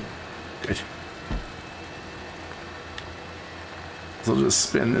should be. Good. So I'll just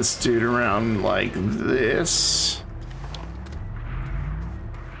spin this dude around like this.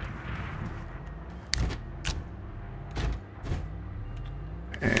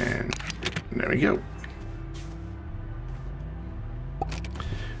 And there we go.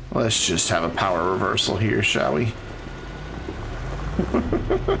 Let's just have a power reversal here, shall we?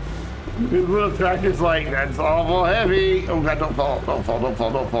 This little tractor's like, that's awful heavy. Oh god, don't fall, don't fall, don't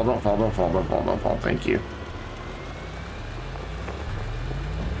fall, don't fall, don't fall, don't fall, don't fall, don't fall. Thank you.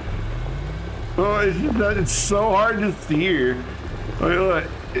 Oh, it's so hard to steer. Look,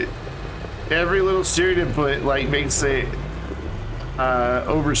 every little steering input like makes it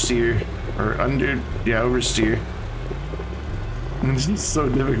oversteer or under, yeah, oversteer. It's just so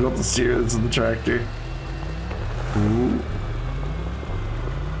difficult to steer this in the tractor. Ooh.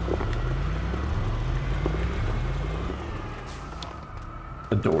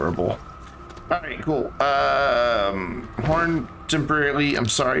 Adorable. All right, cool. Horn temporarily. I'm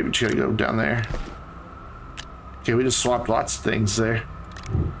sorry, but you gotta go down there. Okay, we just swapped lots of things there.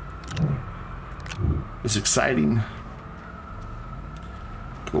 It's exciting.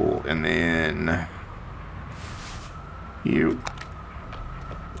 Cool, and then you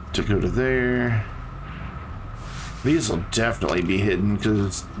to go to there. These will definitely be hidden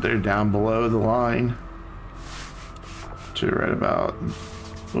because they're down below the line. To right about,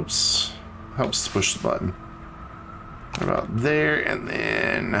 whoops, helps to push the button. Right about there, and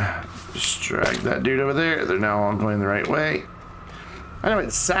then just drag that dude over there. They're now all going the right way. I know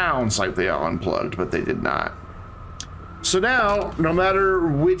it sounds like they all unplugged, but they did not. So now, no matter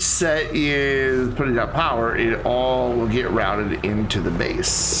which set is putting out power, it all will get routed into the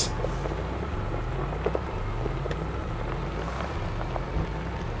base.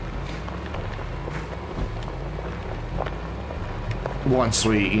 Once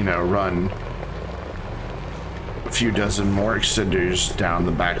we, you know, run a few dozen more extenders down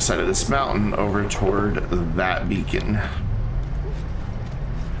the backside of this mountain over toward that beacon.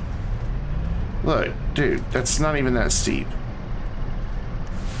 Look, dude, that's not even that steep.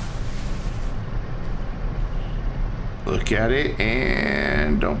 Look at it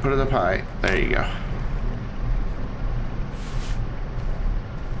and don't put it up high. There you go.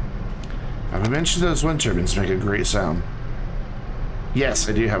 Have I mentioned those wind turbines make a great sound? Yes,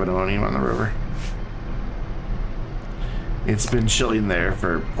 I do have an ammonium on the river. It's been chilling there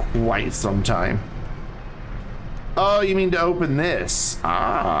for quite some time. Oh, you mean to open this?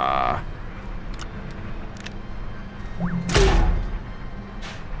 Ah.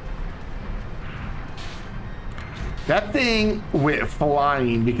 That thing went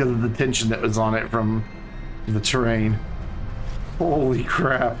flying because of the tension that was on it from the terrain. Holy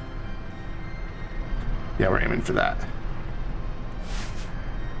crap. Yeah, we're aiming for that.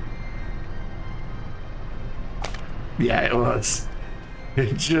 Yeah, it was.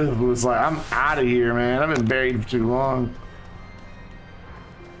 It just was like, I'm out of here, man. I've been buried for too long.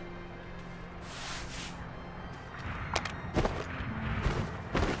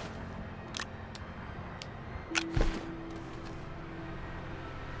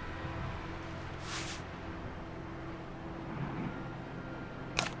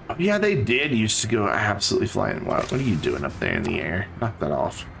 Yeah, they did used to go absolutely flying. What are you doing up there in the air? Knock that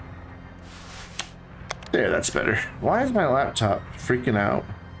off. There, that's better. Why is my laptop freaking out?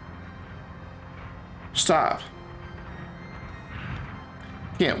 Stop.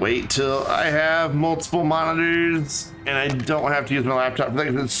 Can't wait till I have multiple monitors and I don't have to use my laptop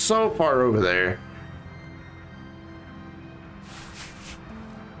because it's so far over there.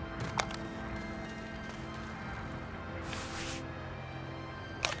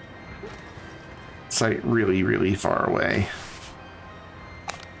 It's like really, really far away.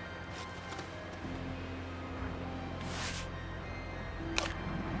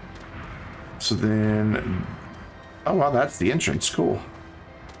 So then, oh wow, that's the entrance, cool.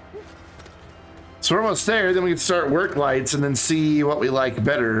 So we're almost there, then we can start work lights and then see what we like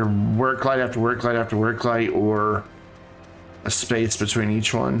better. Work light after work light after work light, or a space between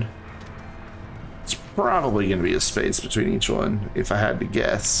each one. It's probably gonna be a space between each one, if I had to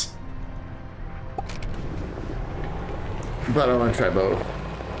guess. But I wanna try both.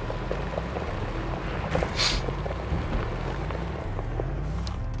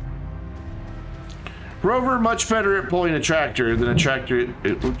 Rover much better at pulling a tractor than a tractor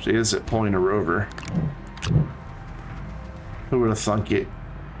is at pulling a rover. Who would have thunk it?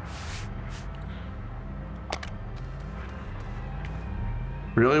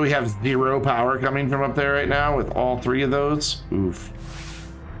 Really? We have 0 power coming from up there right now with all 3 of those? Oof.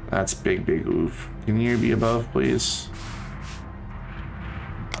 That's big, big oof. Can you be above, please?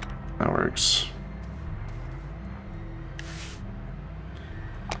 That works.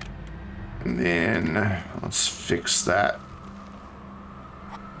 And then let's fix that.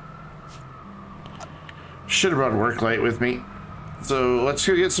 Should have brought a work light with me. So let's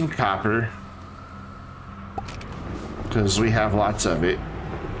go get some copper, because we have lots of it.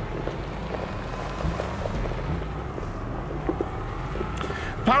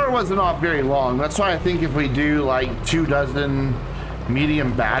 Power wasn't off very long. That's why I think if we do like 24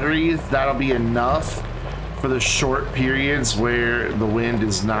 medium batteries, that'll be enough for the short periods where the wind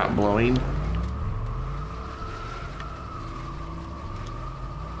is not blowing.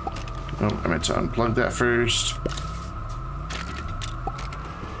 Oh, I meant to unplug that first.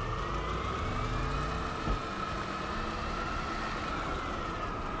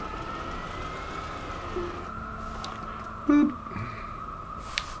 Boop.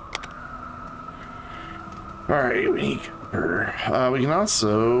 All right, we need copper. We can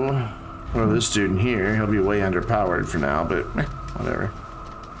also, well, this dude in here, he'll be way underpowered for now, but whatever.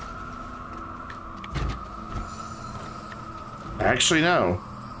 Actually, no.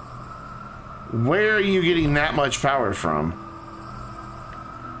 Where are you getting that much power from?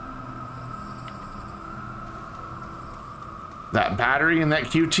 That battery and that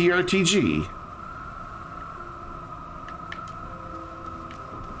QTRTG.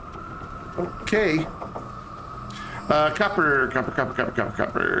 Okay. Copper.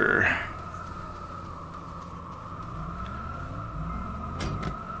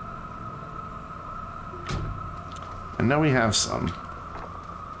 I know we have some.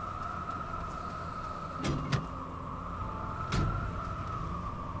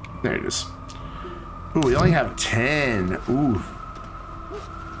 There it is. Ooh, we only have 10. Ooh.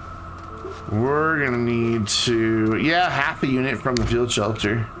 We're gonna need to, yeah, half a unit from the field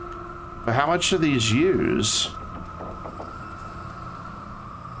shelter. But how much do these use?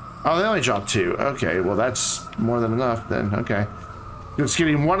 Oh, they only drop 2. Okay, well that's more than enough then. Okay. It's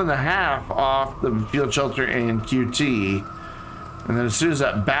getting 1.5 off the field shelter and QT. And then as soon as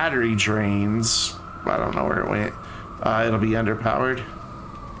that battery drains, I don't know where it went, it'll be underpowered.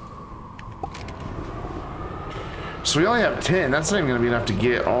 So we only have 10. That's not even going to be enough to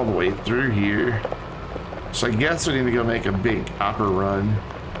get all the way through here. So I guess we need to go make a big copper run.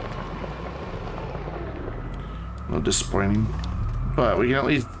 A little disappointing. But we can at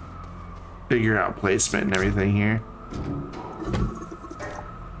least figure out placement and everything here.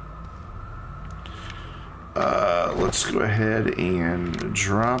 Let's go ahead and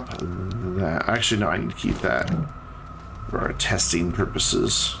drop that. Actually, no, I need to keep that for our testing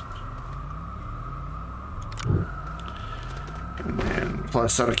purposes. And then,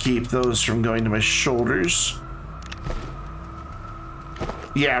 plus that'll keep those from going to my shoulders.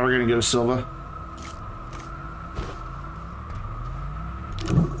 Yeah, we're gonna go Silva.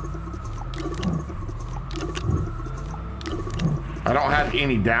 I don't have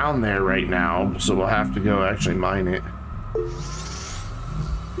any down there right now, so we'll have to go actually mine it.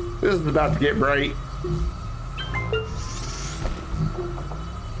 This is about to get bright.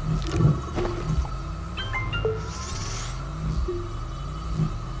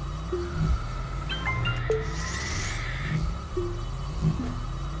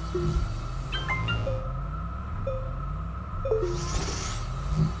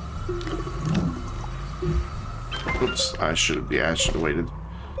 I should have waited.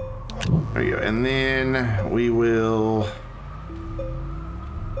 There you go. And then we will...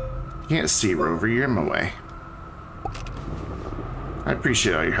 Can't see, Rover. You're in my way. I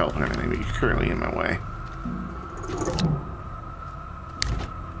appreciate all your help and everything, but you're currently in my way.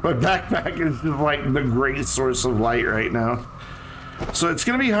 My backpack is just like the great source of light right now. So it's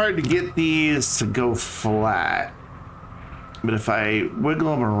going to be hard to get these to go flat. But if I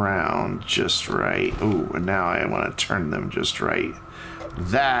wiggle them around just right... Oh, and now I want to turn them just right.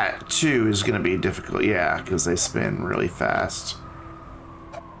 That, too, is going to be difficult. Yeah, because they spin really fast.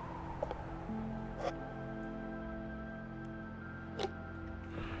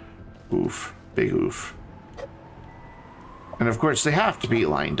 Oof. Big oof. And of course, they have to be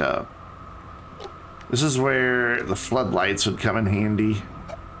lined up. This is where the floodlights would come in handy.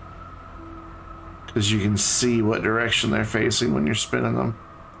 Because you can see what direction they're facing when you're spinning them.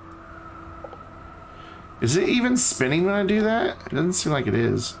 Is it even spinning when I do that? It doesn't seem like it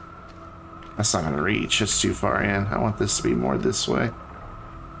is. That's not going to reach. It's too far in. I want this to be more this way.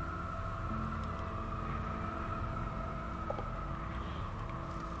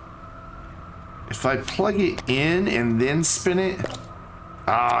 If I plug it in and then spin it...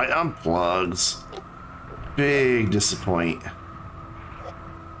 Ah, it unplugs. Big disappoint.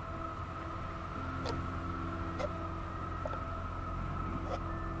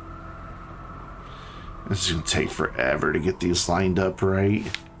 This is going to take forever to get these lined up right.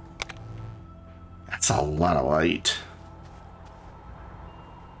 That's a lot of light.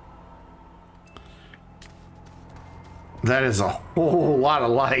 That is a whole lot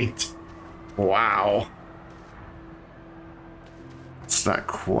of light. Wow. It's not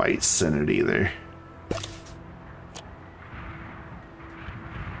quite centered either.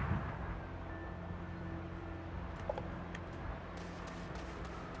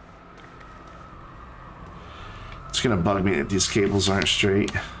 It's gonna bug me that these cables aren't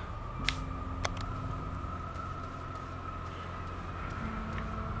straight.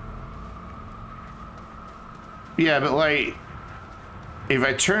 Yeah, but like, if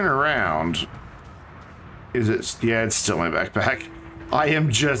I turn around, is it? Yeah, it's still my backpack. I am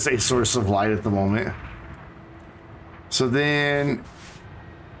just a source of light at the moment. So then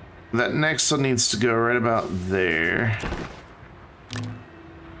that next one needs to go right about there.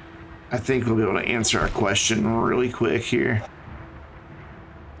 I think we'll be able to answer our question really quick here.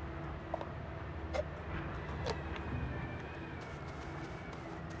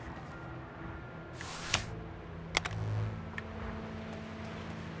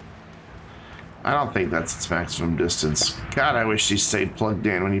 I don't think that's its maximum distance. God, I wish these stayed plugged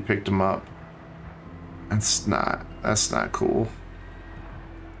in when you picked them up. That's not cool.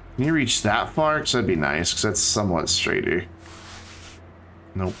 Can you reach that far? Because that'd be nice, because that's somewhat straighter.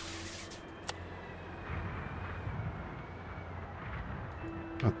 Nope.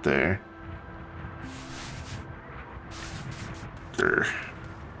 Up there. Grr.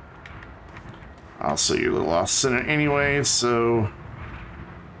 Also, you're a little off center anyway, so...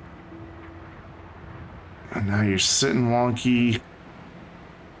 And now you're sitting wonky.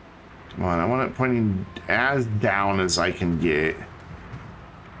 Come on, I want it pointing as down as I can get.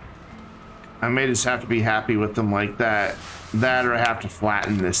 I may just have to be happy with them like that. That or I have to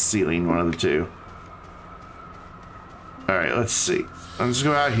flatten this ceiling, one of the two. Alright, let's see. Let's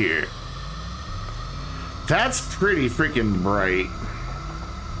go out here. That's pretty freaking bright.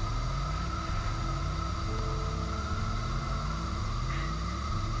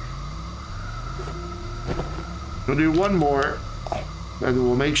 We'll do one more, and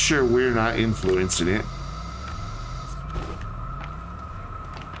we'll make sure we're not influencing it.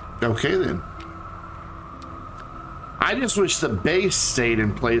 Okay, then. I just wish the base stayed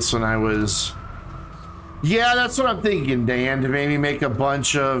in place when I was... Yeah, that's what I'm thinking, Dan, to maybe make a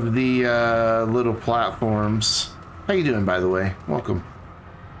bunch of the little platforms. How you doing, by the way? Welcome.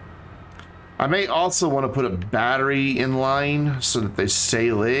 I may also want to put a battery in line so that they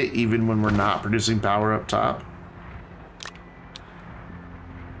stay lit even when we're not producing power up top.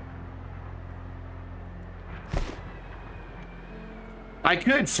 I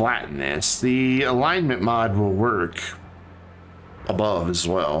could flatten this. The alignment mod will work above as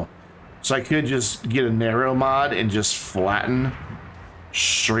well. So I could just get a narrow mod and just flatten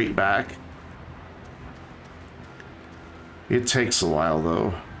straight back. It takes a while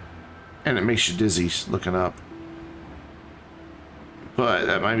though. And it makes you dizzy looking up. But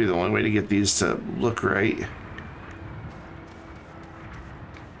that might be the only way to get these to look right.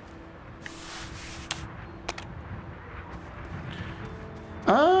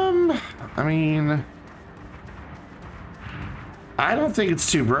 I mean, I don't think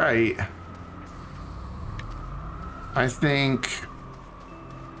it's too bright. I think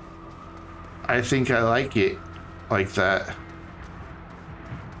I like it like that.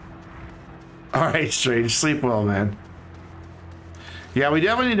 All right, Strange, sleep well, man. Yeah, we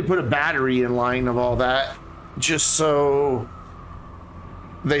definitely need to put a battery in line of all that, just so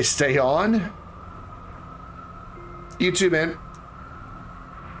they stay on. You too, man.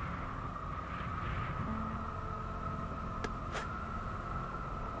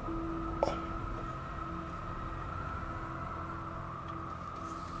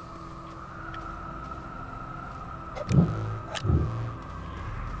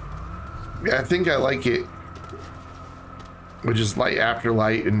 Yeah, I think I like it. Which is light after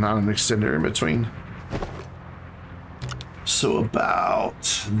light and not an extender in between. So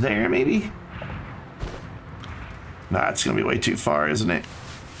about there, maybe? Nah, it's gonna be way too far, isn't it?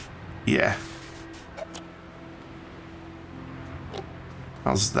 Yeah.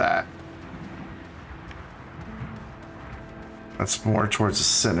 How's that? That's more towards the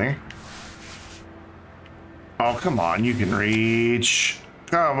center. Oh, come on, you can reach.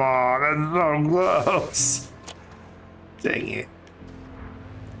 Come on, that's so close. Dang it.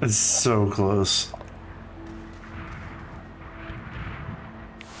 It's so close.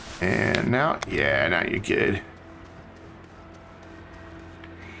 And now, yeah, now you're good.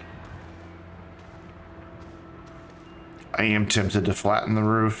 I am tempted to flatten the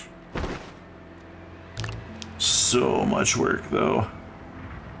roof. So much work, though.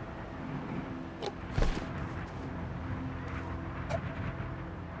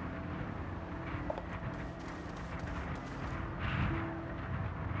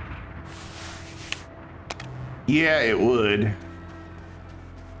 Yeah, it would.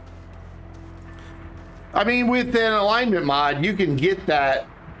 I mean, with an alignment mod, you can get that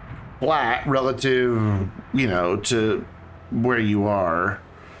flat relative, you know, to where you are.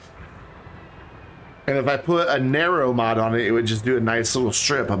 And if I put a narrow mod on it, it would just do a nice little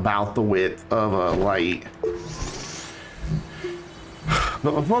strip about the width of a light.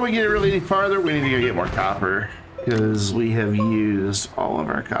 But before we get really any farther, we need to go get more copper, because we have used all of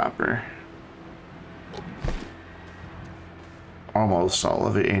our copper. Almost all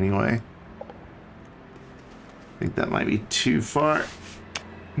of it anyway. I think that might be too far.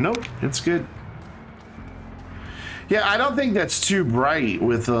 Nope, it's good. Yeah, I don't think that's too bright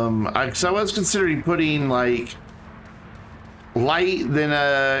with them. Because I was considering putting like light, then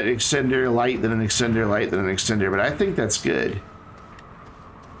an extender, light, then an extender, light, then an extender, but I think that's good.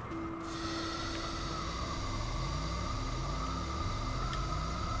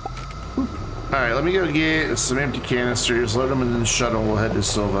 Alright, let me go get some empty canisters, load them in the shuttle, we'll head to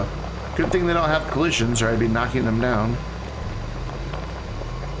Silva. Good thing they don't have collisions or I'd be knocking them down.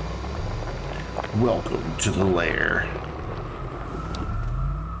 Welcome to the lair.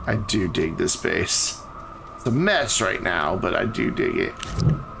 I do dig this base. It's a mess right now, but I do dig it.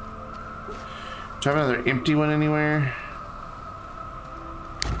 Do I have another empty one anywhere?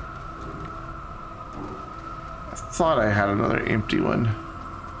 I thought I had another empty one.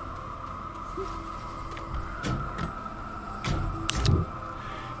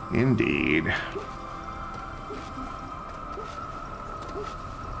 Indeed.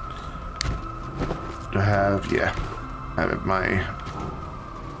 Do I have, yeah, I have my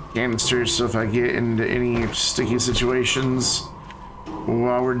canisters, so if I get into any sticky situations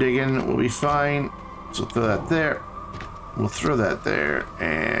while we're digging, we'll be fine. So throw that there, we'll throw that there,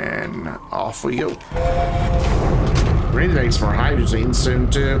 and off we go. We need to make some more hydrazine soon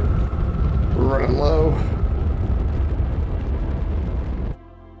too. We're running low.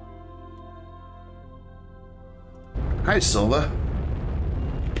 Hi, Silva.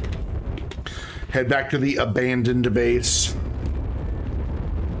 Head back to the abandoned base.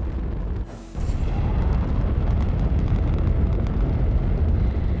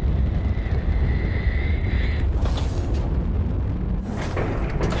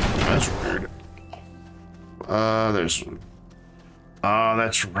 That's weird. There's... Oh,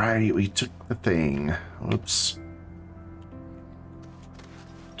 that's right. We took the thing. Whoops.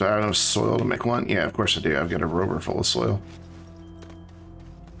 Do I have enough soil to make one? Yeah, of course I do. I've got a rover full of soil.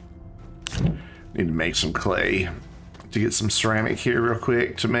 Need to make some clay to get some ceramic here real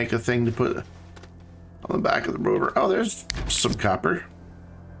quick to make a thing to put on the back of the rover. Oh, there's some copper.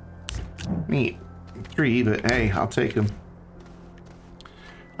 Neat. 3, but hey, I'll take them.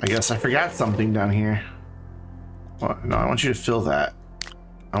 I guess I forgot something down here. What? No, I want you to fill that.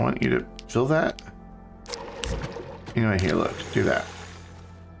 I want you to fill that. Anyway, here, look. Do that.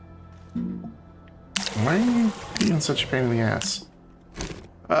 Why are you being such a pain in the ass?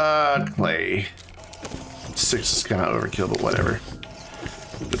 Clay. 6 is kind of overkill, but whatever.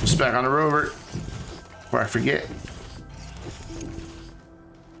 Put this back on the rover before I forget.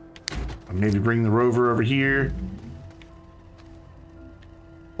 Maybe bring the rover over here.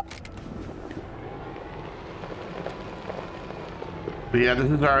 But yeah,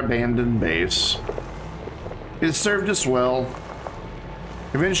 this is our abandoned base. It served us well.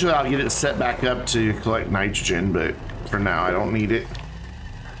 Eventually I'll get it set back up to collect nitrogen, but for now I don't need it.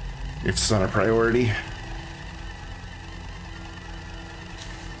 It's not a priority.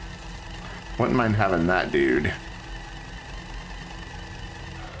 Wouldn't mind having that dude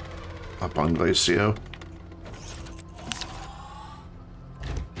up on Glacio.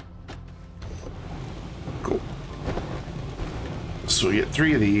 Cool. So we get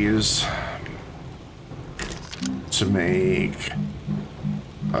 3 of these to make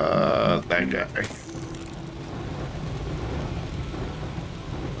that guy.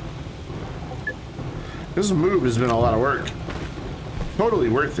 This move has been a lot of work. Totally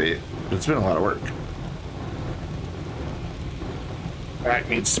worth it, but it's been a lot of work. Back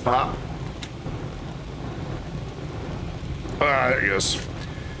needs to pop. Ah, there it goes.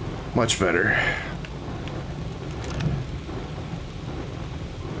 Much better.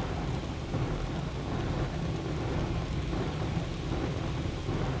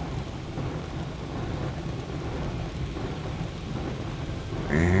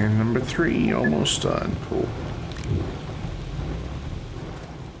 And number 3, almost done. Cool.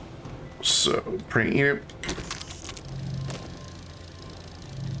 So, print unit.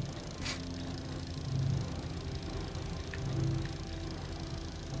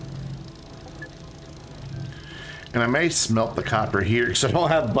 And I may smelt the copper here because I don't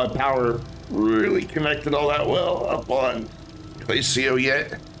have my power really connected all that well up on Glacio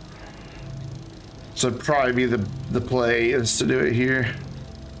yet. So it'd probably be the play is to do it here.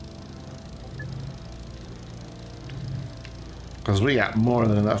 Because we got more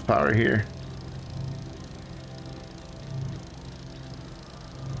than enough power here.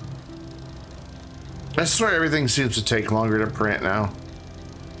 I swear everything seems to take longer to print now.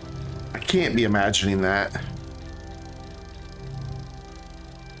 I can't be imagining that.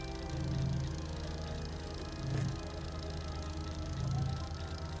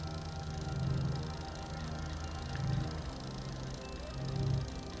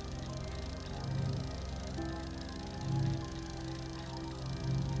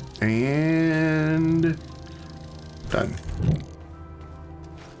 And done.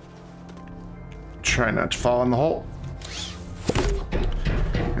 Try not to fall in the hole.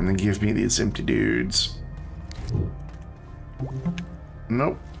 And then give me these empty dudes.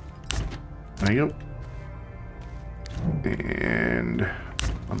 Nope. There you go. And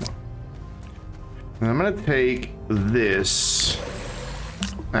I'm gonna take this.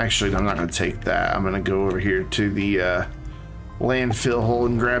 Actually, I'm not gonna take that. I'm gonna go over here to the landfill hole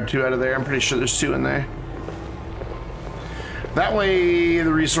and grab 2 out of there. I'm pretty sure there's 2 in there. That way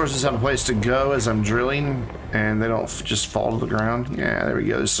the resources have a place to go as I'm drilling and they don't just fall to the ground. Yeah, there we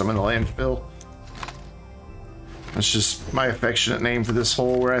go. There's some in the landfill. That's just my affectionate name for this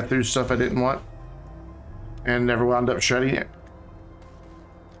hole where I threw stuff I didn't want and never wound up shredding it.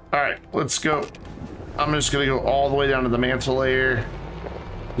 Alright, let's go. I'm just gonna go all the way down to the mantle layer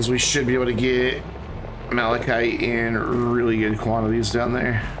because we should be able to get malachite in really good quantities down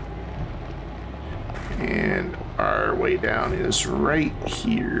there. And our way down is right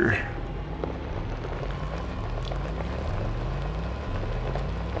here.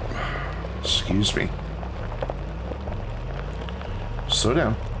 Excuse me. Slow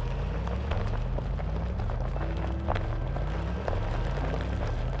down.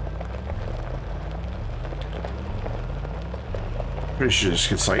 Pretty sure this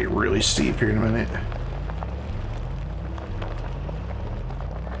gets like really steep here in a minute.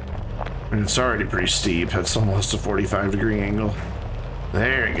 And it's already pretty steep. That's almost a 45-degree angle.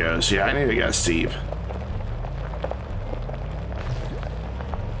 There it goes. Yeah, I knew it got steep.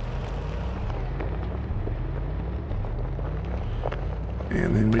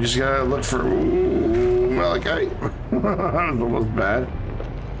 And then we just gotta look for malachite. That was almost bad.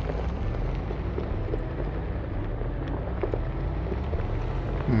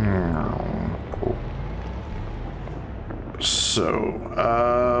 Cool. So,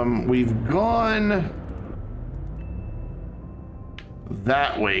 we've gone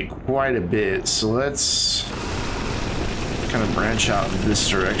that way quite a bit, so let's kind of branch out in this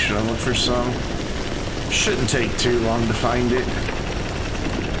direction and look for some. Shouldn't take too long to find it.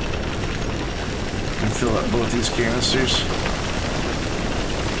 And fill up both these canisters.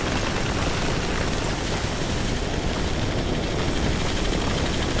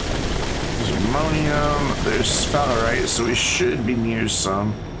 There's ammonium, there's sphalerite, so we should be near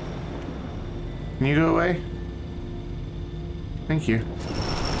some. Can you go away? Thank you.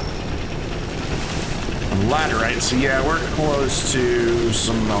 Laterite, so yeah, we're close to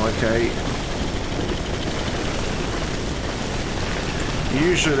some malachite.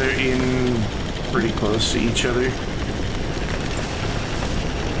 Usually they're in pretty close to each other.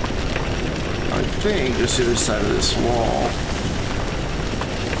 I think just the other side of this wall.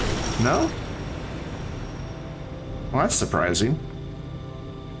 No? Well, that's surprising.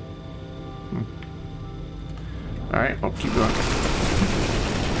 Alright, I'll keep going.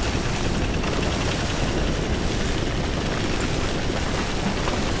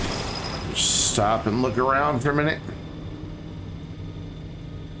 Just stop and look around for a minute.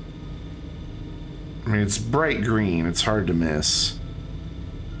 I mean, it's bright green. It's hard to miss.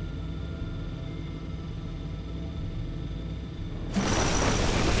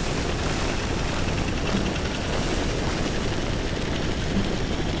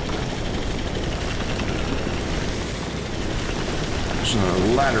 There's a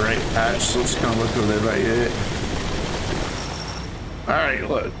laterite patch, so let's kind of look over there by it. Alright,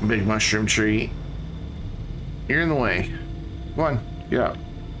 look. Big mushroom tree. You're in the way. Come on. Get out.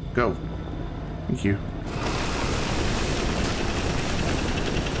 Go. Thank you.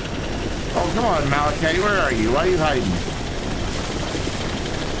 Oh, come on, Malachite. Where are you? Why are you hiding?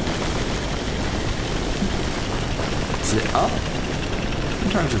 Is it up?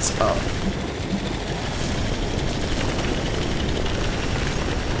 Sometimes it's up.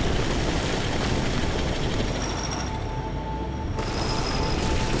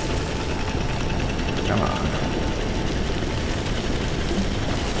 Come on.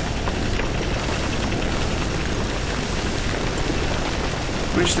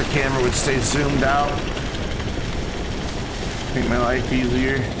 Wish the camera would stay zoomed out. Make my life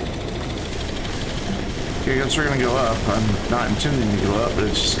easier. Okay, I guess we're gonna go up. I'm not intending to go up, but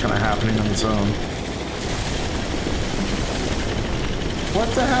it's just kind of happening on its own. What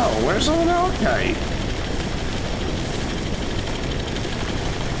the hell? Where's all the malachite?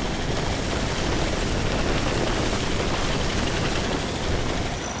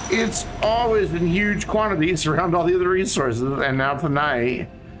 It's always in huge quantities around all the other resources, and now tonight,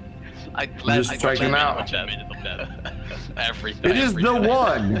 just checking out. Everything. It is the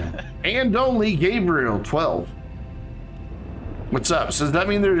one and only Gabriel 12. What's up? So does that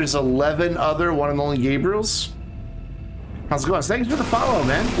mean there's 11 other one and only Gabriels? How's it going? Thanks for the follow,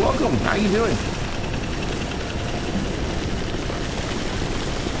 man. Welcome. How you doing?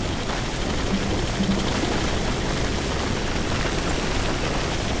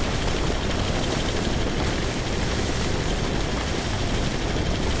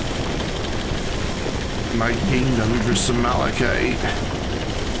 My kingdom for some malachite.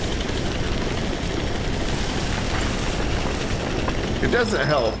 It doesn't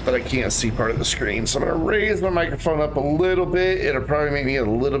help that I can't see part of the screen, so I'm gonna raise my microphone up a little bit. It'll probably make me a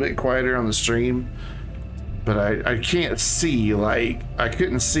little bit quieter on the stream, but I can't see, like, I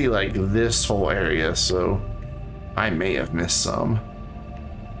couldn't see like this whole area, so I may have missed some.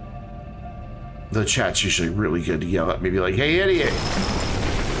 The chat's usually really good to yell at me, be like, hey idiot.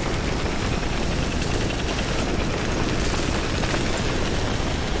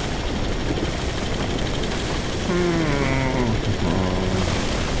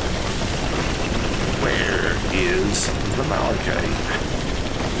 The malachite.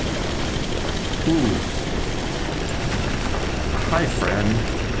 Ooh. Hi, friend.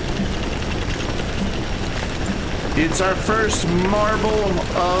 It's our first marble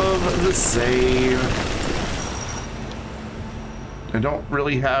of the save. I don't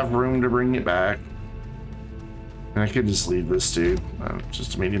really have room to bring it back. And I could just leave this, dude.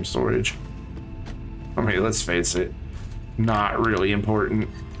 Just medium storage. I mean, let's face it. Not really important.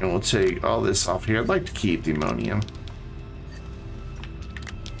 And we'll take all this off here. I'd like to keep the ammonium.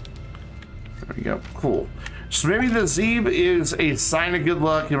 There we go. Cool. So maybe the Zeeb is a sign of good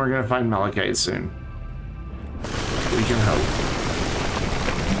luck and we're going to find malachite soon. We can hope.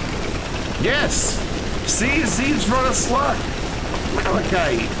 Yes! See? Zeeb's brought us luck!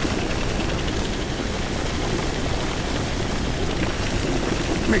 Malachite!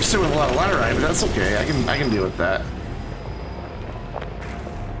 Mixed it with a lot of laterite, but that's okay. I can deal with that.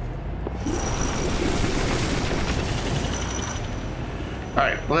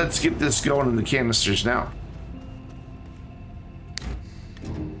 Alright, let's get this going in the canisters now.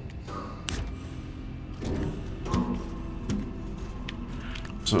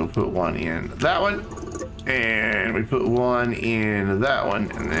 So we'll put one in that one, and we put one in that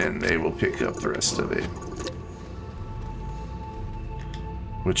one, and then they will pick up the rest of it.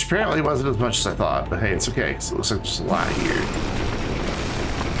 Which apparently wasn't as much as I thought, but hey, it's okay, so it looks like there's a lot here.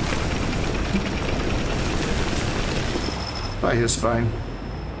 By his spine.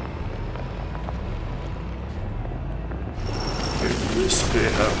 this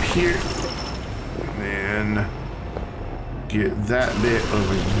bit up here. And then get that bit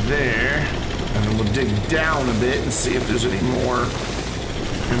over there. And then we'll dig down a bit and see if there's any more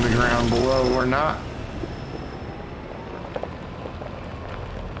in the ground below or not.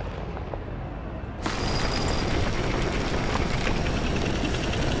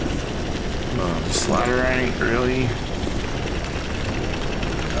 Laterite, really?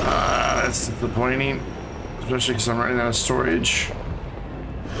 That's disappointing, especially because I'm running out of storage.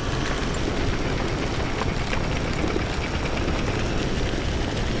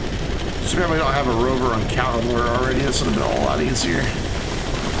 Too bad we don't have a rover on Caliber already. This would have been a lot easier.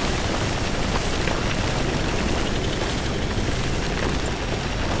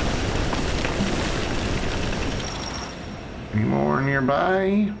 Any more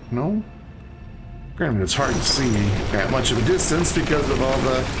nearby? No? Granted, it's hard to see at much of a distance because of all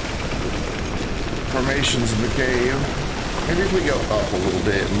the formations in the cave. Maybe if we go up a little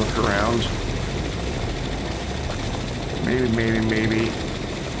bit and look around. Maybe.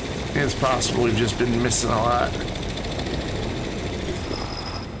 It's possible we've just been missing a lot.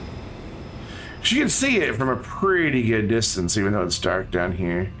 You can see it from a pretty good distance, even though it's dark down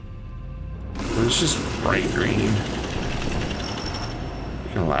here. But it's just bright green.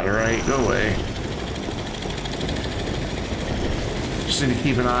 Laterite, go away. Just need to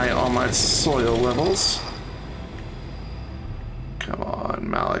keep an eye on my soil levels. Come on,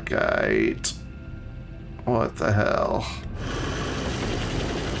 malachite. What the hell?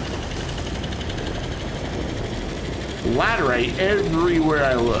 Laterite everywhere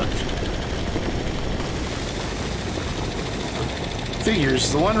I look.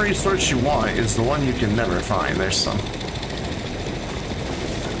 Figures, the one resource you want is the one you can never find. There's some.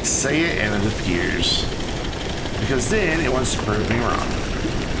 Say it and it appears. Because then it wants to prove me wrong.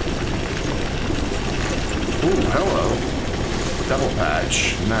 Ooh, hello. Double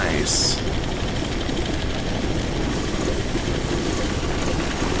patch. Nice.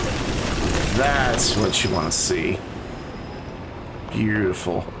 That's what you want to see.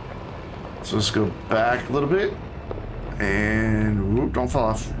 Beautiful. So let's go back a little bit. And whoop, don't fall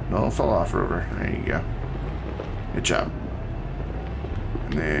off. Don't fall off, Rover. There you go. Good job.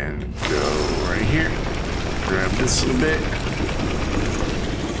 And then go right here. Grab this a little bit.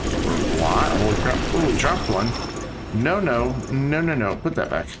 A lot. Holy crap. Oh, we dropped one. No. Put that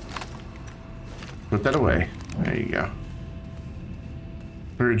back. Put that away. There you go.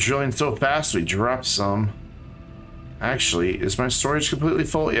 We were drilling so fast we dropped some. Actually, is my storage completely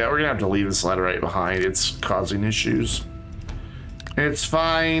full? Yeah, we're gonna have to leave this laterite behind. It's causing issues. It's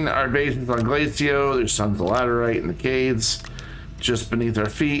fine. Our base is on Glacio. There's tons of laterite in the caves just beneath our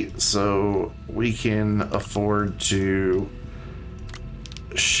feet, so we can afford to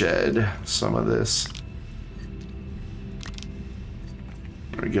shed some of this.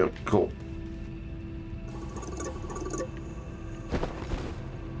 There we go. Cool.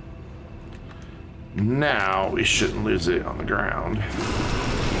 Now we shouldn't lose it on the ground.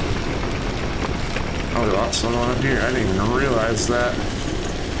 Oh, we lost someone up here. I didn't even realize that.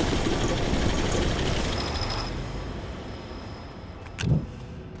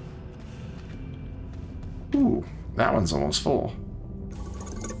 Ooh, that one's almost full.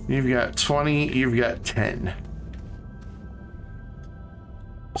 You've got 20, you've got 10.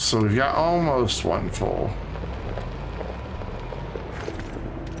 So we've got almost one full.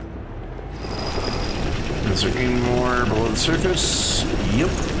 Is there any more below the surface? Yep.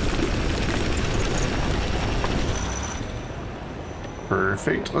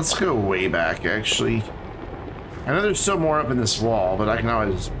 Perfect. Let's go way back, actually. I know there's still more up in this wall, but I can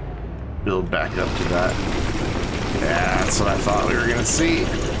always build back up to that. Yeah, that's what I thought we were going to see.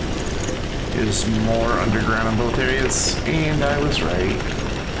 Is more underground in both areas, and I was right.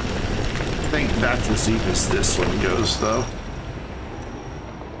 I think that's as deep as this one goes, though.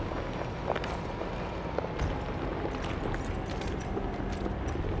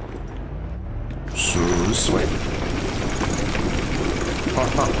 This way.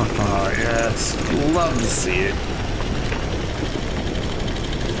 Oh, yes. Love to see it.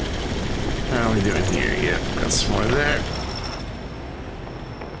 How are we doing here? Yep, got some more there.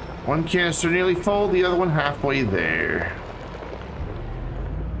 One canister nearly full, the other one halfway there.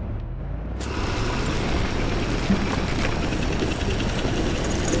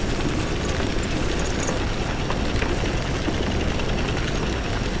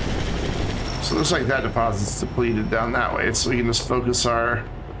 So it looks like that deposit's depleted down that way, so we can just focus our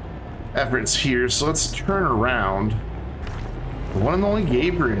efforts here. So let's turn around. The one and only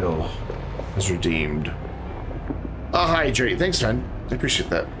Gabriel is redeemed. I'll hydrate. Thanks, man. I appreciate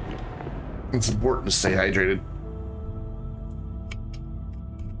that. It's important to stay hydrated.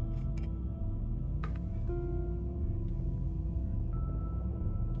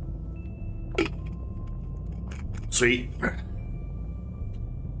 Sweet.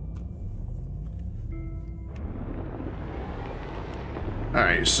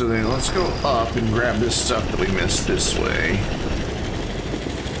 Alright, so then let's go up and grab this stuff that we missed this way.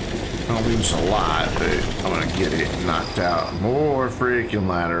 I don't think it's a lot, but I'm gonna get it knocked out. More freaking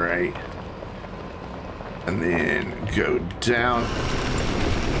laterite. And then go down.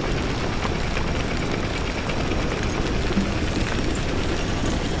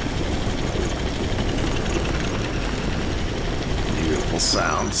 Beautiful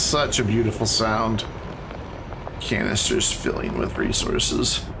sound. Such a beautiful sound. Canisters filling with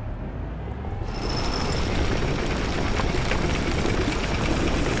resources.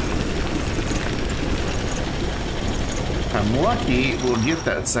 If I'm lucky, we'll get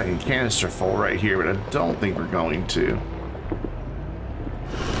that second canister full right here, but I don't think we're going to.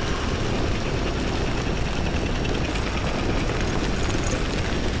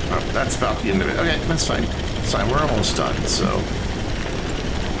 Oh, that's about the end of it. Okay, that's fine. It's fine. We're almost done, so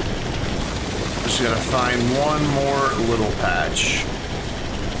just gotta find one more little patch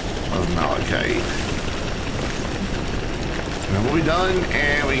of malachite. And then we'll be done,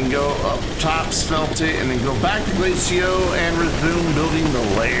 and we can go up top, smelt it, and then go back to Glacio and resume building the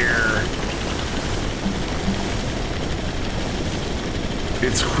lair.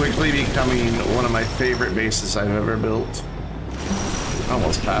 It's quickly becoming one of my favorite bases I've ever built.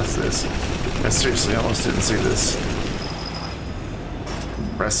 Almost passed this. I seriously almost didn't see this.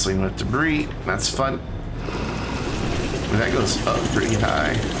 Wrestling with debris, that's fun. And that goes up pretty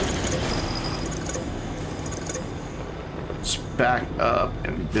high. Let's back up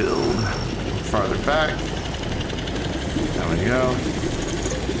and build farther back. There we go.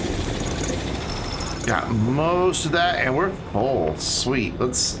 Got most of that, and we're full. Sweet.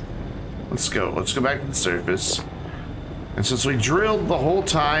 Let's go. Let's go back to the surface. And since we drilled the whole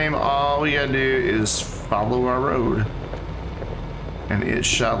time, all we gotta do is follow our road. And it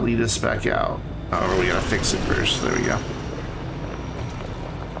shall lead us back out. However, we gotta fix it first. There we go.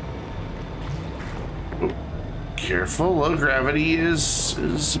 Oh, careful, low gravity is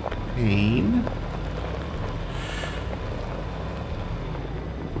a pain.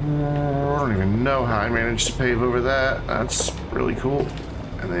 I don't even know how I managed to pave over that. That's really cool.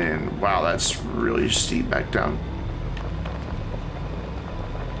 And then, wow, that's really steep back down.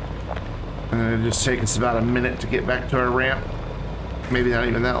 And it'll just take us about a minute to get back to our ramp. Maybe not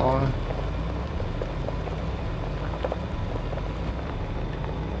even that long.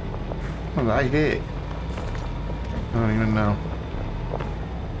 What did I hit? I don't even know.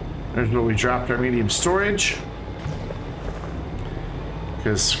 There's where we dropped our medium storage.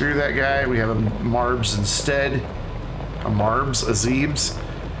 Because screw that guy, we have a Marbs instead. A Marbs, a Zeebs.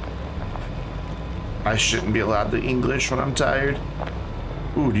 I shouldn't be allowed the English when I'm tired.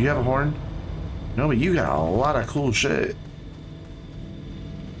 Ooh, do you have a horn? No, but you got a lot of cool shit.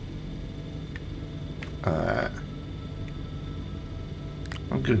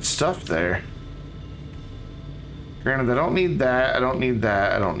 Good stuff there. Granted, I don't need that, I don't need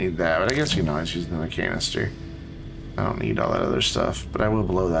that, I don't need that, but I guess you can always use another canister. I don't need all that other stuff, but I will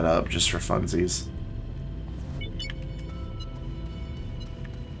blow that up just for funsies.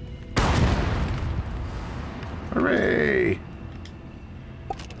 Hooray!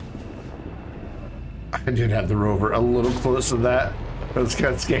 I did have the rover a little close to that. That was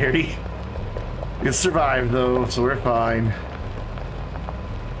kind of scary. It survived though, so we're fine.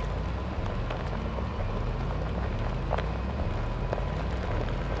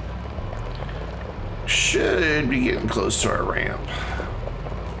 Should be getting close to our ramp.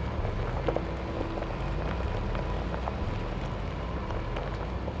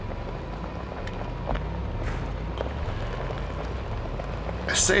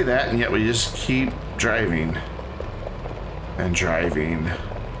 I say that, and yet we just keep driving and driving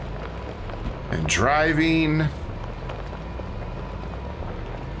and driving.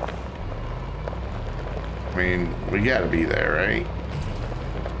 I mean, we gotta be there, right?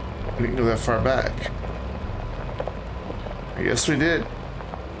 We didn't go that far back. I guess we did.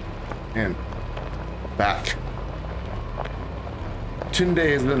 And back. 10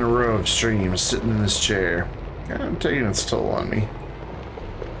 days in a row of streams sitting in this chair. I'm taking its toll on me.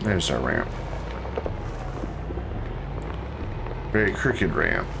 There's our ramp. Very crooked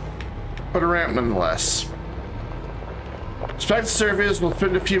ramp. But a ramp nonetheless. So back to surface, we'll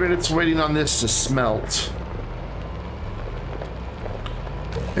spend a few minutes waiting on this to smelt.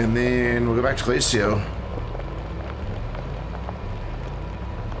 And then we'll go back to Glacio.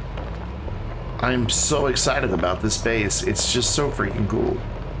 I'm so excited about this base. It's just so freaking cool.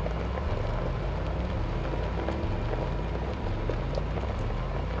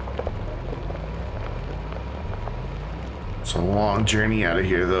 long journey out of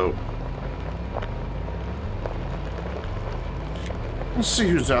here, though. Let's see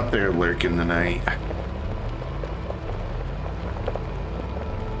who's out there lurking tonight.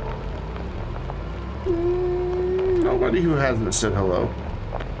 Nobody who hasn't said hello.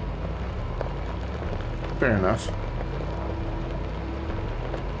 Fair enough.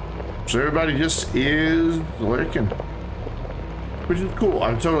 So everybody just is lurking. Which is cool.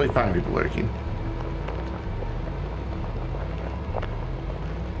 I'm totally fine with people lurking.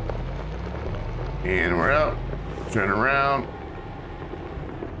 And we're out. Turn around.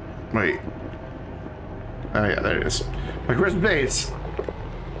 Wait. Oh yeah, there it is. Like, where's the base?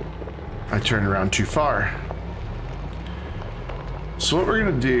 I turned around too far. So what we're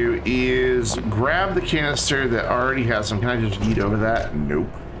gonna do is grab the canister that already has some. Can I just yeet over that? Nope.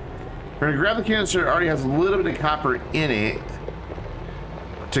 We're gonna grab the canister that already has a little bit of copper in it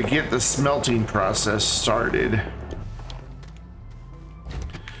to get the smelting process started.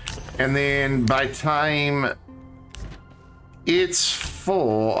 And then by time it's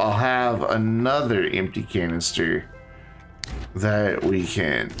full, I'll have another empty canister that we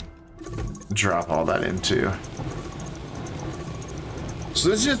can drop all that into. So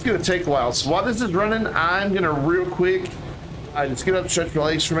this is just gonna take a while. So while this is running, I'm gonna real quick just get up, stretch my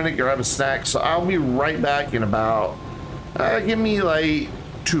legs for a minute, grab a snack. So I'll be right back in about, give me like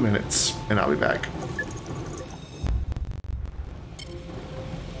 2 minutes and I'll be back.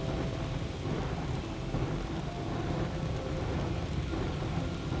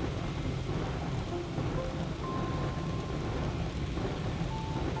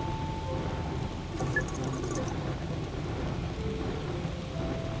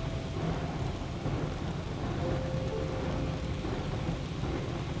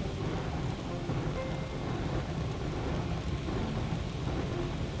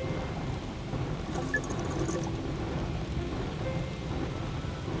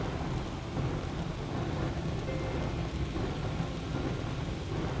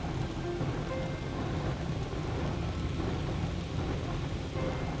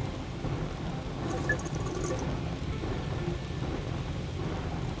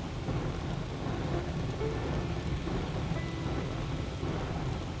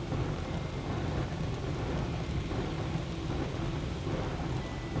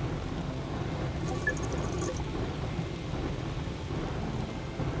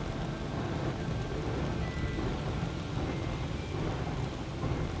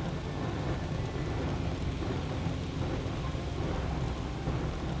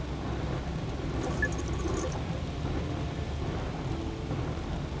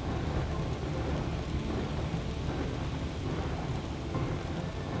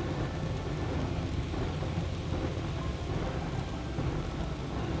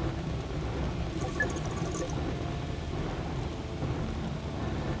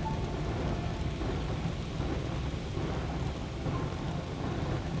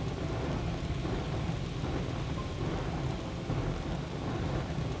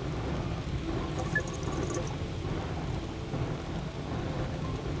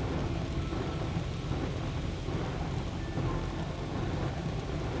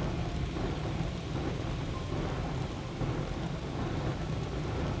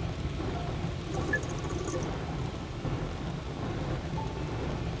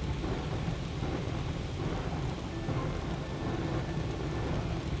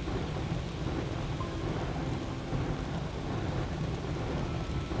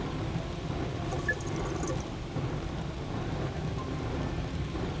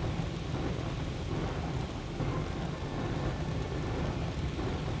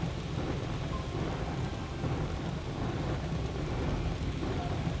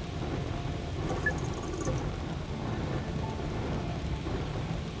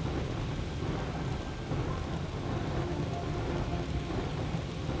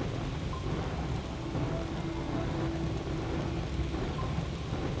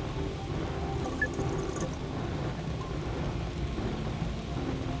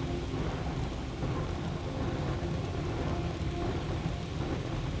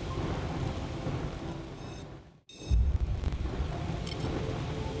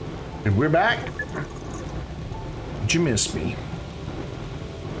 And we're back. Did you miss me?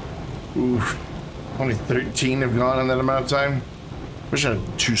 Oof. Only 13 have gone in that amount of time. Wish I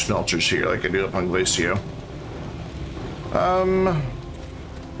had 2 smelters here like I do up on Glacio.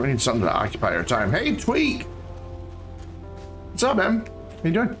 We need something to occupy our time. Hey, Tweak! What's up, man? How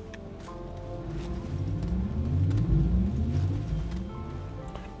you doing?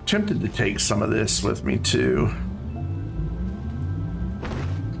 Tempted to take some of this with me too.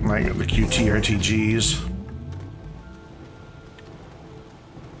 Like the QT RTGs.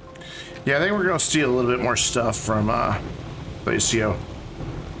 Yeah, I think we're gonna steal a little bit more stuff from Glacio.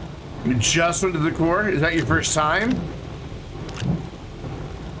 You just went to the core? Is that your first time?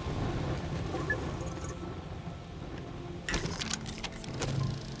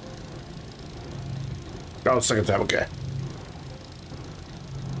 Oh, second time, okay.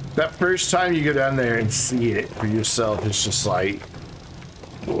 That first time you go down there and see it for yourself, it's just like,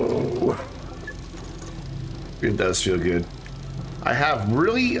 whoa. It does feel good. I have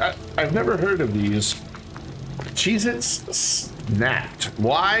really, I've never heard of these. Cheez-Its snapped.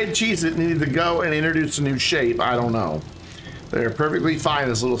 Why Cheez-It needed to go and introduce a new shape, I don't know. They're perfectly fine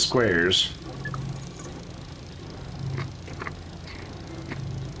as little squares.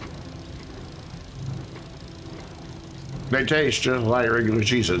 They taste just like regular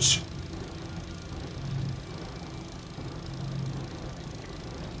Cheez-Its.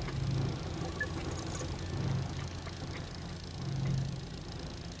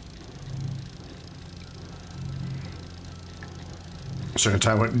 Second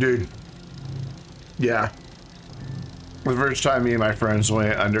time went, dude. Yeah. The first time me and my friends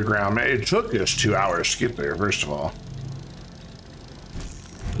went underground, man, it took us 2 hours to get there, first of all.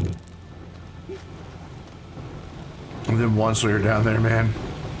 And then once we were down there, man.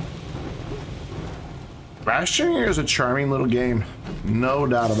 Astroneer is a charming little game. No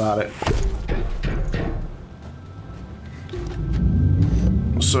doubt about it.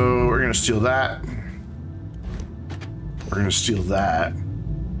 So we're gonna steal that. We're gonna steal that.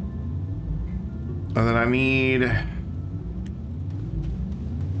 And then I need a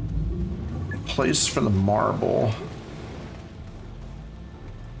place for the marble.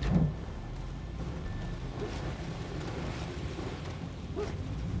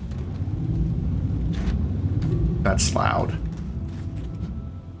 That's loud.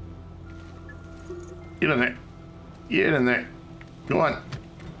 Get in there. Get in there. Go on.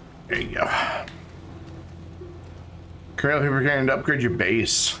 There you go. Currently preparing to upgrade your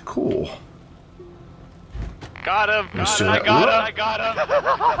base. Cool. Got him! I got him!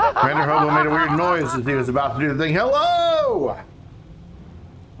 Commander Hobo made a weird noise as he was about to do the thing. Hello!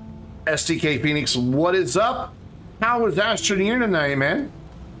 STK Phoenix, what is up? How was Astroneer tonight, man?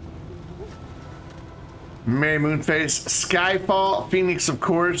 Mary Moonface, Skyfall, Phoenix, of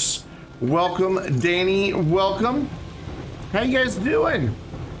course. Welcome, Danny, welcome. How you guys doing?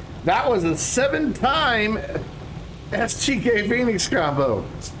 That was a 7-time STK Phoenix combo.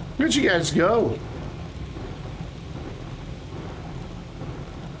 Where'd you guys go?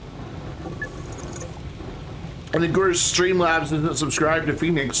 And of course, Streamlabs isn't subscribed to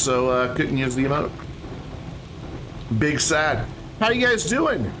Phoenix, so couldn't use the emote. Big sad. How you guys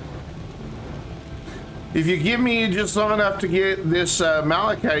doing? If you give me just long enough to get this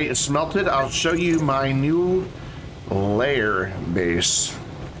malachite smelted, I'll show you my new LAIR base.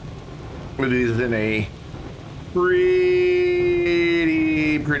 It is in a pretty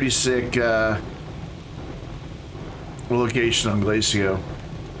sick location on Glacio.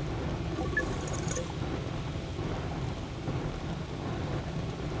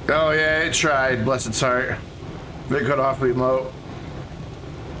 Oh yeah, it tried, bless its heart. They cut off the emote.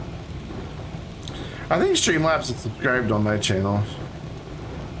 I think Streamlabs is subscribed on my channel.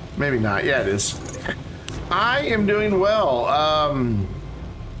 Maybe not. Yeah, it is. I am doing well.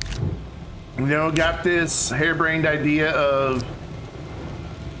 You know, got this harebrained idea of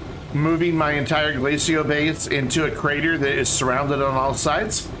moving my entire Glacio base into a crater that is surrounded on all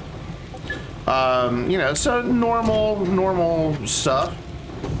sides. You know, so normal stuff.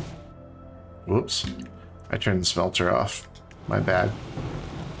 Whoops. I turned the smelter off. My bad.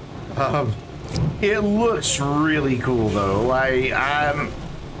 It looks really cool though.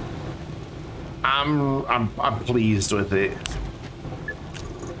 I'm pleased with it.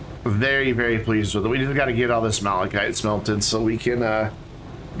 Very pleased with it. We just got to get all this malachite smelted so we can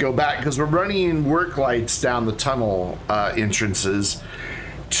go back, because we're running work lights down the tunnel entrances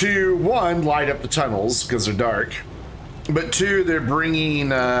to, one, light up the tunnels because they're dark, but two, they're bringing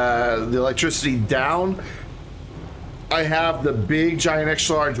the electricity down. I have the big giant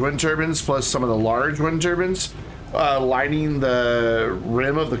extra large wind turbines plus some of the large wind turbines lighting the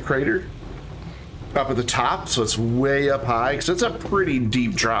rim of the crater up at the top, so it's way up high because it's a pretty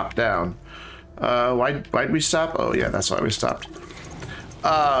deep drop down. Why'd we stop? Oh yeah, that's why we stopped.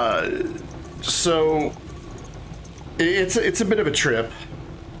 So it's a bit of a trip.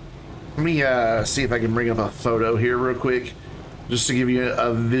 Let me see if I can bring up a photo here real quick, just to give you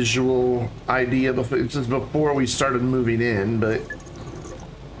a visual idea. This is before we started moving in, but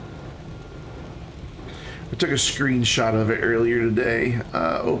I took a screenshot of it earlier today.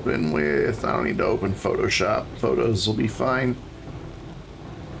 Open with, I don't need to open Photoshop. Photos will be fine.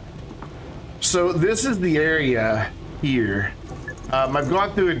 So this is the area here. I've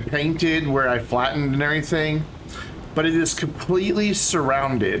gone through and painted where I flattened and everything, but it is completely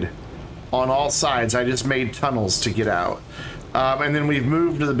surrounded on all sides. I just made tunnels to get out. And then we've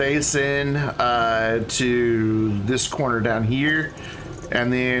moved the basin to this corner down here.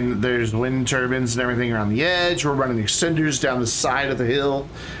 And then there's wind turbines and everything around the edge. We're running extenders down the side of the hill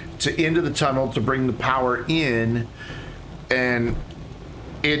to into the tunnel to bring the power in. And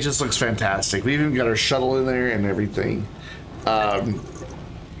it just looks fantastic. We even got our shuttle in there and everything.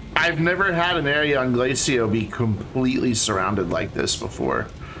 I've never had an area on Glacio be completely surrounded like this before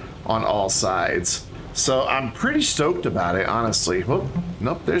on all sides. So I'm pretty stoked about it, honestly. Whoop,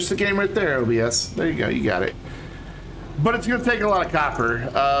 nope, there's the game right there, OBS. There you go, you got it. But it's gonna take a lot of copper.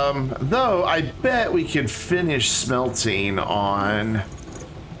 Though I bet we could finish smelting on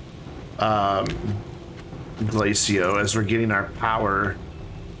Glacio as we're getting our power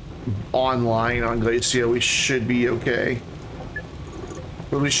online on Glacio. We should be okay.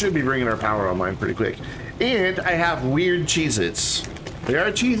 But we should be bringing our power online pretty quick. And I have weird Cheez-Its. They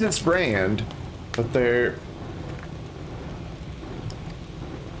are Cheez-Its brand, but they're...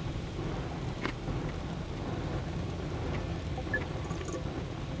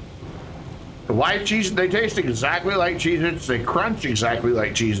 The white Cheez-Its, they taste exactly like Cheez-Its. They crunch exactly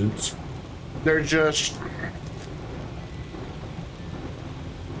like Cheez-Its. They're just...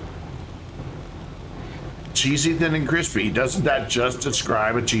 cheesy, thin, and crispy. Doesn't that just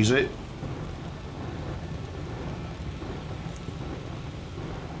describe a Cheez-It?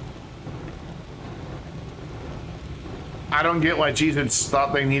 I don't get why Cheez-Its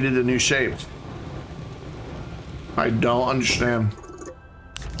thought they needed a new shape. I don't understand.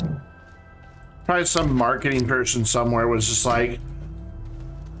 Probably some marketing person somewhere was just like,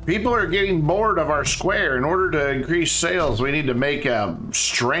 people are getting bored of our square. In order to increase sales, we need to make a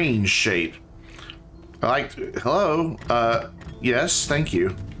strange shape. Like, hello, yes, thank you.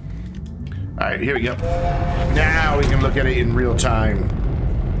 All right, here we go. Now we can look at it in real time.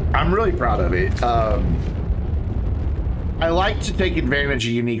 I'm really proud of it. I like to take advantage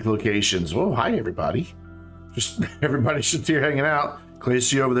of unique locations. Whoa, hi everybody. Just everybody sits here hanging out.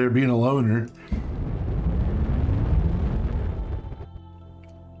 Glacio over there being a loner.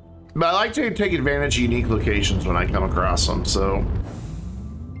 But I like to take advantage of unique locations when I come across them, so.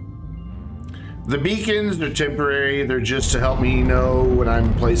 The beacons are temporary. They're just to help me know when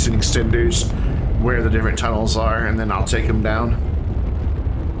I'm placing extenders where the different tunnels are, and then I'll take them down.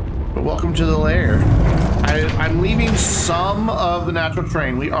 But welcome to the lair. I'm leaving some of the natural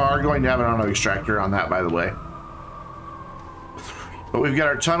terrain. We are going to have an auto extractor on that, by the way. But we've got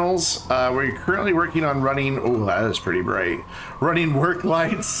our tunnels. We're currently working on running, oh, that is pretty bright. Running work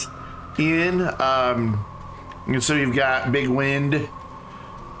lights in. And so we've got big wind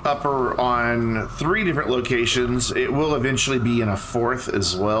upper on 3 different locations. It will eventually be in a 4th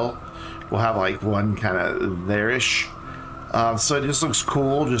as well. We'll have like one kind of there-ish. So it just looks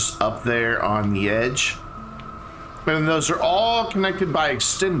cool just up there on the edge. And those are all connected by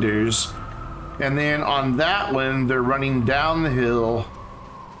extenders. And then on that one, they're running down the hill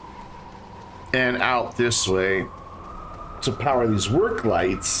and out this way to power these work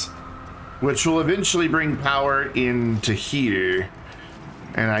lights, which will eventually bring power into here.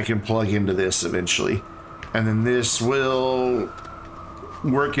 And I can plug into this eventually. And then this will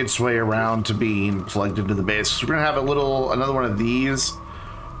work its way around to being plugged into the base. So we're gonna have another one of these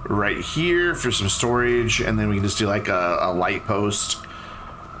right here for some storage, and then we can just do like a light post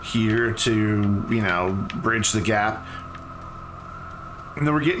here to, you know, bridge the gap. And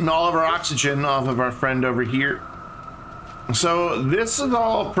then we're getting all of our oxygen off of our friend over here. So this is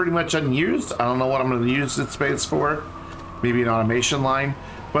all pretty much unused. I don't know what I'm gonna use this space for. Maybe an automation line,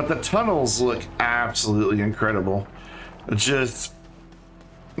 but the tunnels look absolutely incredible. Just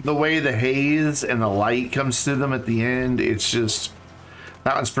the way the haze and the light comes through them at the end, it's just,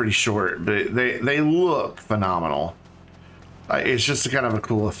 that one's pretty short, but they look phenomenal. It's just a kind of a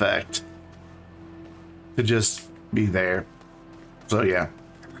cool effect to just be there. So yeah,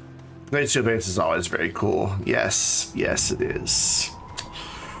 Glacio base is always very cool. Yes, yes it is.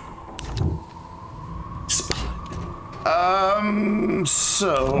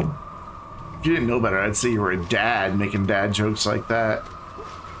 So if you didn't know better, I'd say you were a dad making dad jokes like that.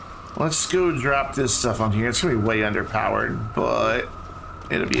 Let's go drop this stuff on here. It's gonna be way underpowered, but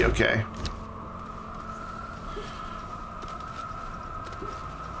it'll be okay.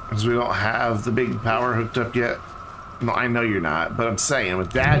 Because we don't have the big power hooked up yet. No, I know you're not, but I'm saying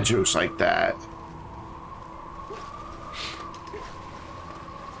with dad jokes like that.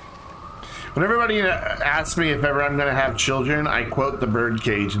 When everybody asks me if ever I'm going to have children, I quote the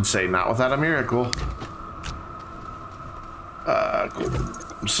birdcage and say, not without a miracle.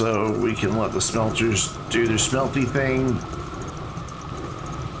 Cool. So we can let the smelters do their smelty thing.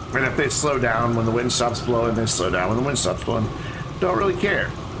 And if they slow down when the wind stops blowing, they slow down when the wind stops blowing. Don't really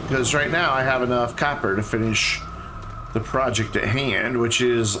care. Because right now I have enough copper to finish the project at hand, which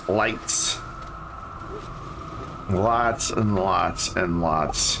is lights. Lots and lots and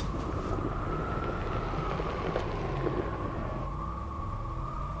lots.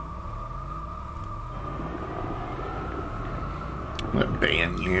 I'm gonna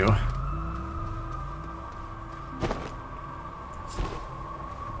ban you.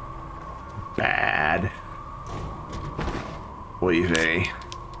 Bad. Oy vey.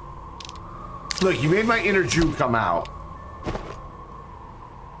 Look, you made my inner Jew come out.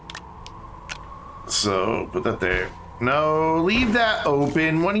 So, put that there. No, leave that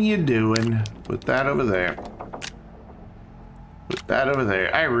open. What are you doing? Put that over there. Put that over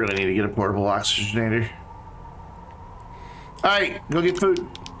there. I really need to get a portable oxygenator. Alright, go get food.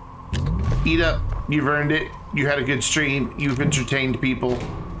 Eat up. You've earned it. You had a good stream. You've entertained people.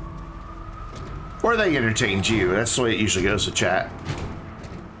 Or they entertained you. That's the way it usually goes with chat.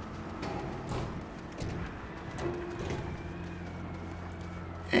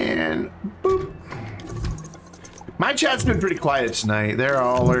 And boop. My chat's been pretty quiet tonight. They're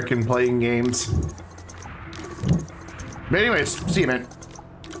all lurking, playing games. But anyways, see you, man.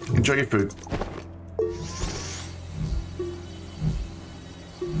 Enjoy your food.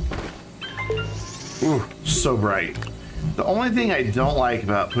 Ooh, so bright. The only thing I don't like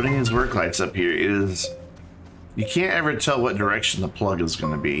about putting his work lights up here is you can't ever tell what direction the plug is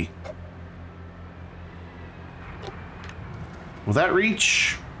going to be. Will that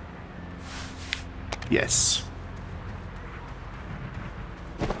reach? Yes.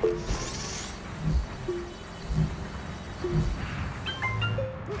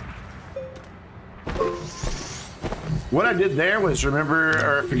 What I did there was remember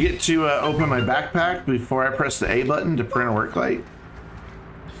or forget to open my backpack before I press the A button to print a work light.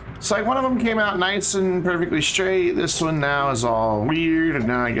 It's like one of them came out nice and perfectly straight. This one now is all weird, and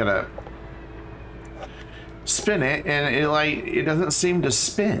now I gotta spin it, and it doesn't seem to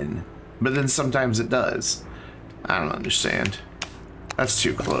spin, but then sometimes it does. I don't understand. That's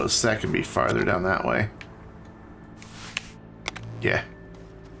too close. That could be farther down that way. Yeah.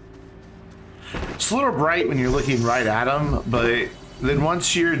 It's a little bright when you're looking right at them, but then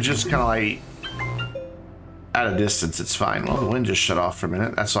once you're just kind of like at a distance, it's fine. Well, the wind just shut off for a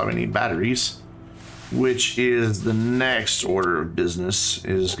minute. That's why we need batteries, which is the next order of business,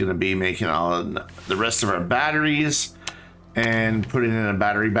 is going to be making all of the rest of our batteries and putting in a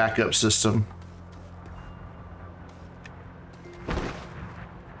battery backup system.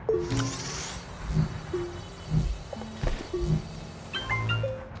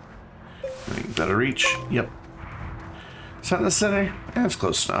 That'll reach. Yep. Is that in the center? That's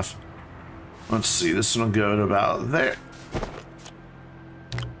close enough. Let's see. This one will go to about there.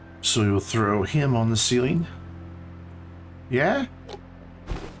 So we will throw him on the ceiling. Yeah?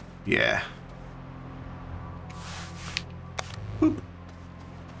 Yeah. Boop.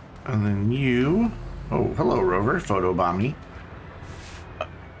 And then you. Oh, hello, Rover. Photobomb me.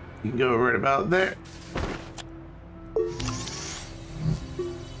 You can go right about there.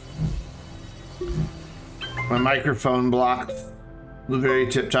 My microphone blocked the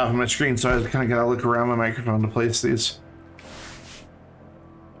very tip top of my screen, so I kind of gotta look around my microphone to place these.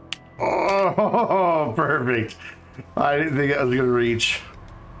 Oh, perfect. I didn't think I was gonna reach.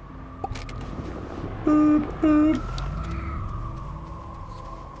 Boop, boop.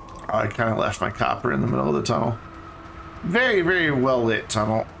 Oh, I kind of left my copper in the middle of the tunnel. Very, very well lit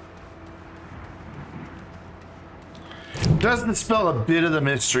tunnel. Does dispel a bit of the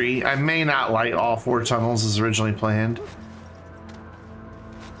mystery. I may not light all 4 tunnels as originally planned.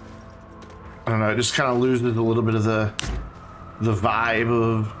 I don't know, it just kind of loses a little bit of the vibe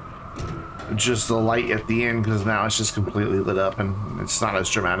of just the light at the end, because now it's just completely lit up and it's not as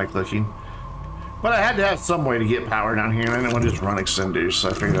dramatic looking. But I had to have some way to get power down here, and I didn't want to just run extenders, so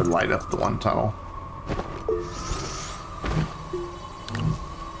I figured I'd light up the one tunnel.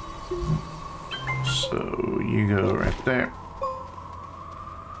 So you go right there.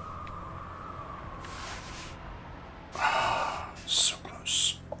 So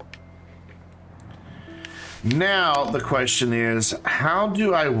close. Now the question is, how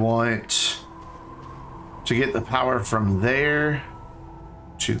do I want to get the power from there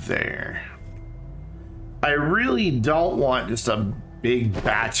to there? I really don't want just a big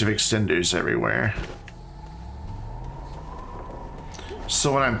batch of extenders everywhere.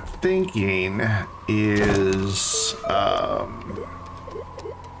 So what I'm thinking is a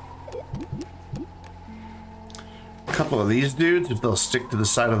couple of these dudes, if they'll stick to the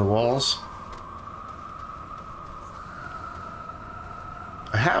side of the walls.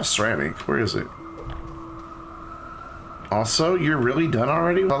 I have ceramic. Where is it? Also, you're really done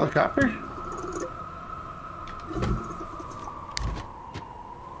already with all the copper?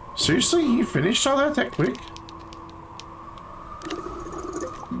 Seriously? You finished all that quick?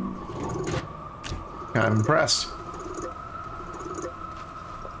 I'm impressed.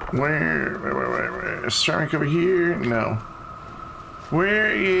 Where? Ceramic over here? No.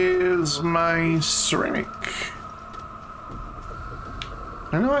 Where is my ceramic?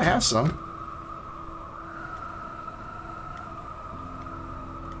 I know I have some.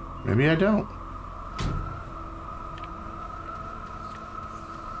 Maybe I don't.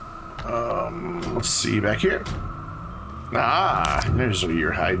 Let's see back here. Ah, there's where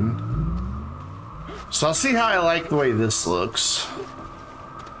you're hiding. So I'll see how I like the way this looks.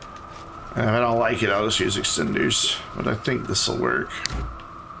 And if I don't like it, I'll just use extenders. But I think this will work.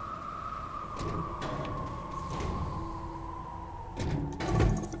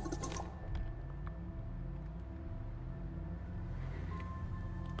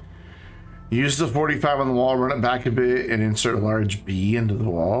 Use the 45 on the wall, run it back a bit, and insert a large B into the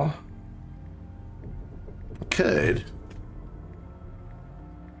wall. Could.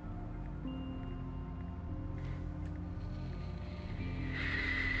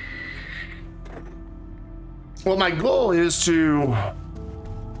 Well, my goal is to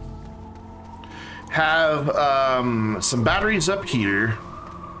have some batteries up here.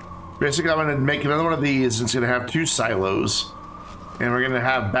 Basically, I'm going to make another one of these, and it's going to have 2 silos. And we're going to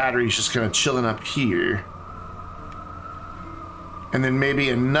have batteries just kind of chilling up here. And then maybe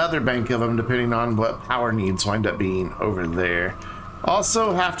another bank of them, depending on what power needs wind up being over there.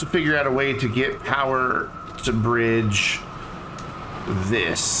 Also have to figure out a way to get power to bridge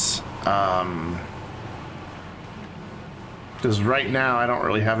this. Because right now I don't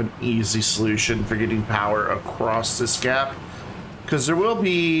really have an easy solution for getting power across this gap. Because there will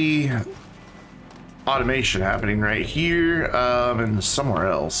be automation happening right here and somewhere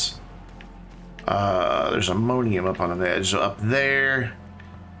else. There's ammonium up on an edge up there.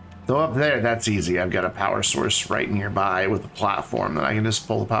 Though up there, that's easy. I've got a power source right nearby with a platform that I can just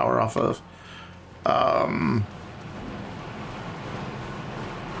pull the power off of.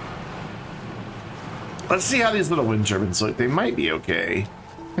 Let's see how these little wind turbines look. They might be okay.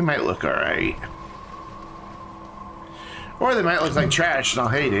 They might look all right. Or they might look like trash and I'll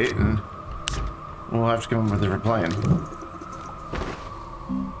hate it and we'll have to come up with a different plan.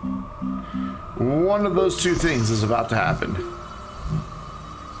 One of those two things is about to happen.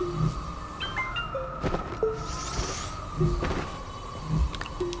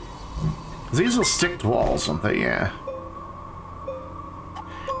 These will stick to walls, won't they? Yeah.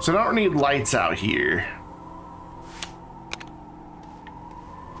 So I don't need lights out here.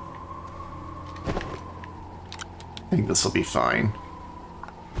 I think this will be fine.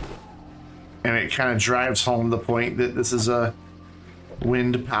 And it kind of drives home the point that this is a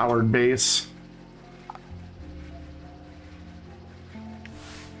wind-powered base.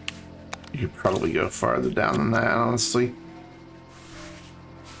 You could probably go farther down than that, honestly.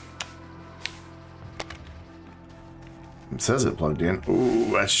 It says it plugged in.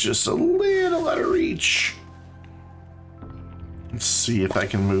 Ooh, that's just a little out of reach. Let's see if I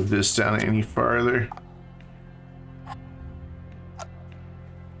can move this down any farther.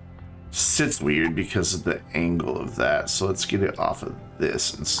 Sits weird because of the angle of that, so let's get it off of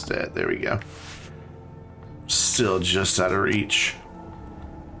this instead. There we go. Still just out of reach.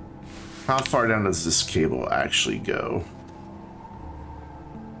 How far down does this cable actually go?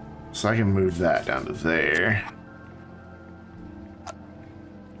 So I can move that down to there.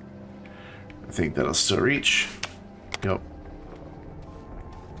 I think that'll still reach. Yep.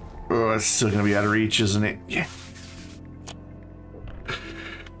 Oh, it's still gonna be out of reach, isn't it? Yeah.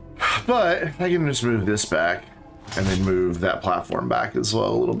 But I can just move this back and then move that platform back as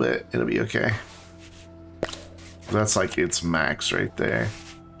well a little bit. It'll be okay. That's like its max right there.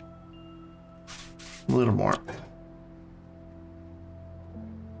 A little more.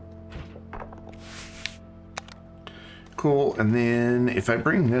 Cool. And then if I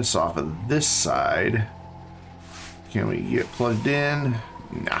bring this off of this side, can we get plugged in?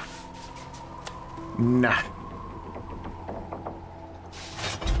 Nah. Nah.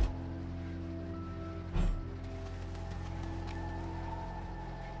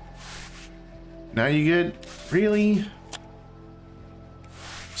 Now you good? Really?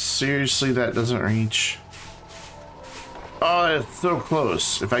 Seriously, that doesn't reach? Oh, that it's so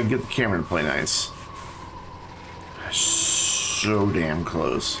close. If I can get the camera to play nice. So damn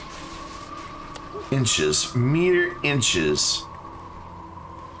close. Inches. Mere inches.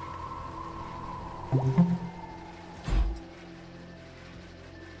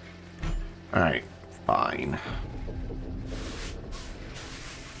 Alright, fine.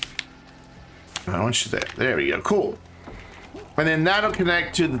 I want you there. There we go. Cool. And then that'll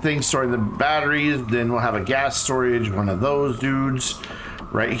connect to the thing storing the batteries. Then we'll have a gas storage, one of those dudes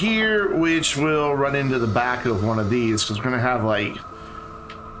right here, which will run into the back of one of these because we're going to have like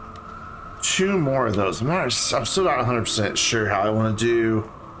 2 more of those. I'm still not 100% sure how I want to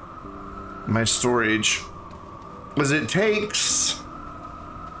do my storage. Because it takes,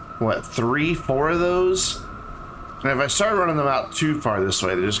 what, 3, 4 of those? And if I start running them out too far this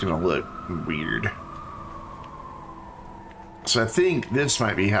way, they're just going to look weird. So I think this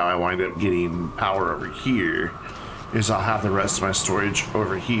might be how I wind up getting power over here, is I'll have the rest of my storage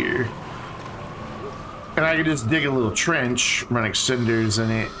over here. And I can just dig a little trench, run extenders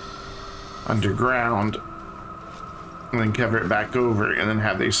in it underground, and then cover it back over, and then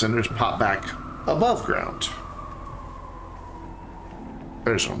have the extenders pop back above ground.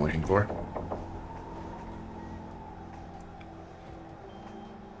 There's what I'm looking for.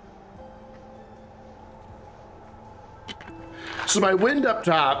 So my wind up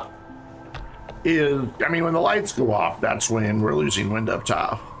top is, I mean, when the lights go off, that's when we're losing wind up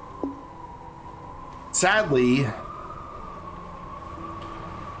top. Sadly,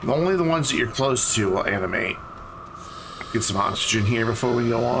 only the ones that you're close to will animate. Get some oxygen here before we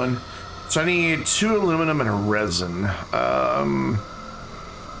go on. So I need 2 aluminum and a resin.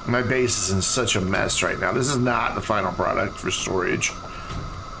 My base is in such a mess right now. This is not the final product for storage.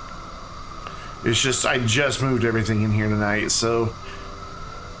 It's just, I just moved everything in here tonight, so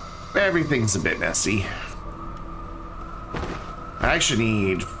everything's a bit messy. I actually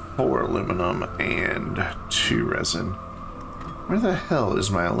need 4 aluminum and 2 resin. Where the hell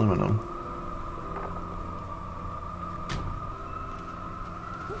is my aluminum?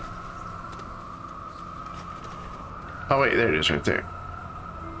 Oh wait, there it is right there.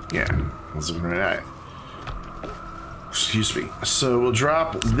 Yeah, I was looking right at it. Excuse me. So we'll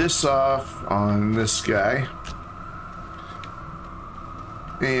drop this off on this guy.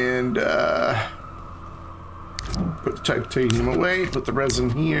 And put the titanium away, put the resin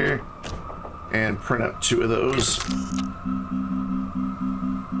here, and print up 2 of those.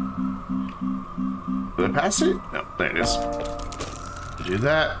 Did I pass it? No, there it is. Do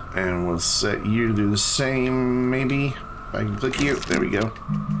that, and we'll set you to do the same, maybe. If I can click you. There we go.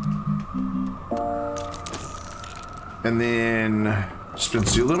 And then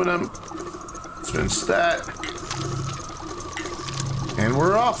dispense the aluminum, dispense that, and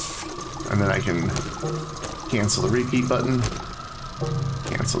we're off. And then I can cancel the repeat button,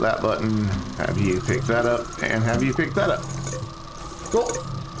 cancel that button, have you pick that up, and have you pick that up. Cool.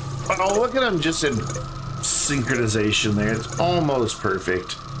 Oh, look at them just in synchronization there. It's almost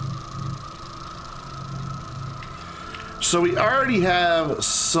perfect. So we already have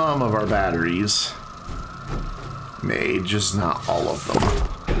some of our batteries made, just not all of them.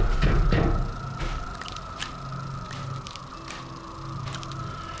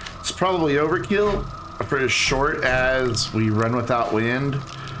 It's probably overkill for as short as we run without wind,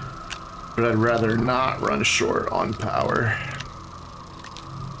 but I'd rather not run short on power.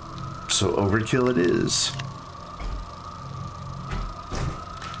 So overkill it is.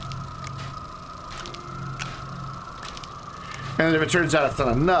 And if it turns out it's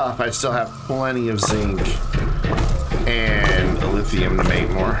not enough, I still have plenty of zinc and lithium to make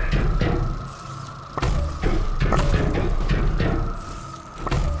more.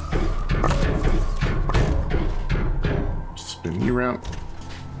 Spin you around.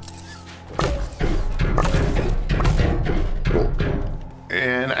 Cool.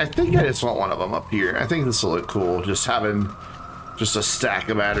 And I think I just want one of them up here. I think this will look cool, just having just a stack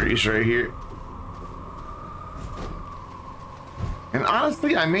of batteries right here. And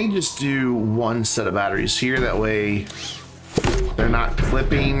honestly, I may just do 1 set of batteries here. That way they're not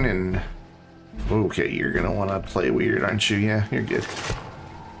clipping and... Okay, you're going to want to play weird, aren't you? Yeah, you're good.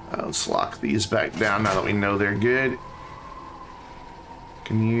 Let's lock these back down now that we know they're good.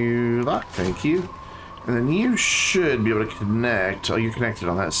 Can you lock? Thank you. And then you should be able to connect. Oh, you're connected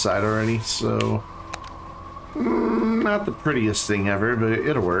on that side already, so... not the prettiest thing ever, but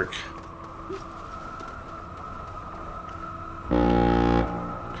it'll work.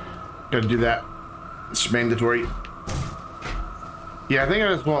 Gotta do that. It's mandatory. Yeah, I think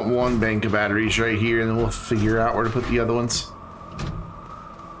I just want 1 bank of batteries right here, and then we'll figure out where to put the other ones.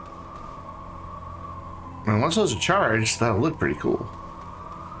 And once those are charged, that'll look pretty cool.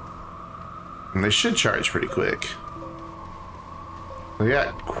 And they should charge pretty quick. They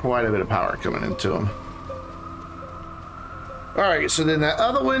got quite a bit of power coming into them. Alright, so then that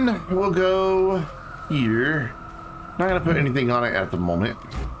other one will go here. Not gonna put anything on it at the moment.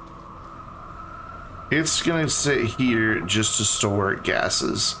 It's gonna sit here just to store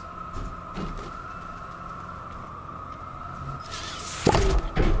gases.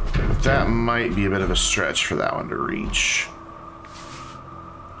 That might be a bit of a stretch for that one to reach.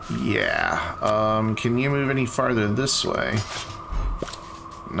 Yeah. Can you move any farther this way?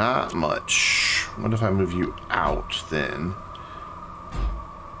 Not much. What if I move you out then?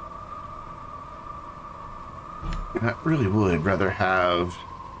 I really would rather have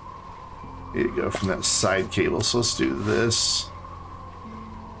it go from that side cable. So let's do this.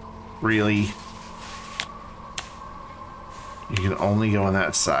 Really? You can only go on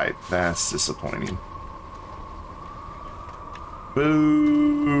that side. That's disappointing.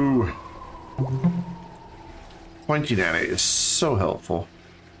 Boo! Pointing at it is so helpful.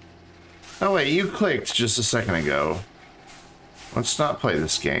 Oh wait, you clicked just a second ago. Let's not play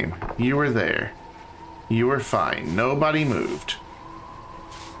this game. You were there. You were fine. Nobody moved.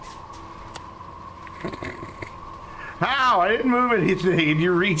 How? I didn't move anything and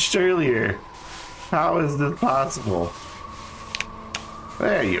you reached earlier. How is this possible?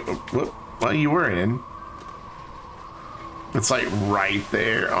 There you... Well, you were in. It's like right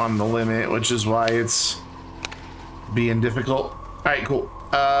there on the limit, which is why it's being difficult. Alright, cool.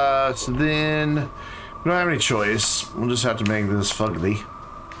 So then we don't have any choice. We'll just have to make this fugly.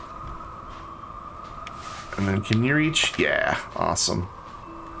 And then can you reach? Yeah, awesome.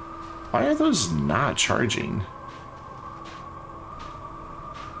 Why are those not charging?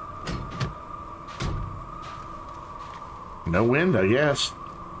 No wind, I guess.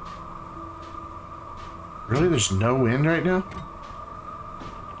 Really? There's no wind right now?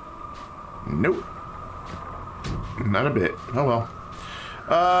 Nope. Not a bit. Oh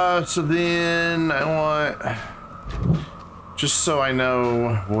well. So then I want... Just so I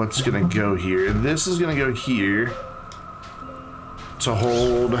know what's gonna go here. This is gonna go here to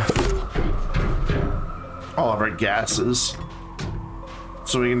hold all of our gases.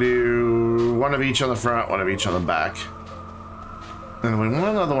 So we can do one of each on the front, one of each on the back. And we want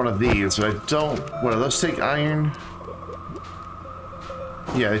another one of these, but I don't... What, do those take iron?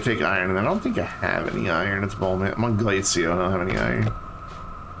 Yeah, they take iron, and I don't think I have any iron at the moment. I'm on Glacio, I don't have any iron.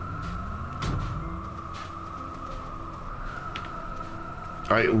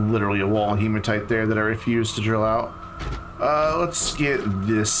 Alright, literally a wall of hematite there that I refuse to drill out. Let's get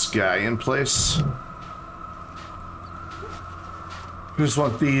this guy in place. Just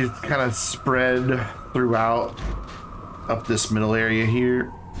want these kind of spread throughout up this middle area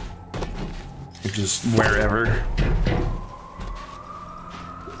here. Just wherever.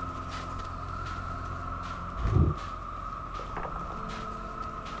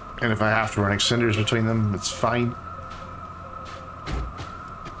 And if I have to run extenders between them, it's fine.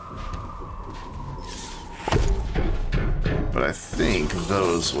 But I think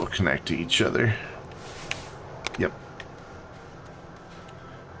those will connect to each other. Yep.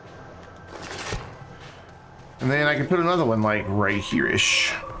 And then I can put another one like right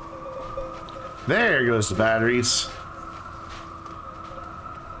here-ish. There goes the batteries.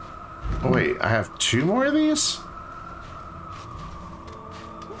 Oh wait, I have two more of these?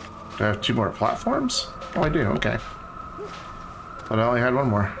 Do I have two more platforms? Oh, I do, okay. But I only had one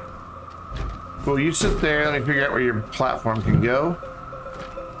more. Well, you sit there, let me figure out where your platform can go.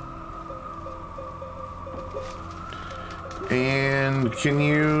 And can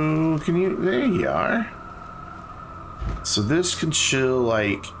you, there you are. So this can chill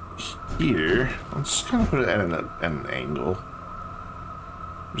like here. Let's kind of put it at an angle.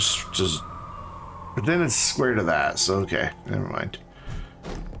 Just, but then it's square to that, so okay, never mind.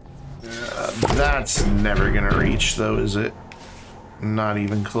 That's never gonna reach though, is it? Not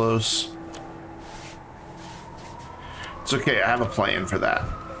even close. It's okay, I have a plan for that.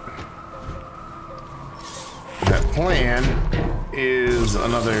 That plan is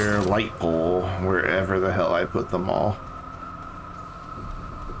another light pole wherever the hell I put them all.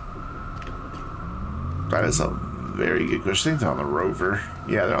 That is a very good question. I think they're on the rover.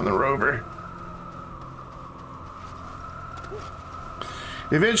 Yeah, they're on the rover.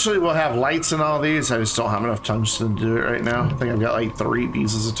 Eventually we'll have lights in all these. I just don't have enough tungsten to do it right now. I think I've got like 3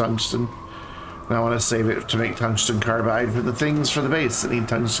 pieces of tungsten. And I want to save it to make tungsten carbide for the things for the base that need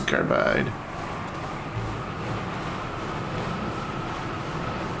tungsten carbide.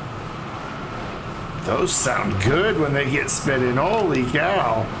 Those sound good when they get spinning. Holy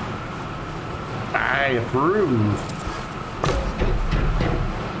cow. I approve.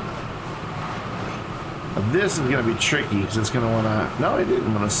 This is going to be tricky because it's going to want to... No, it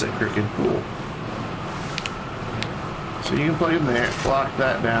didn't want to sit crooked. Cool. So you can plug in there, lock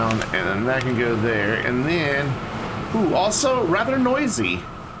that down, and then that can go there. And then... Ooh, also rather noisy.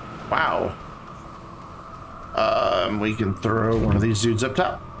 Wow. We can throw one of these dudes up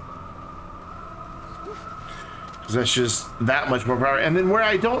top. Because that's just that much more power. And then where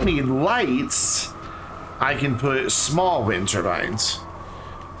I don't need lights, I can put small wind turbines.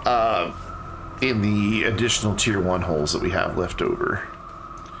 In the additional tier 1 holes that we have left over.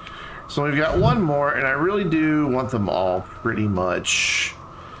 So we've got one more, and I really do want them all pretty much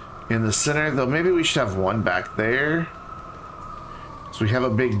in the center, though maybe we should have one back there. So we have a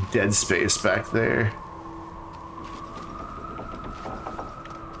big dead space back there.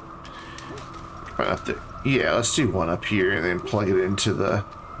 Right up there. Yeah, let's do one up here and then plug it into the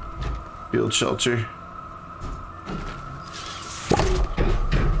field shelter.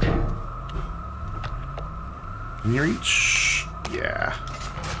 Can you reach? Yeah,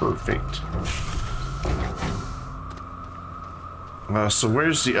 perfect. So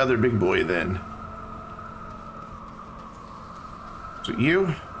where's the other big boy then? Is it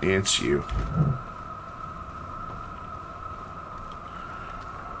you? It's you.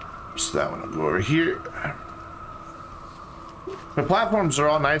 So that one will go over here. The platforms are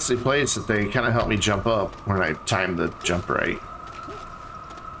all nicely placed that they kind of help me jump up when I time the jump right.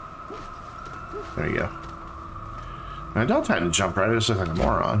 There you go. I don't time to jump right, I just look like a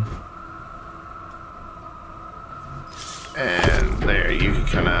moron. And there, you can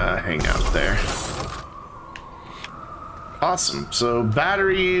kind of hang out there. Awesome, so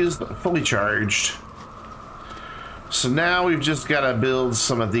batteries fully charged. So now we've just got to build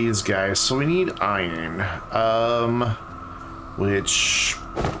some of these guys. So we need iron, which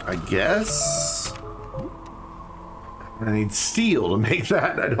I guess I need steel to make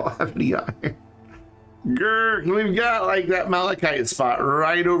that. I don't have any iron. Grr, we've got like that malachite spot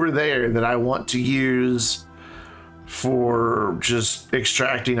right over there that I want to use for just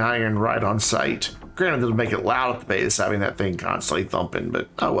extracting iron right on site. Granted, it'll make it loud at the base having that thing constantly thumping, but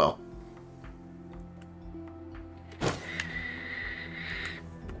oh well.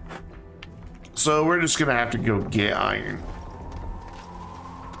 So we're just gonna have to go get iron.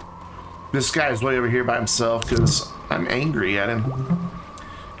 This guy's way over here by himself because I'm angry at him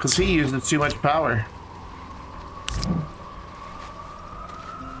because he uses too much power.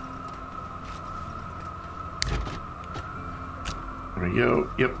 There we go.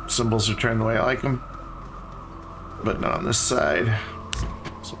 Yep, symbols are turned the way I like them, but not on this side.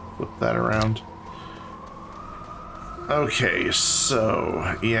 So flip that around. Okay,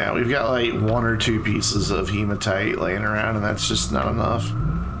 so yeah, we've got like 1 or 2 pieces of hematite laying around, and that's just not enough.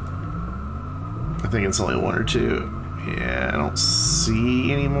 I think it's only 1 or 2. Yeah, I don't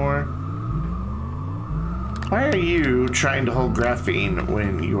see any more. Why are you trying to hold graphene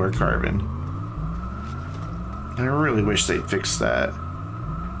when you are carbon? I really wish they'd fix that.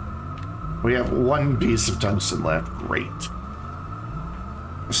 We have 1 piece of tungsten left. Great.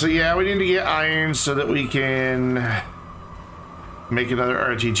 So yeah, we need to get iron so that we can make another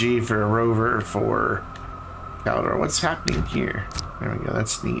RTG for a rover for Caldor. What's happening here? There we go.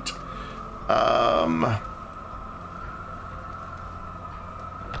 That's neat.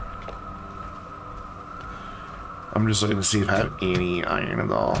 I'm just looking to see if I have any iron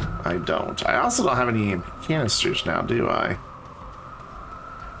at all. I don't. I also don't have any canisters now, do I?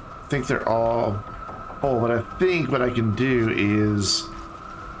 I think they're all full, but I think what I can do is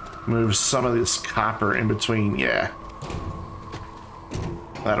move some of this copper in between. Yeah.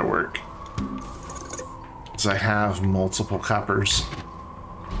 That'll work. Because I have multiple coppers.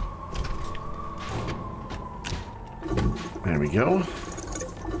 There we go.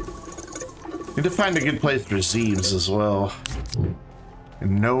 Need to find a good place for Zeebs as well.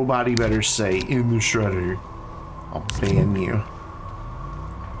 And nobody better say in the shredder. I'll ban you.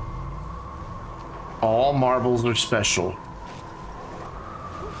 All marbles are special.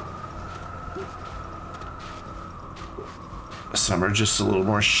 Some are just a little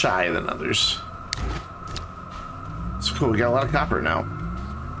more shy than others. It's cool, we got a lot of copper now.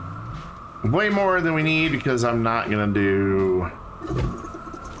 Way more than we need because I'm not gonna do...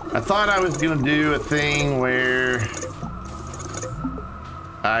 I thought I was gonna do a thing where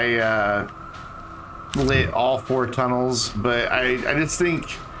I lit all 4 tunnels, but I just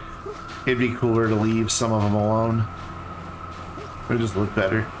think it'd be cooler to leave some of them alone. They just look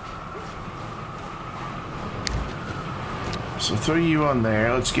better. So throw you on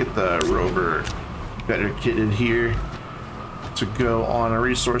there. Let's get the rover better kitted here to go on a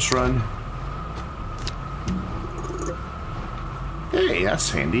resource run. Hey,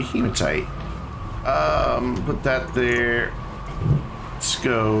 that's handy. Hematite. Put that there. Let's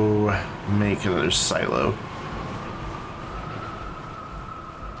go make another silo.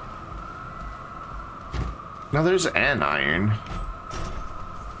 Now there's an iron.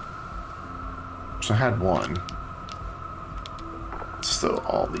 So I had one. Let's throw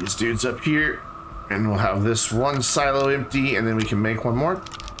all these dudes up here. And we'll have this one silo empty, and then we can make one more.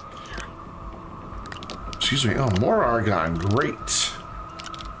 Excuse me. Oh, more argon. Great.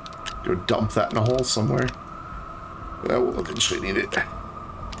 Go dump that in a hole somewhere. Well, we'll eventually need it.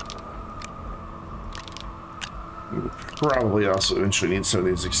 We'll probably also eventually need some of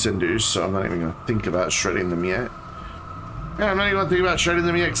these extenders, so I'm not even going to think about shredding them yet. Yeah, I'm not even going to think about shredding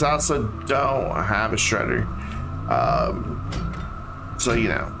them yet, because I also don't have a shredder. So, you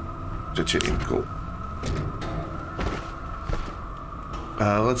know, titanium, cool.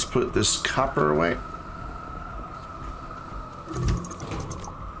 Let's put this copper away.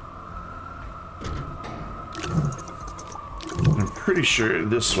 I'm pretty sure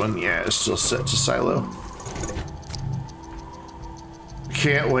this one, yeah, is still set to silo.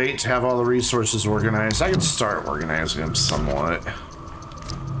 Can't wait to have all the resources organized. I can start organizing them somewhat.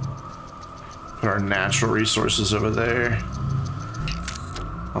 Put our natural resources over there.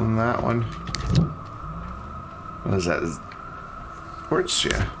 On that one. What is that? Quartz?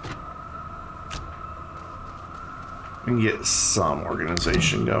 Yeah. We can get some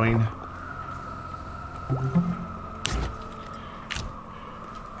organization going.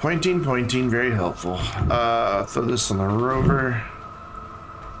 Pointing, very helpful. Throw this on the rover.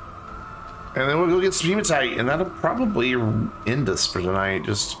 And then we'll go get some hematite, and that'll probably end us for tonight,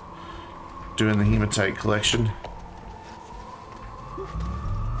 just doing the hematite collection.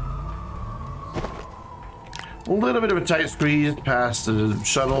 A little bit of a tight squeeze past the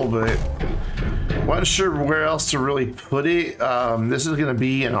shuttle, but wasn't sure where else to really put it. This is going to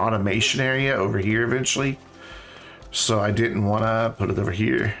be an automation area over here eventually, so I didn't want to put it over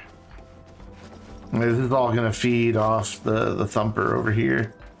here. This is all going to feed off the thumper over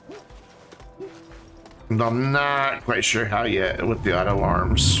here. And I'm not quite sure how yet with the auto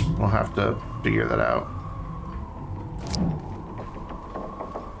arms. We'll have to figure that out.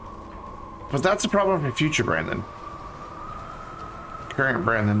 But that's a problem for future Brandon. Current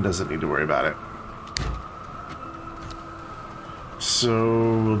Brandon doesn't need to worry about it.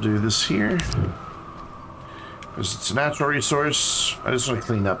 So we'll do this here. Because it's a natural resource. I just want to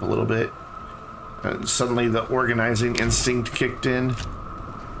clean up a little bit. And suddenly the organizing instinct kicked in.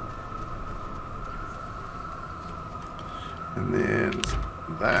 And then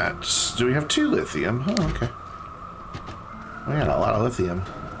that. Do we have 2 lithium? Oh, okay. We got a lot of lithium.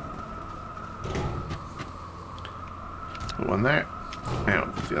 Put one there.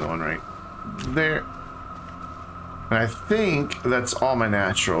 And put the other one right there. And I think that's all my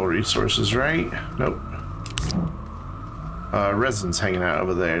natural resources, right? Nope. Resin's hanging out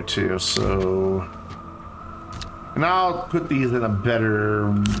over there too, so... And I'll put these in a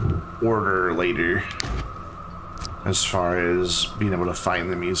better order later. As far as being able to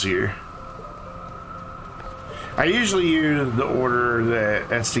find them easier. I usually use the order that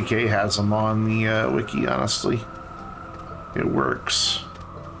SDK has them on the wiki, honestly. It works.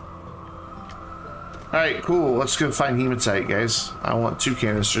 Alright, cool. Let's go find hematite, guys. I want 2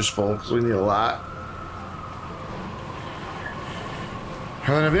 canisters full because we need a lot.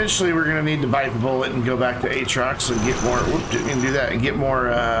 And then eventually we're going to need to bite the bullet and go back to Aatrox and get more... Whoop, didn't mean to do that. And get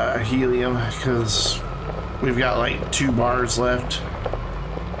more helium because we've got like 2 bars left.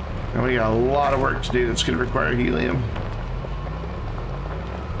 And we got a lot of work to do that's going to require helium.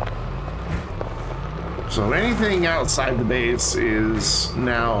 So anything outside the base is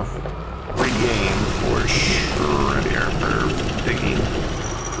now free game for shredder for digging.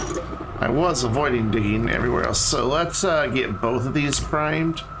 I was avoiding digging everywhere else. So let's get both of these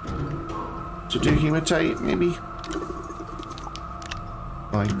primed to do hematite, maybe.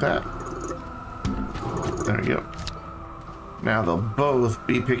 Like that. There we go. Now they'll both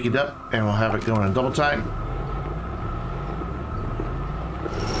be picked up and we'll have it going in double time.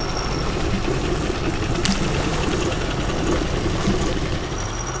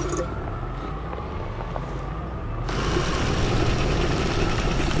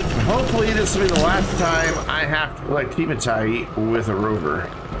 Hopefully this will be the last time I have to collect hematite with a rover.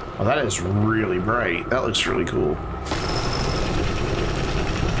 Oh, that is really bright. That looks really cool.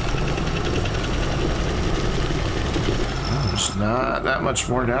 Oh, there's not that much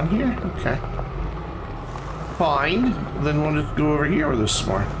more down here? Okay. Fine. Then we'll just go over here with this some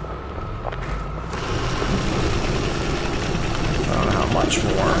more. I don't know how much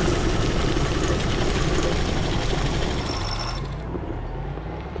more.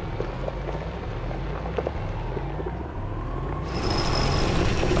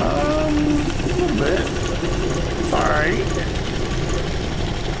 bit. Alright.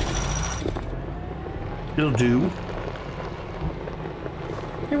 It'll do.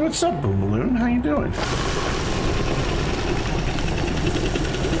 Hey, what's up, Boom Balloon? How you doing?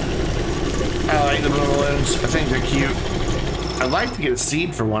 I like the Boom Balloons. I think they're cute. I'd like to get a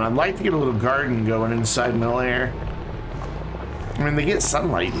seed for one. I'd like to get a little garden going inside my LAIR. I mean, they get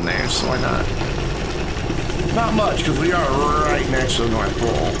sunlight in there, so why not? Not much, because we are right next to the North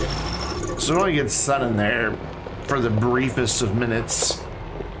Pole. So we only get sun in there for the briefest of minutes.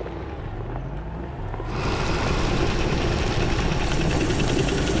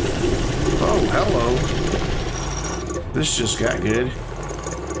 Oh, hello. This just got good.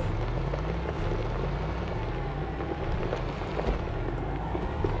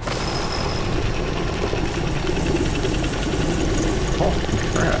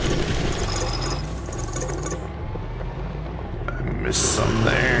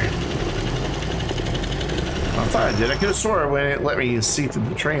 I could have swore when it let me see through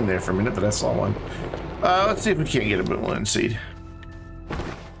the train there for a minute, but I saw one. Let's see if we can't get a balloon seed.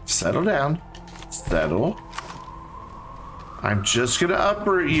 Settle down. Settle. I'm just gonna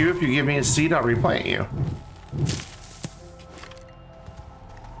uproot you. If you give me a seed, I'll replant you.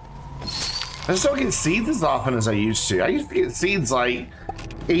 I just don't get seeds as often as I used to. I used to get seeds like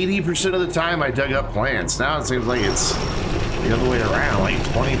 80% of the time I dug up plants. Now it seems like it's the other way around, like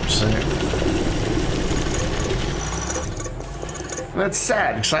 20%. That's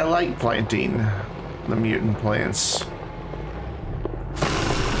sad, because I like planting the mutant plants.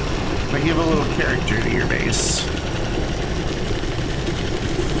 They give a little character to your base.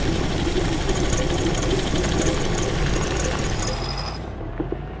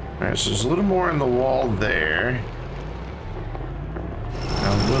 Alright, so there's a little more in the wall there.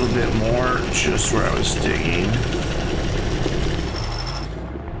 A little bit more just where I was digging.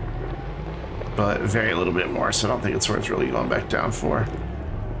 But very little bit more, so I don't think it's worth really going back down for.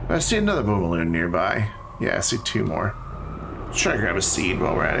 But I see another Boom Balloon nearby. Yeah, I see two more. Let's try to grab a seed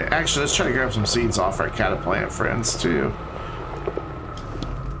while we're at it. Actually, let's try to grab some seeds off our cataplant friends, too.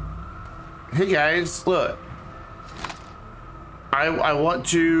 Hey, guys, look. I want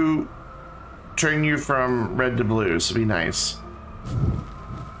to turn you from red to blue, so be nice.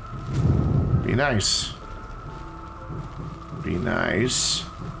 Be nice. Be nice.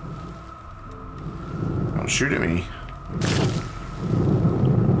 Don't shoot at me.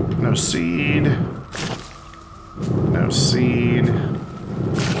 No seed. No seed.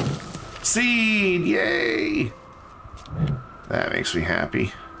 Seed! Yay! That makes me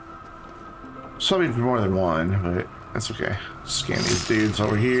happy. So maybe more than one, but that's okay. Scan these dudes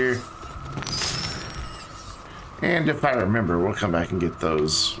over here. And if I remember, we'll come back and get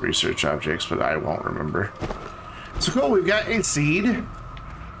those research objects, but I won't remember. So cool, we've got a seed.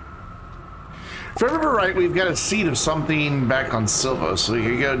 If I remember right, we've got a seed of something back on Silva, so we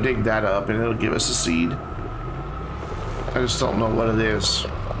can go dig that up and it'll give us a seed. I just don't know what it is.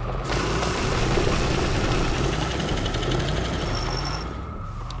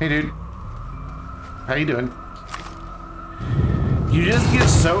 Hey, dude. How you doing? You just get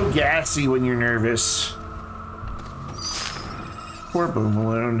so gassy when you're nervous. Poor Boom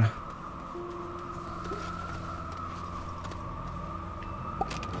Balloon.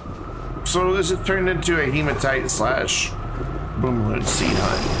 So this has turned into a hematite slash Boom Balloon seed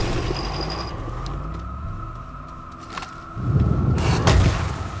hunt.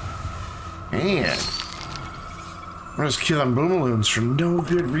 Man, I'm just killing Boom Balloons for no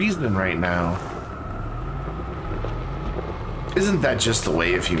good reason right now. Isn't that just the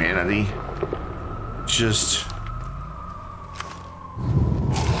way of humanity? Just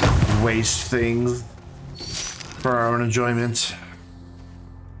waste things for our own enjoyment.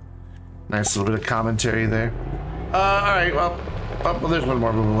 Nice little bit of commentary there. Alright, well, there's one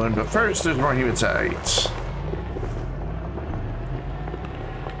more Boom Balloon, but first there's more hematite.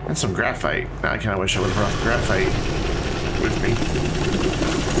 And some graphite. Now I kind of wish I would have brought the graphite with me.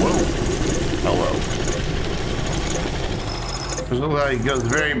 Whoa. Hello. It looks like it goes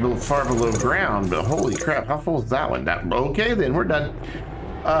very far below ground, but holy crap, how full is that one? Okay, then we're done.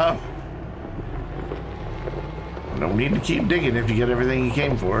 No need to keep digging if you get everything you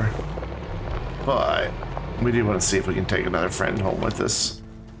came for. But we do want to see if we can take another friend home with us.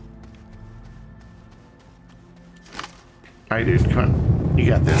 Alright, dude, come on. You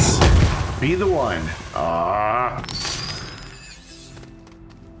got this. Be the one. Ah.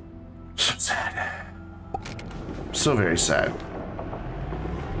 So sad. So very sad.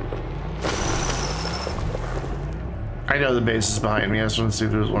 I know the base is behind me. I just want to see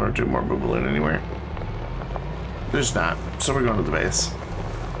if there's one or two more Boom Balloon anywhere. There's not. So we're going to the base.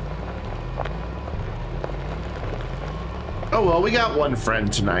 Oh well, we got one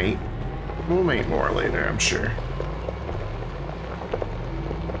friend tonight. We'll make more later, I'm sure.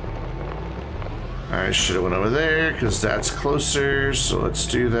 I should have went over there because that's closer, so let's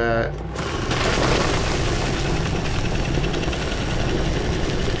do that.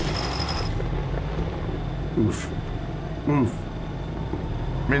 Oof. Oof.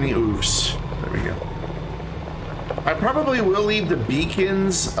 Many oofs. There we go. I probably will leave the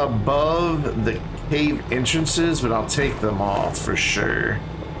beacons above the cave entrances, but I'll take them off for sure.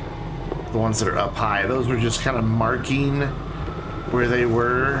 The ones that are up high. Those were just kind of marking where they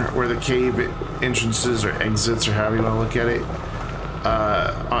were, where the cave entrances or exits or however you want to look at it,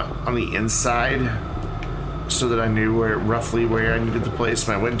 on the inside, so that I knew roughly where I needed to place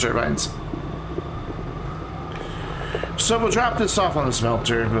my wind turbines. So we'll drop this off on the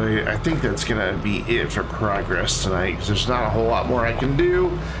smelter, but I think that's gonna be it for progress tonight, because there's not a whole lot more I can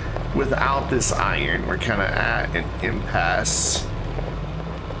do without this iron. We're kind of at an impasse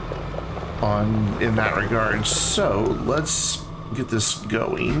in that regard. So let's get this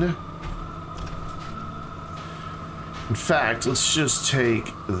going. In fact, let's just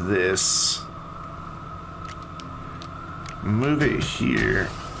take this, move it here.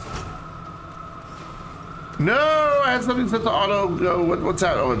 No, I had something set to auto go. What's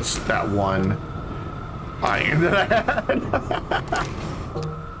that? Oh, it's that one iron that I had.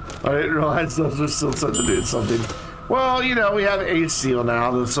 I didn't realize those were still set to do something. Well, you know, we have a seal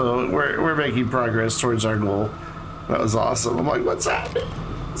now, so we're making progress towards our goal. That was awesome. I'm like, what's happening?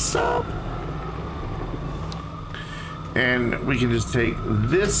 Stop. And we can just take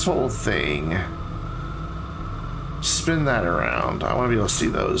this whole thing, spin that around. I want to be able to see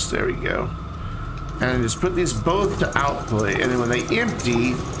those. There we go. And just put these both to output, and then when they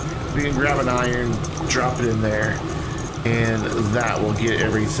empty, we can grab an iron, drop it in there, and that will get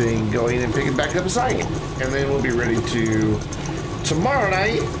everything going and pick it back up as iron. And then we'll be ready to, tomorrow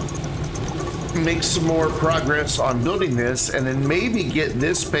night, make some more progress on building this, and then maybe get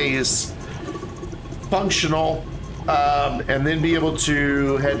this base functional, and then be able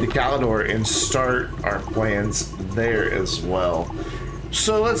to head to Calidor and start our plans there as well.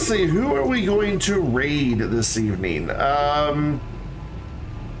 So let's see, who are we going to raid this evening? I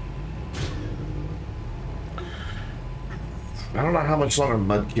don't know how much longer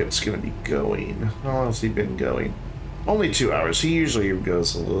Mudkip's going to be going. How long has he been going? Only 2 hours. He usually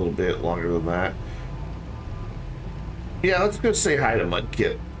goes a little bit longer than that. Yeah, let's go say hi to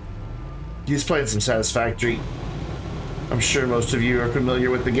Mudkip. He's playing some Satisfactory. I'm sure most of you are familiar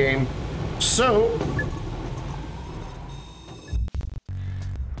with the game. So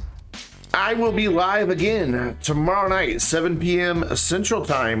I will be live again tomorrow night, 7 p.m. Central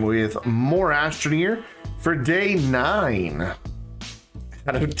Time, with more Astroneer for day 9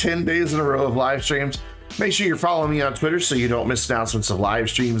 out of 10 days in a row of live streams. Make sure you're following me on Twitter so you don't miss announcements of live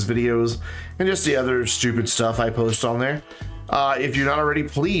streams, videos, and just the other stupid stuff I post on there. If you're not already,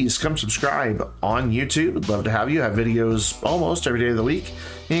 please come subscribe on YouTube. I'd love to have you. I have videos almost every day of the week,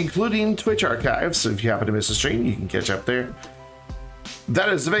 including Twitch archives. So if you happen to miss a stream, you can catch up there. That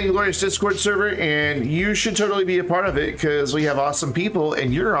is the Vainglorious Discord server, and you should totally be a part of it because we have awesome people,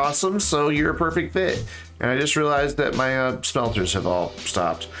 and you're awesome, so you're a perfect fit. And I just realized that my smelters have all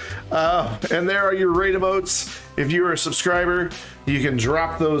stopped. And there are your raid emotes. If you are a subscriber, you can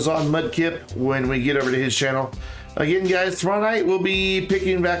drop those on Mudkip when we get over to his channel. Again, guys, tomorrow night we'll be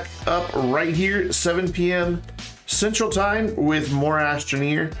picking back up right here, 7 p.m. Central Time with more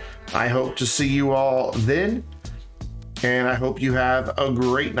Astroneer. I hope to see you all then. And I hope you have a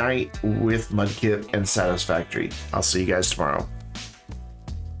great night with Mudkip and Satisfactory. I'll see you guys tomorrow.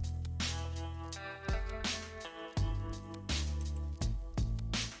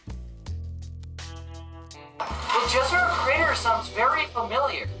 The Jezero Crater sounds very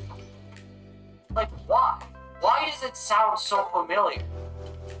familiar. Like, why? Why does it sound so familiar?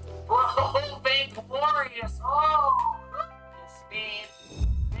 Whoa, Vainglorious! Oh!